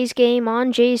after Jay's game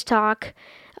on Jay's Talk.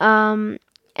 And,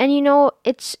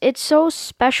 it's so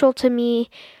special to me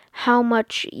how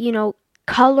much,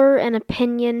 color and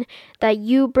opinion that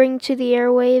you bring to the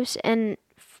airwaves. And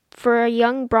for a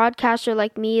young broadcaster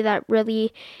like me, that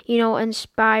really,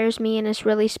 inspires me and is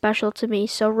really special to me.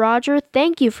 So, Roger,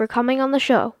 thank you for coming on the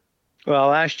show.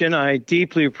 Well, Ashton, I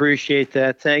deeply appreciate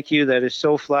that. Thank you. That is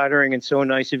so flattering and so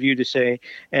nice of you to say.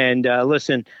 And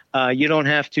listen, you don't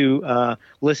have to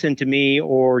listen to me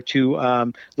or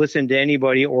to listen to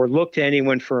anybody or look to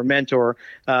anyone for a mentor.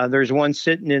 There's one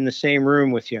sitting in the same room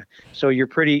with you, so you're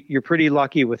pretty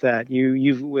lucky with that.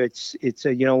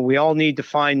 We all need to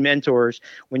find mentors.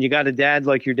 When you got a dad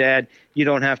like your dad, you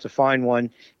don't have to find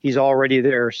one. He's already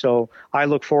there. So I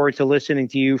look forward to listening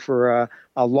to you for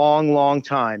a long, long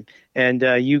time. And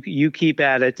you keep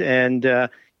at it. And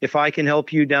if I can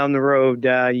help you down the road,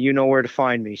 you know where to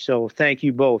find me. So thank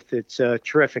you both. It's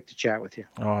terrific to chat with you.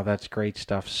 Oh, that's great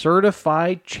stuff.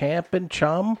 Certified champ and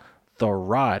chum, the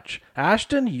Raj.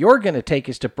 Ashton, you're going to take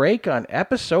us to break on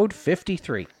episode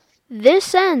 53.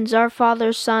 This ends our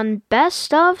Father-Son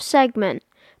Best Of segment.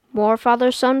 More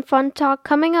Father-Son Fun Talk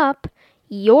coming up.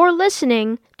 You're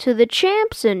listening to the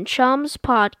Champs and Chums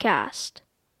podcast.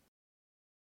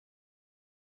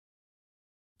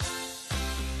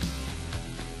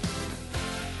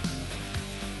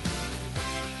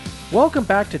 Welcome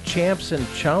back to Champs and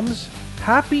Chums.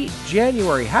 Happy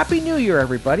January. Happy New Year,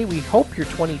 everybody. We hope your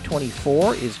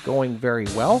 2024 is going very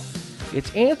well.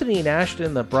 It's Anthony and Ashton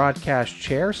in the broadcast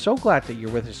chair. So glad that you're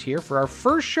with us here for our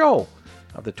first show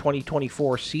of the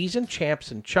 2024 season,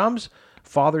 Champs and Chums,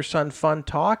 Father-Son Fun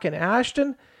Talk. And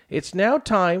Ashton, it's now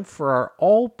time for our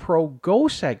All-Pro Go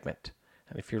segment.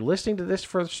 And if you're listening to this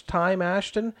first time,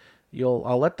 Ashton,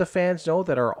 I'll let the fans know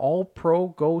that our All-Pro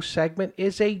Go segment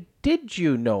is a Did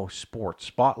You Know Sports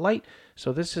Spotlight.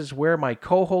 So this is where my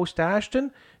co-host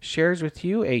Ashton shares with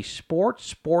you a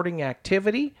sporting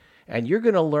activity, and you're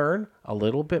going to learn a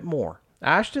little bit more.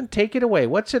 Ashton, take it away.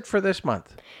 What's it for this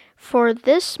month? For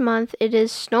this month, it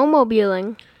is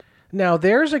snowmobiling. Now,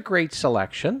 there's a great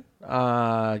selection,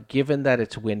 given that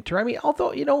it's winter. I mean,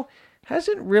 although,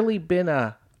 hasn't really been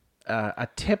a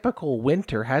typical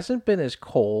winter, hasn't been as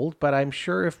cold, but I'm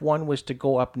sure if one was to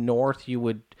go up north, you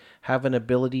would have an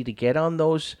ability to get on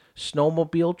those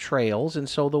snowmobile trails. And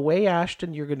so the way,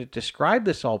 Ashton, you're going to describe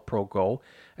this All-Pro Go,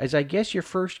 is I guess you're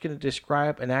first going to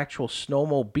describe an actual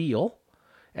snowmobile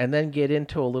and then get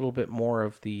into a little bit more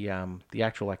of the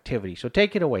actual activity. So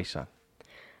take it away, son.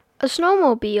 A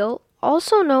snowmobile,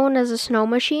 also known as a snow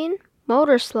machine,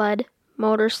 motor sled,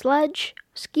 motor sledge,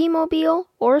 ski mobile,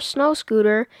 or snow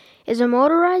scooter, is a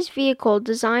motorized vehicle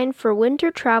designed for winter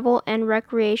travel and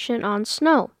recreation on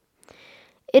snow.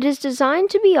 It is designed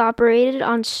to be operated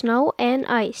on snow and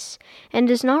ice, and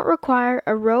does not require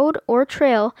a road or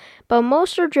trail, but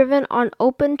most are driven on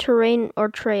open terrain or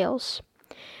trails.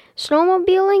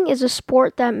 Snowmobiling is a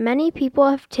sport that many people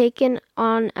have taken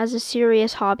on as a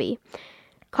serious hobby.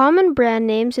 Common brand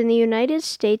names in the United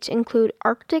States include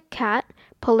Arctic Cat,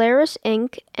 Polaris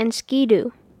Inc., and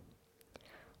Ski-Doo.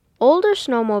 Older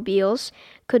snowmobiles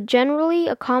could generally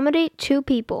accommodate 2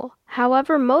 people.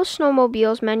 However, most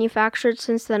snowmobiles manufactured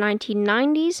since the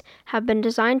 1990s have been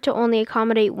designed to only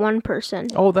accommodate 1 person.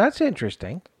 Oh, that's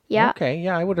interesting. Yeah. Okay,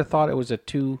 yeah, I would have thought it was a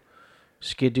 2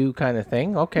 skidoo kind of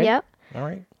thing. Okay. Yep. All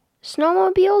right.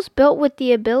 Snowmobiles built with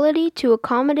the ability to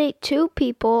accommodate 2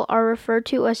 people are referred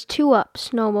to as 2-up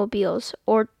snowmobiles,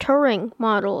 or touring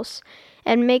models,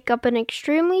 and make up an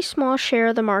extremely small share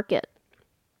of the market.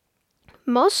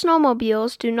 Most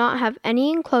snowmobiles do not have any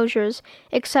enclosures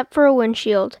except for a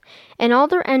windshield, and all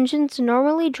their engines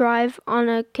normally drive on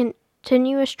a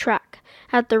continuous track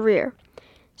at the rear.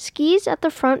 Skis at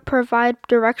the front provide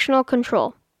directional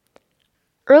control.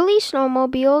 Early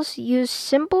snowmobiles used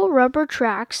simple rubber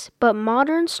tracks, but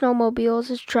modern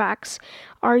snowmobiles' tracks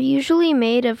are usually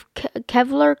made of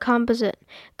Kevlar composite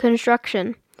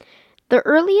construction. The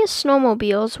earliest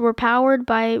snowmobiles were powered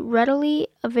by readily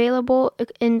available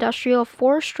industrial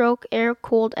 4-stroke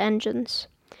air-cooled engines.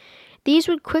 These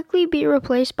would quickly be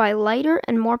replaced by lighter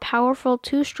and more powerful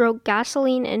 2-stroke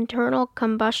gasoline internal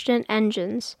combustion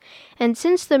engines, and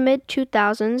since the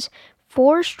mid-2000s,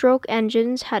 4-stroke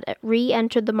engines had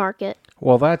re-entered the market.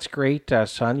 Well, that's great,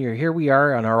 son. Here we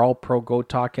are on our All-Pro Go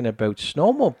talking about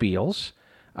snowmobiles.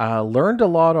 Learned a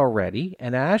lot already,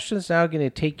 and Ashton's now going to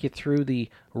take you through the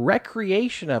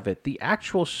recreation of it, the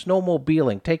actual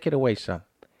snowmobiling. Take it away, son.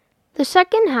 The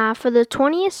second half of the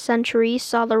 20th century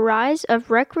saw the rise of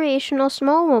recreational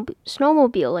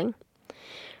snowmobiling.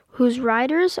 whose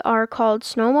riders are called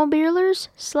snowmobilers,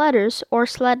 sledders, or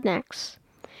slednecks.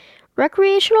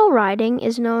 Recreational riding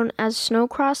is known as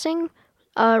snowcrossing,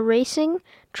 racing,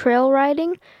 trail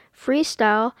riding,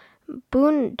 freestyle,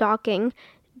 boondocking,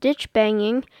 ditch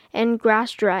banging, and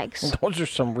grass drags. Those are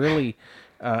some really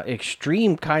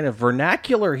extreme kind of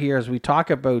vernacular here as we talk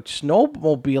about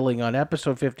snowmobiling on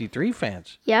episode 53,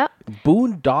 fans. Yep.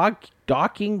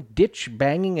 Boondocking, ditch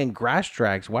banging, and grass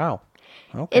drags. Wow.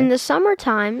 Okay. In the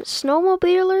summertime,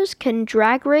 snowmobilers can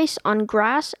drag race on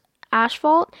grass,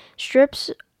 asphalt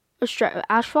strips,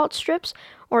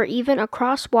 or even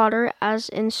across water, as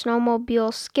in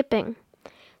snowmobile skipping.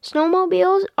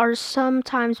 Snowmobiles are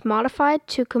sometimes modified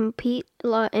to compete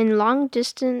in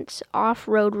long-distance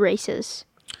off-road races.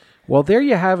 Well, there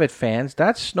you have it, fans.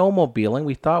 That's snowmobiling.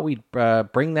 We thought we'd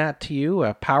bring that to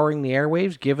you, powering the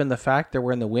airwaves, given the fact that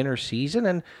we're in the winter season.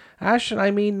 And Ashton,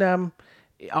 I mean,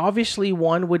 obviously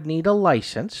one would need a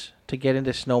license to get into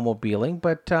snowmobiling,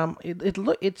 but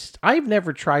it's I've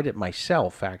never tried it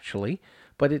myself, actually,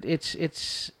 but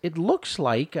it looks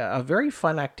like a very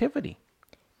fun activity.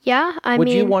 Yeah, Would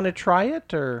you want to try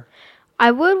it, or?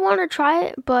 I would want to try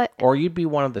it, but... Or you'd be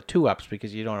one of the 2-ups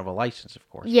because you don't have a license, of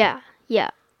course. Yeah. Yeah.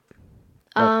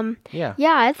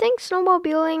 Yeah, I think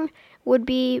snowmobiling would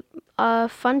be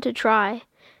fun to try.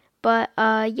 But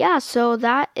yeah, so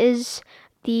that is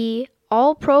the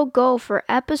All-Pro Go for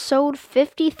episode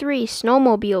 53,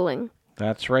 snowmobiling.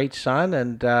 That's right, son,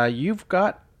 and you've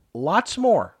got lots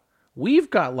more. We've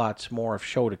got lots more of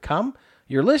show to come.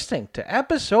 You're listening to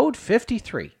episode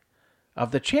 53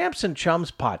 of the Champs and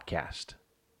Chums podcast.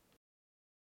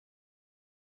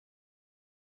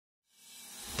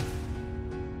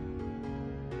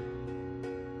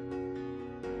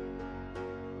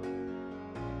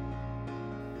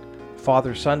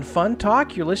 FatherSon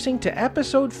FunTalk, you're listening to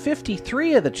episode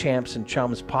 53 of the Champs and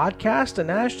Chums podcast.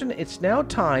 And Ashton, it's now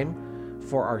time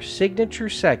for our signature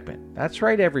segment. That's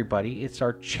right, everybody. It's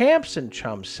our Champs and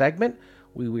Chums segment.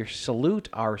 We will salute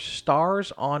our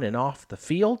stars on and off the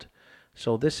field.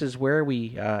 So this is where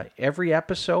we, every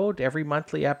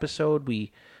monthly episode,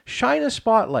 we shine a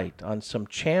spotlight on some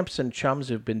champs and chums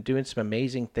who've been doing some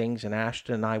amazing things, and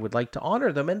Ashton and I would like to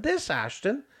honor them. And this,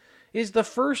 Ashton, is the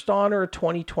first honor of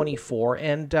 2024.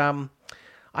 And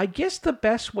I guess the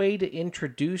best way to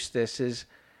introduce this is,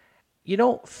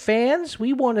 fans,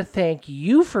 we want to thank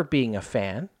you for being a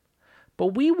fan,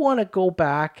 but we want to go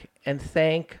back and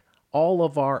thank all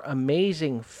of our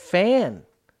amazing fan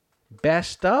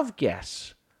best of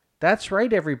guests. That's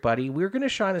right, everybody. We're going to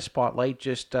shine a spotlight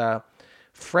just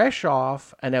fresh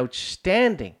off an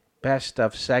outstanding best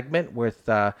of segment with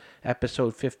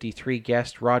episode 53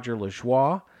 guest Roger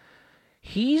Lajoie.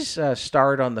 He's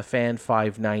starred on the Fan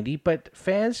 590, but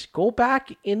fans, go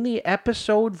back in the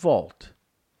episode vault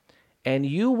and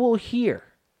you will hear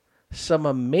some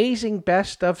amazing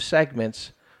best of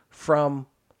segments from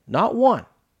not one,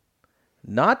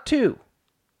 not two,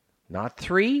 not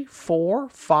 3, 4,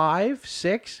 5,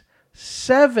 6,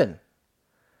 7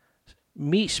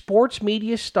 sports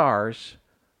media stars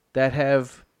that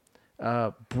have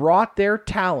brought their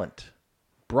talent,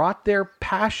 brought their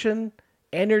passion,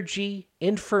 energy,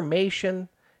 information,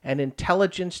 and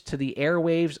intelligence to the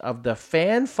airwaves of the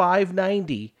Fan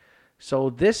 590. So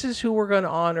this is who we're going to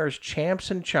honor as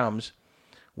Champs and Chums.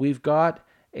 We've got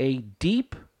a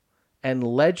deep and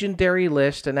legendary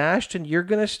list. And Ashton, you're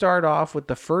going to start off with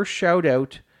the first shout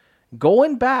out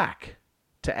going back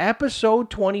to episode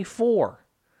 24.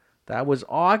 That was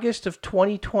August of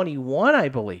 2021, I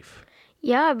believe.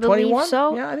 Yeah, I believe 21?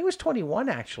 so. Yeah, I think it was 21,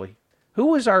 actually. Who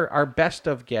was our best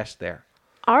of guest there?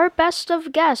 Our best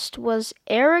of guest was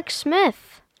Eric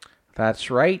Smith.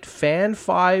 That's right. Fan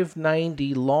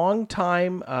 590,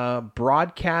 longtime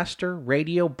broadcaster,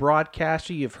 radio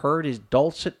broadcaster. You've heard his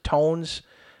dulcet tones,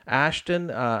 Ashton,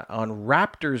 on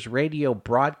Raptors radio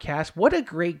broadcast. What a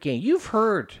great game. You've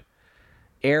heard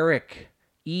Eric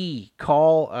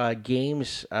call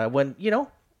games when,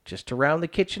 just around the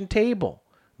kitchen table,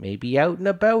 maybe out and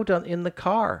about in the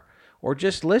car, or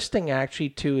just listening actually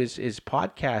to his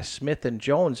podcast, Smith and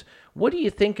Jones. What do you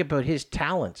think about his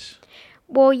talents?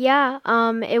 Well, yeah,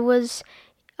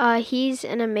 he's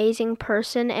an amazing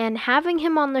person, and having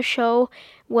him on the show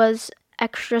was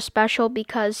extra special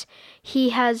because he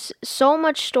has so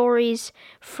much stories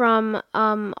from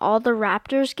all the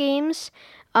Raptors games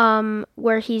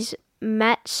where he's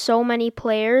met so many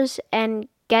players, and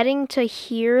getting to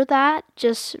hear that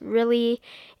it's really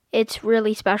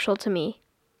special to me.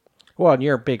 Well, and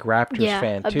you're a big Raptors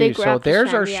fan too. So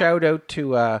there's our shout out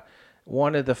to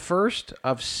one of the first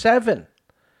of 7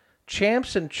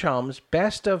 Champs and Chums,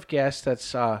 best of guests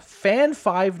that's Fan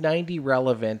 590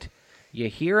 relevant. You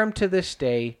hear him to this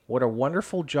day. What a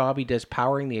wonderful job he does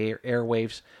powering the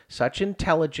airwaves. Such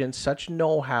intelligence, such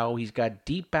know-how. He's got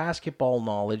deep basketball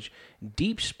knowledge,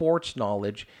 deep sports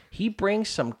knowledge. He brings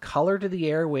some color to the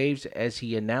airwaves as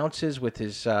he announces with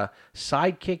his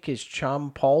sidekick, his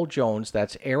chum, Paul Jones.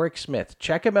 That's Eric Smith.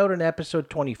 Check him out in episode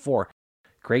 24.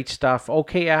 Great stuff.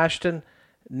 Okay, Ashton,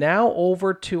 now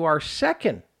over to our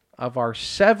second of our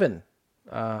 7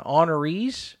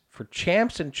 honorees for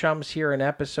Champs and Chums here in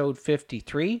episode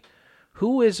 53.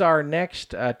 Who is our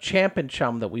next champ and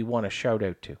chum that we want to shout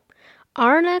out to?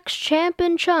 Our next champ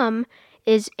and chum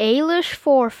is Ailish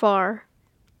Forfar.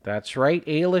 That's right,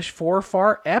 Ailish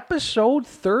Forfar, episode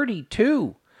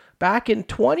 32. Back in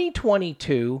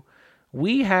 2022,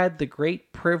 we had the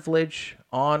great privilege,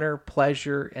 honor,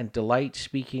 pleasure, and delight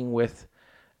speaking with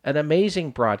an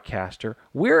amazing broadcaster.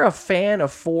 We're a fan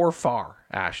of Forfar,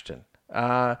 Ashton.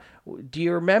 Do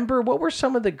you remember what were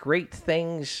some of the great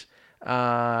things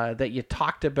that you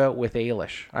talked about with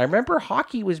Ailish? I remember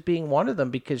hockey was being one of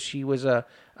them because she was a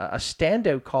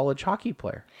standout college hockey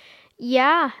player.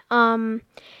 Yeah, I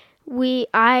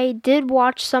did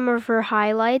watch some of her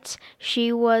highlights.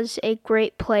 She was a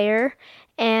great player,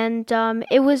 and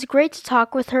it was great to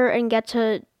talk with her and get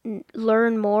to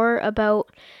learn more about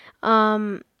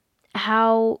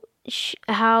how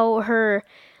her,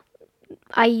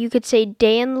 you could say,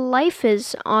 day in the life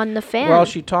is on the Fan. Well,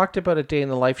 she talked about a day in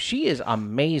the life. She is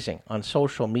amazing on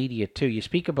social media, too. You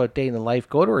speak about day in the life,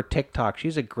 go to her TikTok.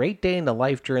 She's a great day in the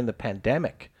life during the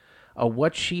pandemic of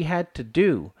what she had to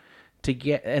do to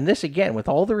get, and this again, with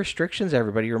all the restrictions,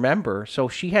 everybody remember, so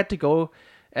she had to go,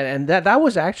 and that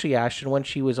was actually, Ashton, when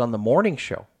she was on the morning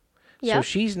show. Yep. So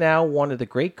she's now one of the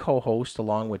great co-hosts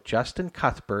along with Justin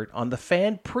Cuthbert on the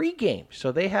Fan pregame.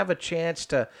 So they have a chance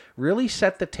to really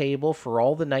set the table for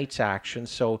all the night's action.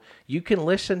 So you can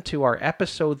listen to our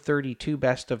episode 32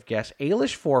 Best of Guests,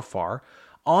 Ailish Forfar,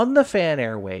 on the Fan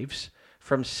airwaves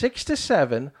from 6 to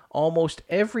 7 almost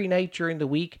every night during the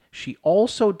week. She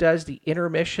also does the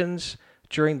intermissions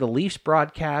during the Leafs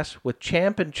broadcast with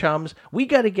Champ and Chums. We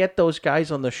got to get those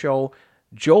guys on the show,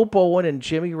 Joe Bowen and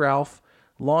Jimmy Ralph.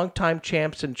 Longtime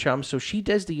Champs and Chums, so she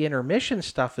does the intermission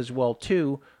stuff as well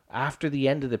too after the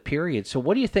end of the period. So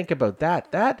what do you think about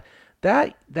that? That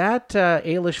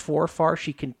Ailish Forfar,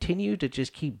 she continued to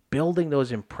just keep building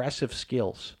those impressive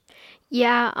skills.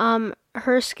 Yeah,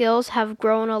 her skills have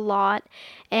grown a lot,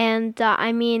 and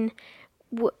I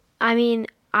would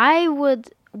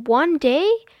one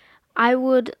day, I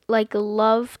would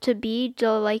love to be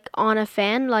on a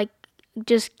Fan,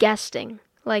 just guesting.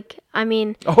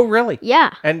 Oh, really?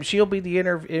 Yeah. And she'll be the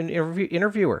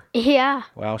interviewer. Yeah.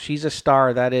 Well, she's a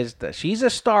star. She's a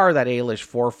star, that Ailish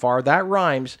Forfar. That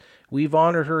rhymes. We've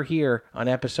honored her here on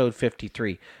episode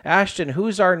 53. Ashton,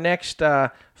 who's our next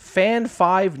Fan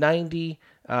 590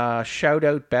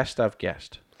 shout-out best of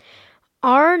guest?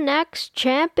 Our next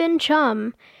champ and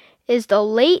chum is the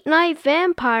late night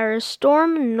vampire,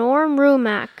 Norm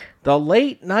Rumack. The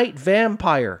late night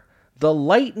vampire. The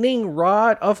lightning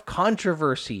rod of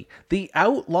controversy, the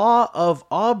outlaw of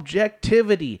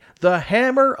objectivity, the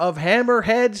hammer of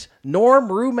hammerheads, Norm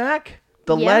Rumack,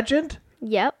 the legend?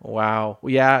 Yep. Wow.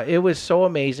 Yeah, it was so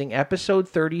amazing. Episode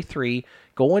 33,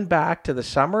 going back to the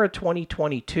summer of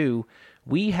 2022,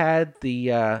 we had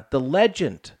the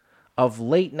legend of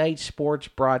late night sports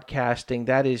broadcasting.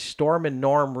 That is Storm and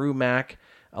Norm Rumack,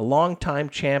 a longtime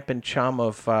champ and chum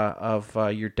of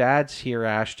your dad's here,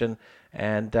 Ashton.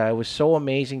 And it was so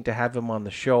amazing to have him on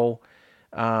the show.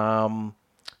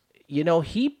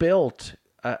 He built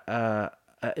an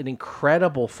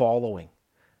incredible following.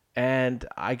 And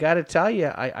I got to tell you,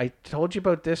 I told you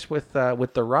about this with the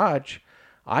Raj.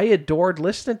 I adored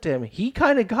listening to him. He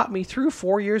kind of got me through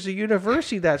 4 years of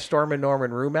university, that Storm and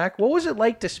Norman Rumack. What was it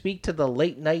like to speak to the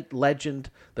late night legend,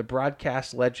 the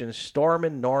broadcast legend, Storm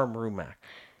and Norm Rumack?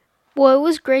 Well, it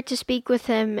was great to speak with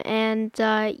him. And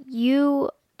you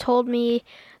told me a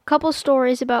couple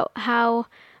stories about how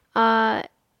like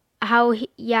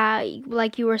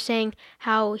you were saying,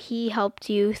 how he helped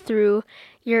you through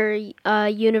your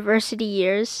university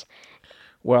years.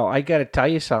 Well, I got to tell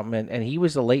you something, and he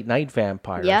was a late night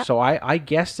vampire. Yeah. So I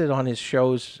guested on his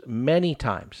shows many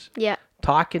times. Yeah.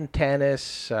 Talking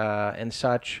tennis and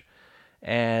such.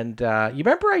 And you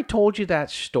remember I told you that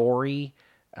story,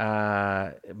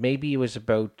 maybe it was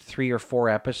about 3 or 4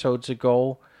 episodes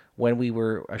ago, when we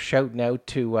were shouting out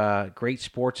to great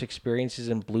sports experiences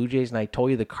in Blue Jays, and I told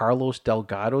you the Carlos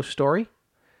Delgado story,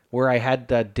 where I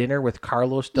had dinner with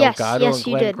Carlos Delgado and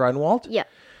Glenn Grunwald. Yeah.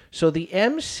 So the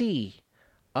MC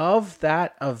of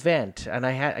that event, and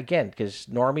I had, again, because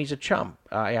Normie's a chum,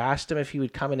 I asked him if he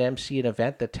would come and MC an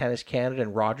event that Tennis Canada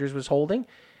and Rogers was holding.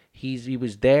 He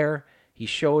was there. He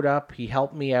showed up. He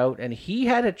helped me out, and he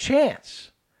had a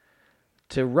chance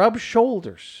to rub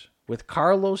shoulders with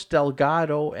Carlos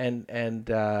Delgado and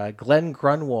Glenn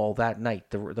Grunwald that night,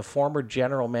 the former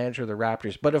general manager of the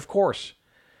Raptors. But of course,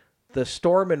 the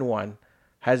Stormin one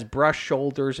has brushed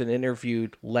shoulders and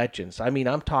interviewed legends. I mean,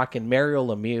 I'm talking Mario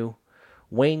Lemieux,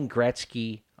 Wayne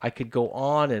Gretzky. I could go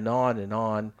on and on and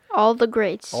on. All the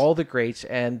greats. All the greats.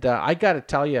 And I got to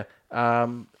tell you,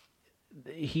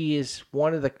 he is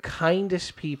one of the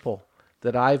kindest people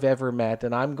that I've ever met.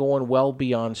 And I'm going well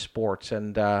beyond sports.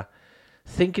 And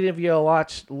thinking of you a lot,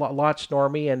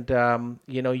 Normie. And,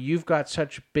 you've got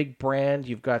such big brand.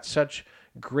 You've got such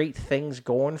great things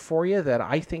going for you that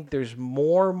I think there's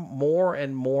more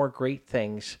and more great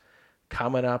things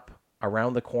coming up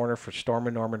around the corner for Storm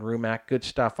and Norman Rumack. Good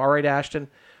stuff. All right, Ashton,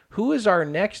 who is our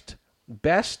next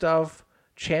best of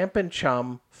Champ and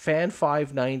Chum Fan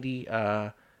 590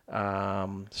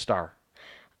 star?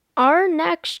 Our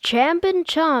next Champ and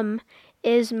Chum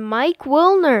is Mike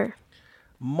Wilner.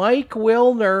 Mike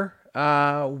Wilner,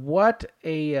 what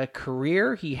a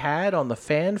career he had on the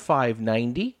Fan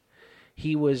 590.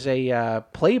 He was a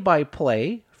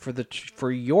play-by-play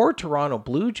for your Toronto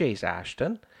Blue Jays,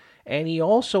 Ashton, and he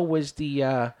also was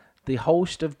the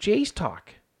host of Jays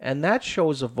Talk, and that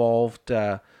show's evolved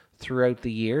throughout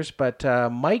the years. But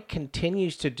Mike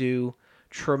continues to do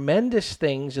tremendous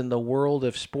things in the world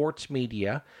of sports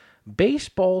media,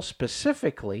 baseball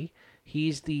specifically.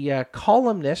 He's the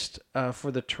columnist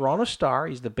for the Toronto Star.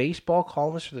 He's the baseball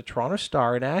columnist for the Toronto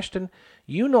Star, and Ashton,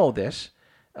 you know this.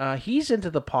 He's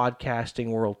into the podcasting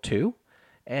world too,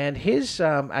 and his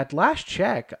at last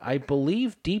check, I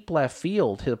believe Deep Left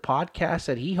Field, the podcast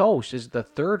that he hosts, is the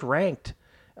third ranked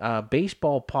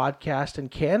baseball podcast in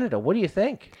Canada. What do you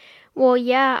think? Well,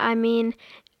 yeah, I mean,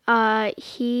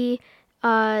 he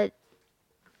has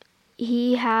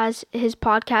his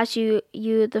podcast.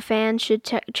 You the fans should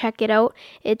check it out.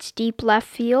 It's Deep Left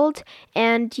Field,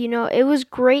 and it was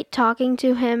great talking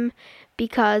to him.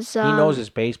 Because he knows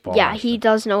his baseball. Yeah, he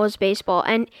does know his baseball,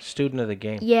 and student of the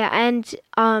game. Yeah, and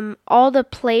all the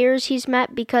players he's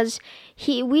met, because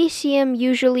we see him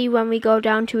usually when we go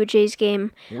down to a Jays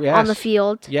game on the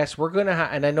field. Yes, we're gonna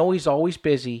and I know he's always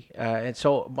busy, and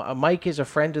so Mike is a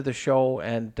friend of the show,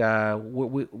 and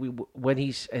when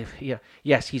he's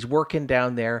yes, he's working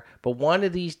down there. But one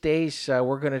of these days,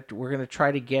 we're gonna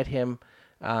try to get him.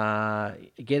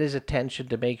 Get his attention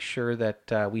to make sure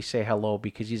that we say hello,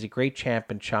 because he's a great champ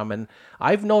and chum. And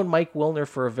I've known Mike Wilner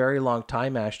for a very long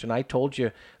time, Ashton. I told you,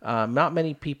 not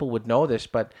many people would know this,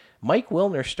 but Mike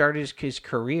Wilner started his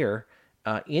career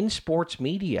in sports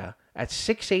media at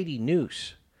 680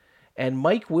 News. And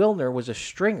Mike Wilner was a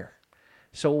stringer.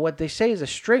 So what they say is a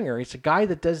stringer, it's a guy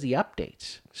that does the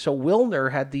updates. So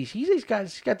Wilner had these, he's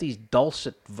got these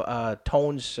dulcet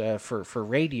tones for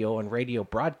radio and radio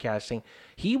broadcasting.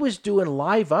 He was doing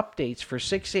live updates for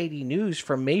 680 News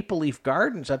from Maple Leaf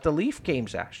Gardens at the Leaf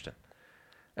games, Ashton.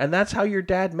 And that's how your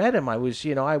dad met him. I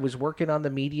was working on the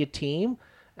media team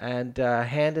and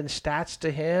handing stats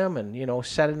to him and,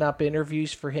 setting up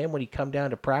interviews for him when he come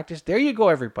down to practice. There you go,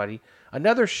 everybody.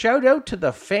 Another shout out to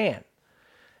the fan.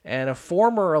 And a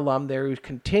former alum there who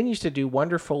continues to do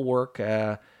wonderful work.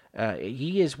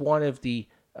 He is one of the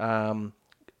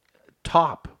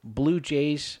top Blue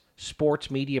Jays sports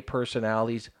media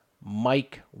personalities.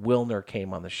 Mike Wilner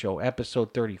came on the show,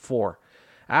 episode 34.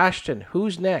 Ashton,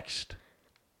 who's next?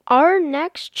 Our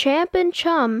next champ and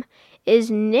chum is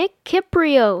Nick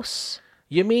Kyprios.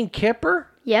 You mean Kipper?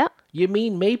 Yeah. You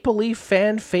mean Maple Leaf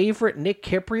fan favorite Nick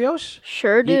Kyprios?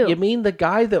 Sure do. You mean the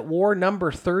guy that wore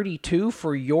number 32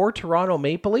 for your Toronto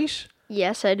Maple Leafs?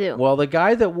 Yes, I do. Well, the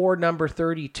guy that wore number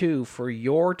 32 for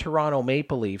your Toronto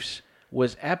Maple Leafs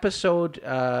was episode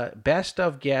Best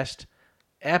of Guest,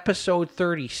 episode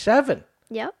 37.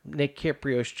 Yep. Nick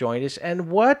Kyprios joined us. And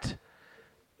what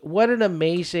an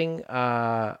amazing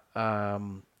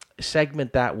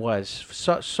segment that was.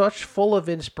 Such full of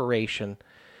inspiration.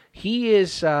 He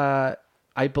is, I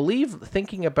believe,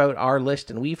 thinking about our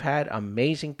list, and we've had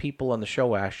amazing people on the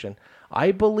show, Ashton.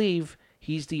 I believe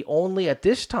he's at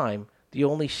this time, the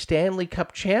only Stanley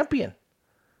Cup champion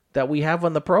that we have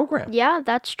on the program. Yeah,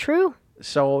 that's true.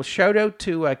 So shout out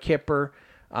to Kipper.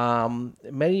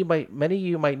 Many of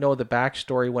you might know the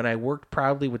backstory. When I worked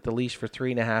proudly with the Leafs for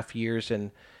 3.5 years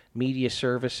in media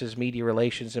services, media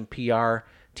relations, and PR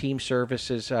team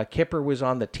services, Kipper was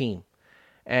on the team.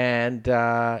 And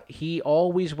he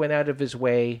always went out of his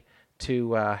way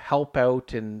to help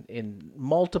out in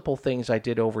multiple things I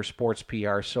did over sports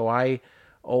PR. So I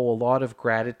owe a lot of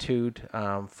gratitude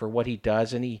for what he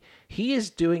does, and he is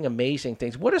doing amazing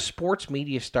things. What a sports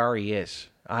media star he is.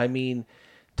 I mean,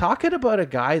 talking about a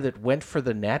guy that went for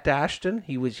the net, Ashton.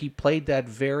 He played that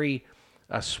very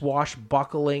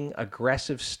swashbuckling,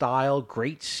 aggressive style.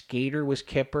 Great skater was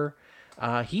Kipper.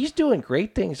 He's doing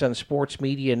great things on sports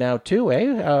media now too,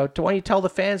 eh? Why don't you tell the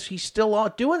fans he's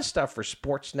still doing stuff for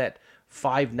Sportsnet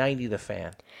 590 The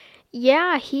Fan?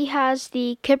 Yeah, he has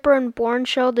the Kipper and Bourne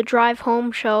show, the Drive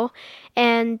Home show,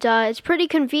 and it's pretty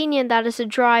convenient that it's a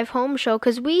drive home show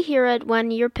because we hear it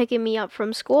when you're picking me up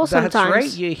from school sometimes. That's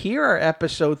right. You hear our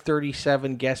episode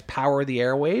 37 guest Power the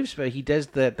Airwaves, but he does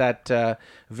that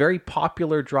very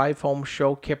popular drive home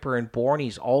show, Kipper and Bourne.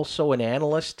 He's also an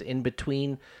analyst in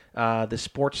between the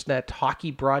Sportsnet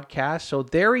hockey broadcast. So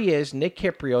there he is, Nick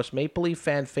Kyprios, Maple Leaf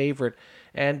fan favorite.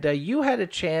 And we had a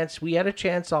chance,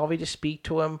 Alvy, to speak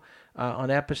to him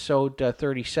on episode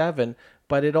 37,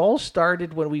 but it all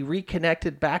started when we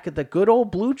reconnected back at the good old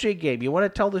Blue Jay game. You want to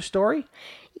tell the story?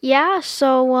 Yeah,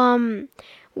 so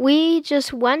we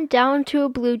just went down to a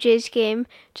Blue Jays game,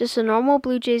 just a normal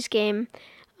Blue Jays game.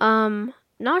 Not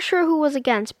sure who was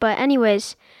against, but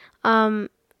anyways,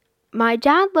 my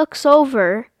dad looks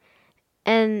over,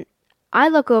 and I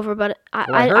look over, but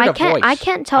I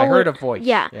can't tell. I heard a voice.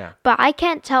 Yeah, but I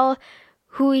can't tell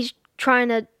who he's trying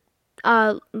to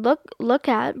look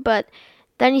at. But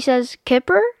then he says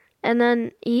Kipper, and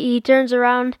then he turns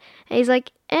around and he's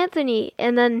like Anthony,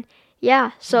 and then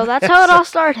so that's how it all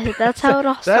started. That's how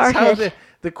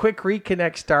the quick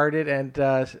reconnect started, and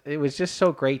it was just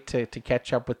so great to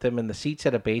catch up with him in the seats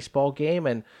at a baseball game,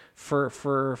 and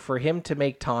for him to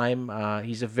make time.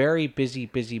 He's a very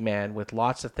busy man with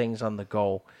lots of things on the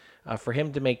go. For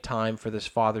him to make time for this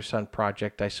father-son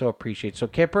project, I so appreciate. So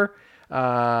Kipper,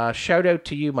 shout out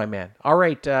to you, my man. All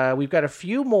right, we've got a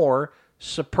few more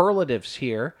superlatives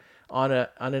here on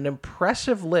an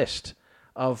impressive list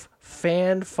of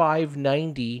Fan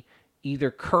 590,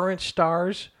 either current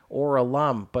stars or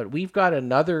alum. But we've got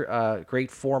another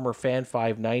great former Fan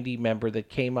 590 member that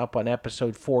came up on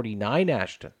episode 49,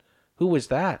 Ashton. Who was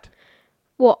that?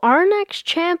 Well, our next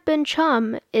champ and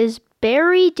chum is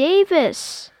Barry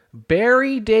Davis.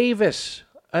 Barry Davis,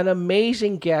 an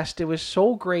amazing guest. It was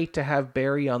so great to have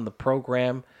Barry on the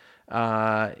program.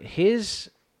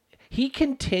 He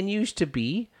continues to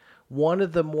be one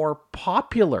of the more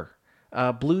popular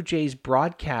Blue Jays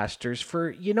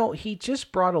broadcasters. He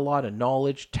just brought a lot of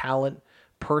knowledge, talent,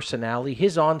 personality.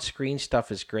 His on-screen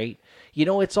stuff is great.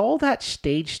 It's all that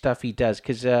stage stuff he does,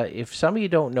 because if some of you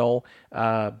don't know,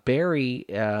 Barry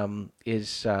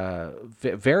is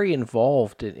very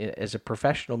involved as a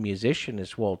professional musician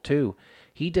as well, too.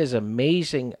 He does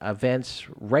amazing events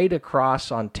right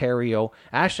across Ontario.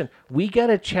 Ashton, we got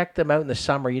to check them out in the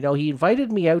summer. He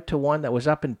invited me out to one that was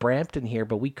up in Brampton here,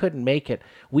 but we couldn't make it.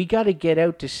 We got to get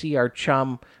out to see our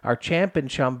champ and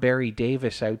chum, Barry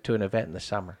Davis, out to an event in the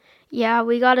summer. Yeah,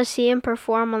 we got to see him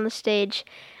perform on the stage.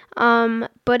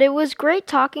 But it was great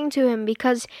talking to him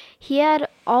because he had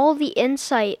all the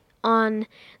insight on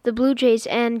the Blue Jays,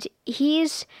 and he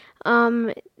was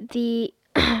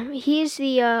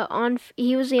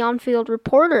the on-field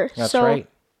reporter. That's right.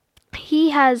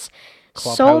 He has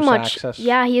Clubhouse so much access.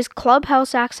 Yeah, he has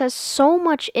clubhouse access, so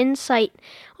much insight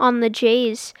on the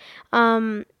Jays.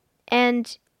 And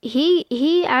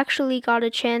he actually got a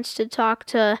chance to talk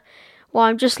to, well,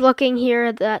 I'm just looking here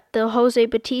at the Jose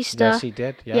Bautista. Yes, he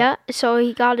did. Yeah. So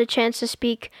he got a chance to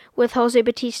speak with Jose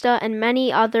Bautista and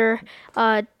many other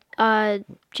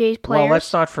Jays players. Well,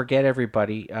 let's not forget,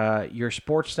 everybody, your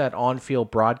Sportsnet on-field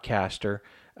broadcaster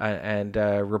and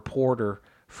reporter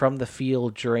from the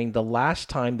field during the last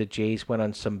time the Jays went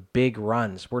on some big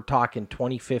runs. We're talking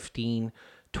 2015,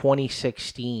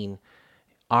 2016.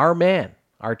 Our man,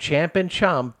 our champ and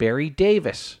chum, Barry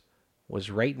Davis, was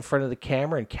right in front of the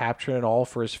camera and capturing it all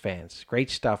for his fans. Great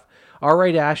stuff. All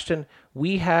right, Ashton,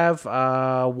 we have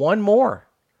one more,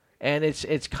 and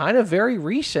it's kind of very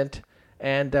recent,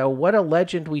 and what a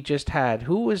legend we just had.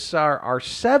 Who was our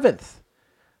seventh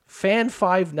Fan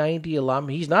 590 alum?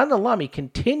 He's not an alum. He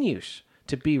continues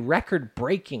to be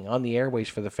record-breaking on the airways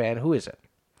for the Fan. Who is it?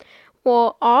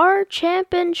 Well, our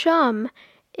champ and chum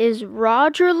is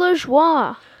Roger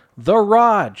Lajoie. The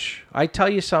Raj. I tell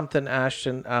you something,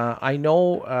 Ashton. I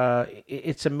know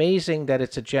it's amazing that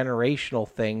it's a generational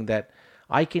thing, that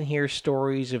I can hear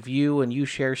stories of you and you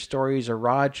share stories of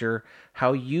Roger,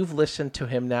 how you've listened to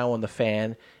him now on the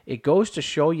Fan. It goes to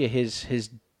show you his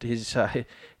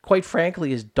quite frankly,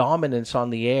 his dominance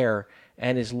on the air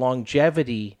and his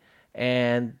longevity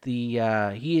and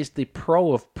he is the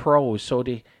pro of pros. So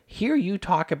to hear you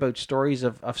talk about stories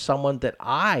of someone that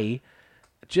I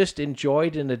just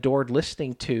enjoyed and adored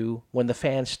listening to when the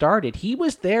Fan started. He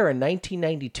was there in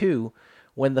 1992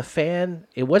 when the Fan,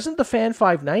 it wasn't the Fan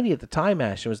 590 at the time,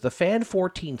 Ashton, it was the Fan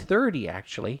 1430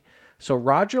 actually. So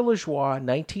Roger Lajoie,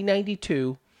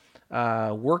 1992,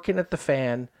 working at the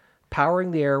Fan,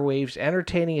 powering the airwaves,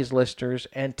 entertaining his listeners,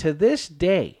 and to this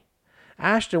day,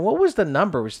 Ashton, what was the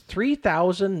number? It was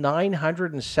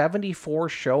 3,974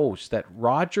 shows that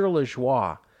Roger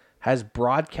Lajoie has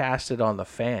broadcasted on the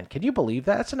Fan. Can you believe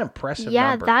that? That's an impressive number.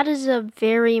 Yeah, that is a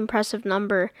very impressive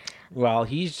number. Well,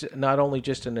 he's not only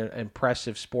just an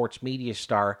impressive sports media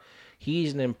star,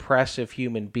 he's an impressive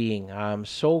human being.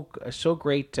 So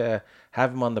great to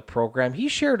have him on the program. He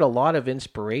shared a lot of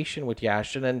inspiration with you,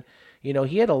 Ashton, and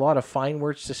he had a lot of fine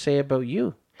words to say about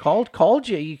you. Called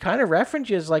you. He kind of referenced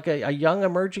you as like a young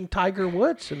emerging Tiger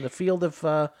Woods in the field of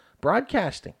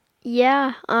broadcasting.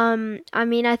 Yeah,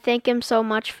 I thank him so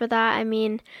much for that.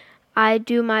 I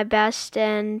do my best,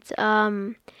 and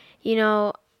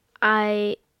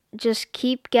I just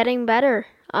keep getting better.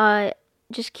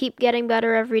 Just keep getting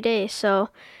better every day. So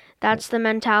that's the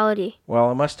mentality.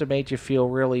 Well, it must have made you feel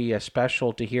really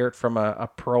special to hear it from a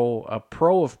pro of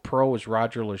pros,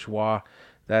 Roger Lajoie.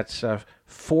 That's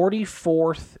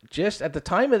 44th, just at the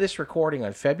time of this recording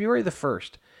on February the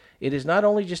 1st. It is not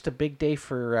only just a big day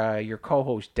for your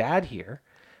co-host Dad here,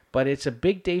 but it's a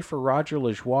big day for Roger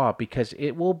Lajoie because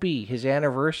it will be his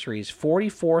anniversary, his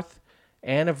 44th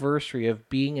anniversary of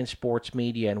being in sports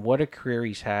media, and what a career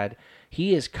he's had.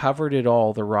 He has covered it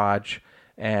all, the Raj,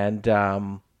 and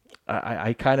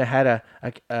I kind of had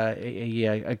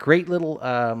a great little,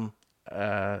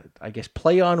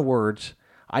 play on words.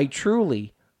 I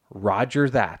truly Roger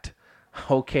that.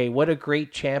 Okay, what a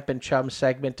great Champ and Chum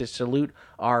segment to salute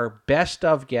our best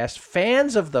of guests,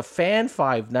 fans of the Fan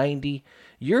 590.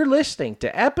 You're listening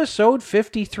to episode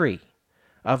 53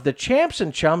 of the Champs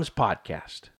and Chums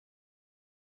podcast.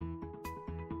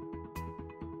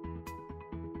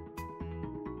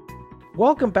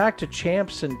 Welcome back to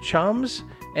Champs and Chums.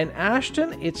 And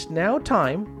Ashton, it's now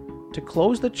time to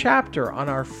close the chapter on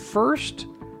our first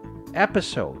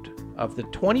episode of the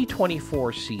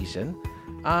 2024 season.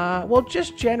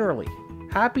 Just generally,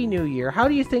 Happy New Year. How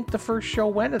do you think the first show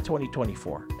went in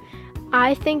 2024?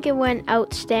 I think it went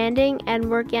outstanding, and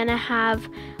we're going to have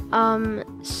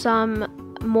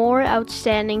some more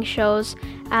outstanding shows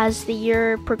as the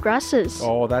year progresses.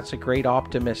 Oh, that's a great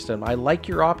optimism. I like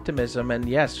your optimism, and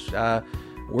yes,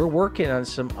 we're working on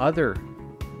some other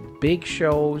big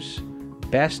shows,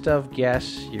 best of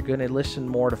guests. You're going to listen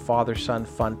more to FatherSon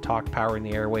FunTalk, powering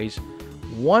the airways,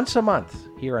 once a month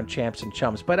here on Champs and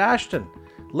Chums. But Ashton,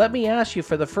 let me ask you,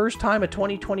 for the first time of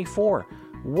 2024,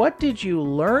 what did you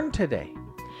learn today?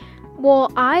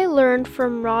 Well, I learned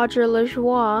from Roger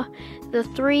Lajoie the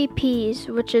 3 P's,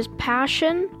 which is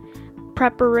passion,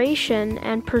 preparation,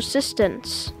 and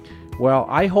persistence. Well,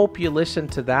 I hope you listen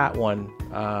to that one,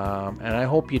 and I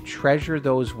hope you treasure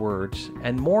those words.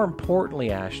 And more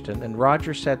importantly, Ashton, and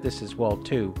Roger said this as well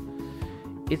too,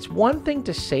 it's one thing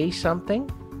to say something,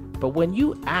 but when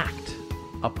you act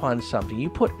upon something, you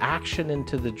put action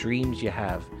into the dreams you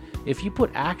have, if you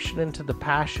put action into the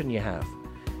passion you have,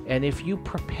 and if you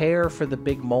prepare for the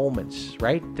big moments,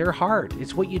 right? They're hard.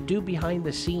 It's what you do behind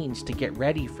the scenes to get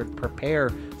ready prepare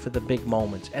for the big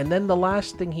moments. And then the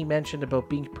last thing he mentioned about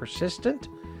being persistent,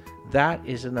 that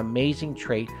is an amazing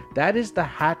trait. That is the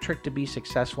hat trick to be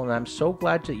successful. And I'm so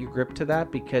glad that you gripped to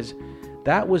that, because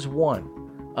that was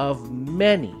one of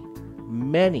many,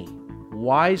 many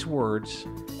wise words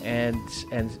and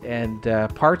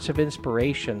parts of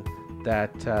inspiration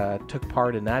that took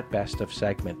part in that best of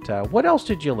segment. What else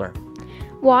did you learn?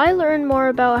 Well, I learned more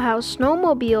about how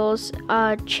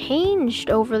snowmobiles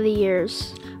changed over the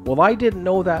years. Well, I didn't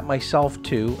know that myself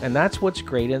too, and that's what's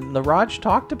great. And the Raj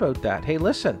talked about that. Hey,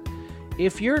 listen,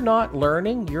 if you're not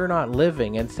learning, you're not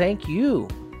living. And thank you,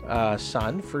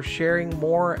 son, for sharing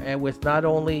more with not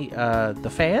only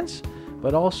the fans,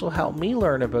 but also help me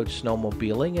learn about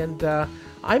snowmobiling. And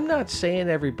I'm not saying,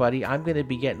 everybody, I'm going to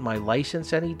be getting my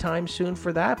license anytime soon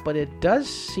for that, but it does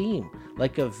seem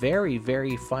like a very,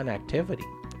 very fun activity.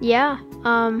 Yeah,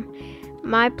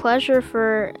 my pleasure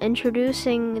for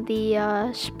introducing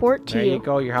the sport to you. There you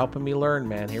go. You're helping me learn,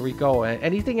 man. Here we go.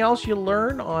 Anything else you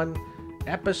learn on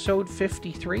episode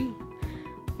 53?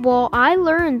 Well, I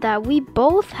learned that we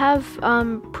both have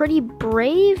pretty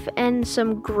brave and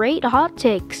some great hot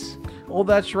takes. Well,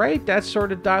 that's right. That's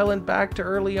sort of dialing back to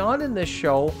early on in this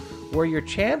show, where your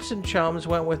Champs and Chums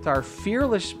went with our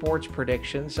fearless sports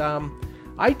predictions.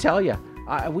 I tell you,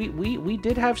 we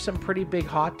did have some pretty big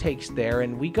hot takes there,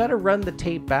 and we got to run the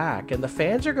tape back, and the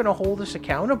fans are going to hold us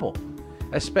accountable,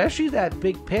 especially that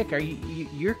big pick.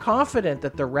 You're confident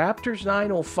that the Raptors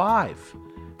 905,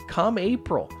 come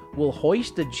April, will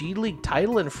hoist the G League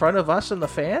title in front of us and the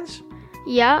fans?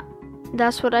 Yeah,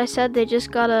 that's what I said. They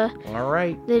just gotta. All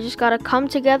right. They just gotta come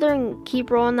together and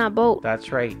keep rowing that boat.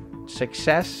 That's right.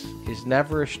 Success is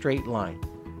never a straight line.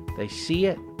 They see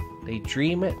it, they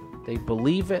dream it, they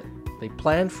believe it, they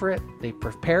plan for it, they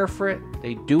prepare for it,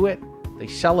 they do it, they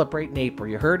celebrate in April.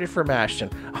 You heard it from Ashton.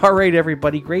 All right,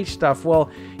 everybody, great stuff. Well,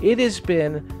 it has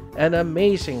been an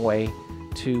amazing way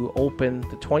to open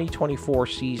the 2024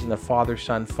 season of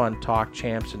FatherSon FunTalk,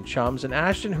 Champs and Chums. And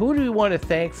Ashton, who do we want to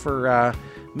thank for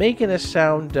making us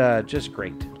sound just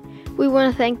great? We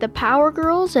want to thank the Power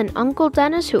Girls and Uncle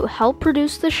Dennis who helped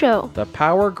produce the show. The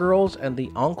Power Girls and the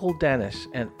Uncle Dennis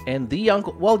and the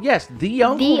Uncle. Well, yes, the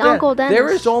Uncle Dennis. There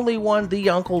is only one, the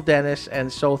Uncle Dennis, and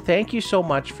so thank you so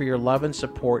much for your love and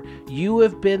support. You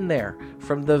have been there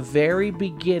from the very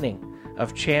beginning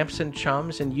of Champs and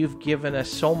Chums, and you've given us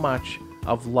so much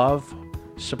of love,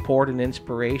 support, and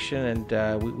inspiration,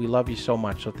 and we love you so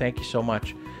much. So thank you so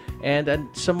much. And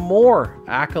some more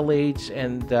accolades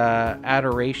and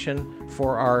adoration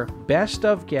for our best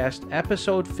of guest,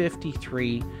 episode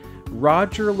 53,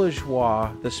 Roger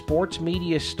Lajoie, the sports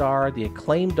media star, the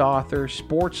acclaimed author,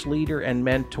 sports leader, and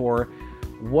mentor.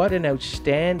 What an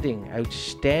outstanding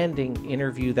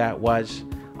interview that was.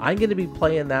 I'm going to be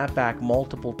playing that back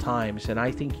multiple times, and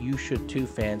I think you should too,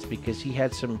 fans, because he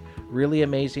had some really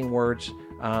amazing words,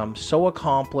 so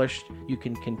accomplished. You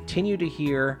can continue to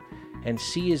hear and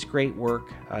see his great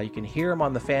work. You can hear him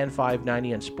on the Fan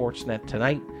 590 and Sportsnet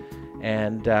tonight.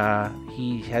 And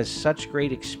he has such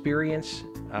great experience,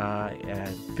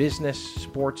 business,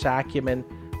 sports acumen.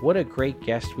 What a great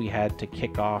guest we had to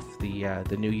kick off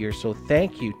the new year. So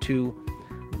thank you to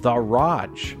the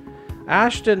Raj.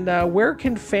 Ashton, where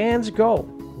can fans go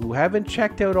who haven't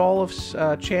checked out all of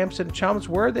Champs and Chums?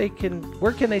 Where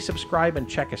can they subscribe and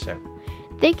check us out?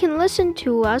 They can listen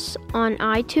to us on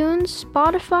iTunes,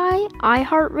 Spotify,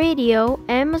 iHeartRadio,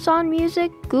 Amazon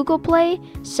Music, Google Play,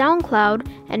 SoundCloud,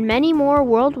 and many more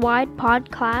worldwide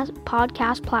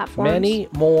podcast platforms. Many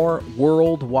more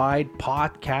worldwide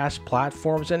podcast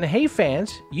platforms. And hey,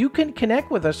 fans, you can connect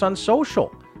with us on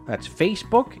social. That's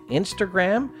Facebook,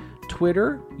 Instagram,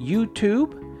 Twitter,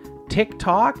 YouTube,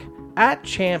 TikTok, at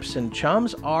Champs and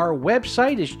Chums. Our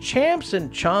website is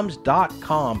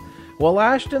champsandchums.com. Well,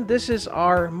 Ashton, this is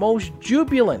our most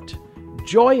jubilant,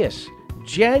 joyous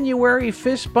January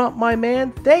fist bump, my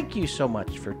man. Thank you so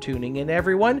much for tuning in,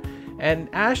 everyone. And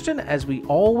Ashton, as we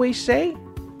always say,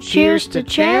 cheers to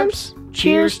champs,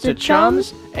 cheers to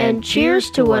chums, and cheers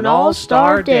to an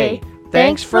all-star day.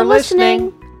 Thanks for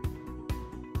listening.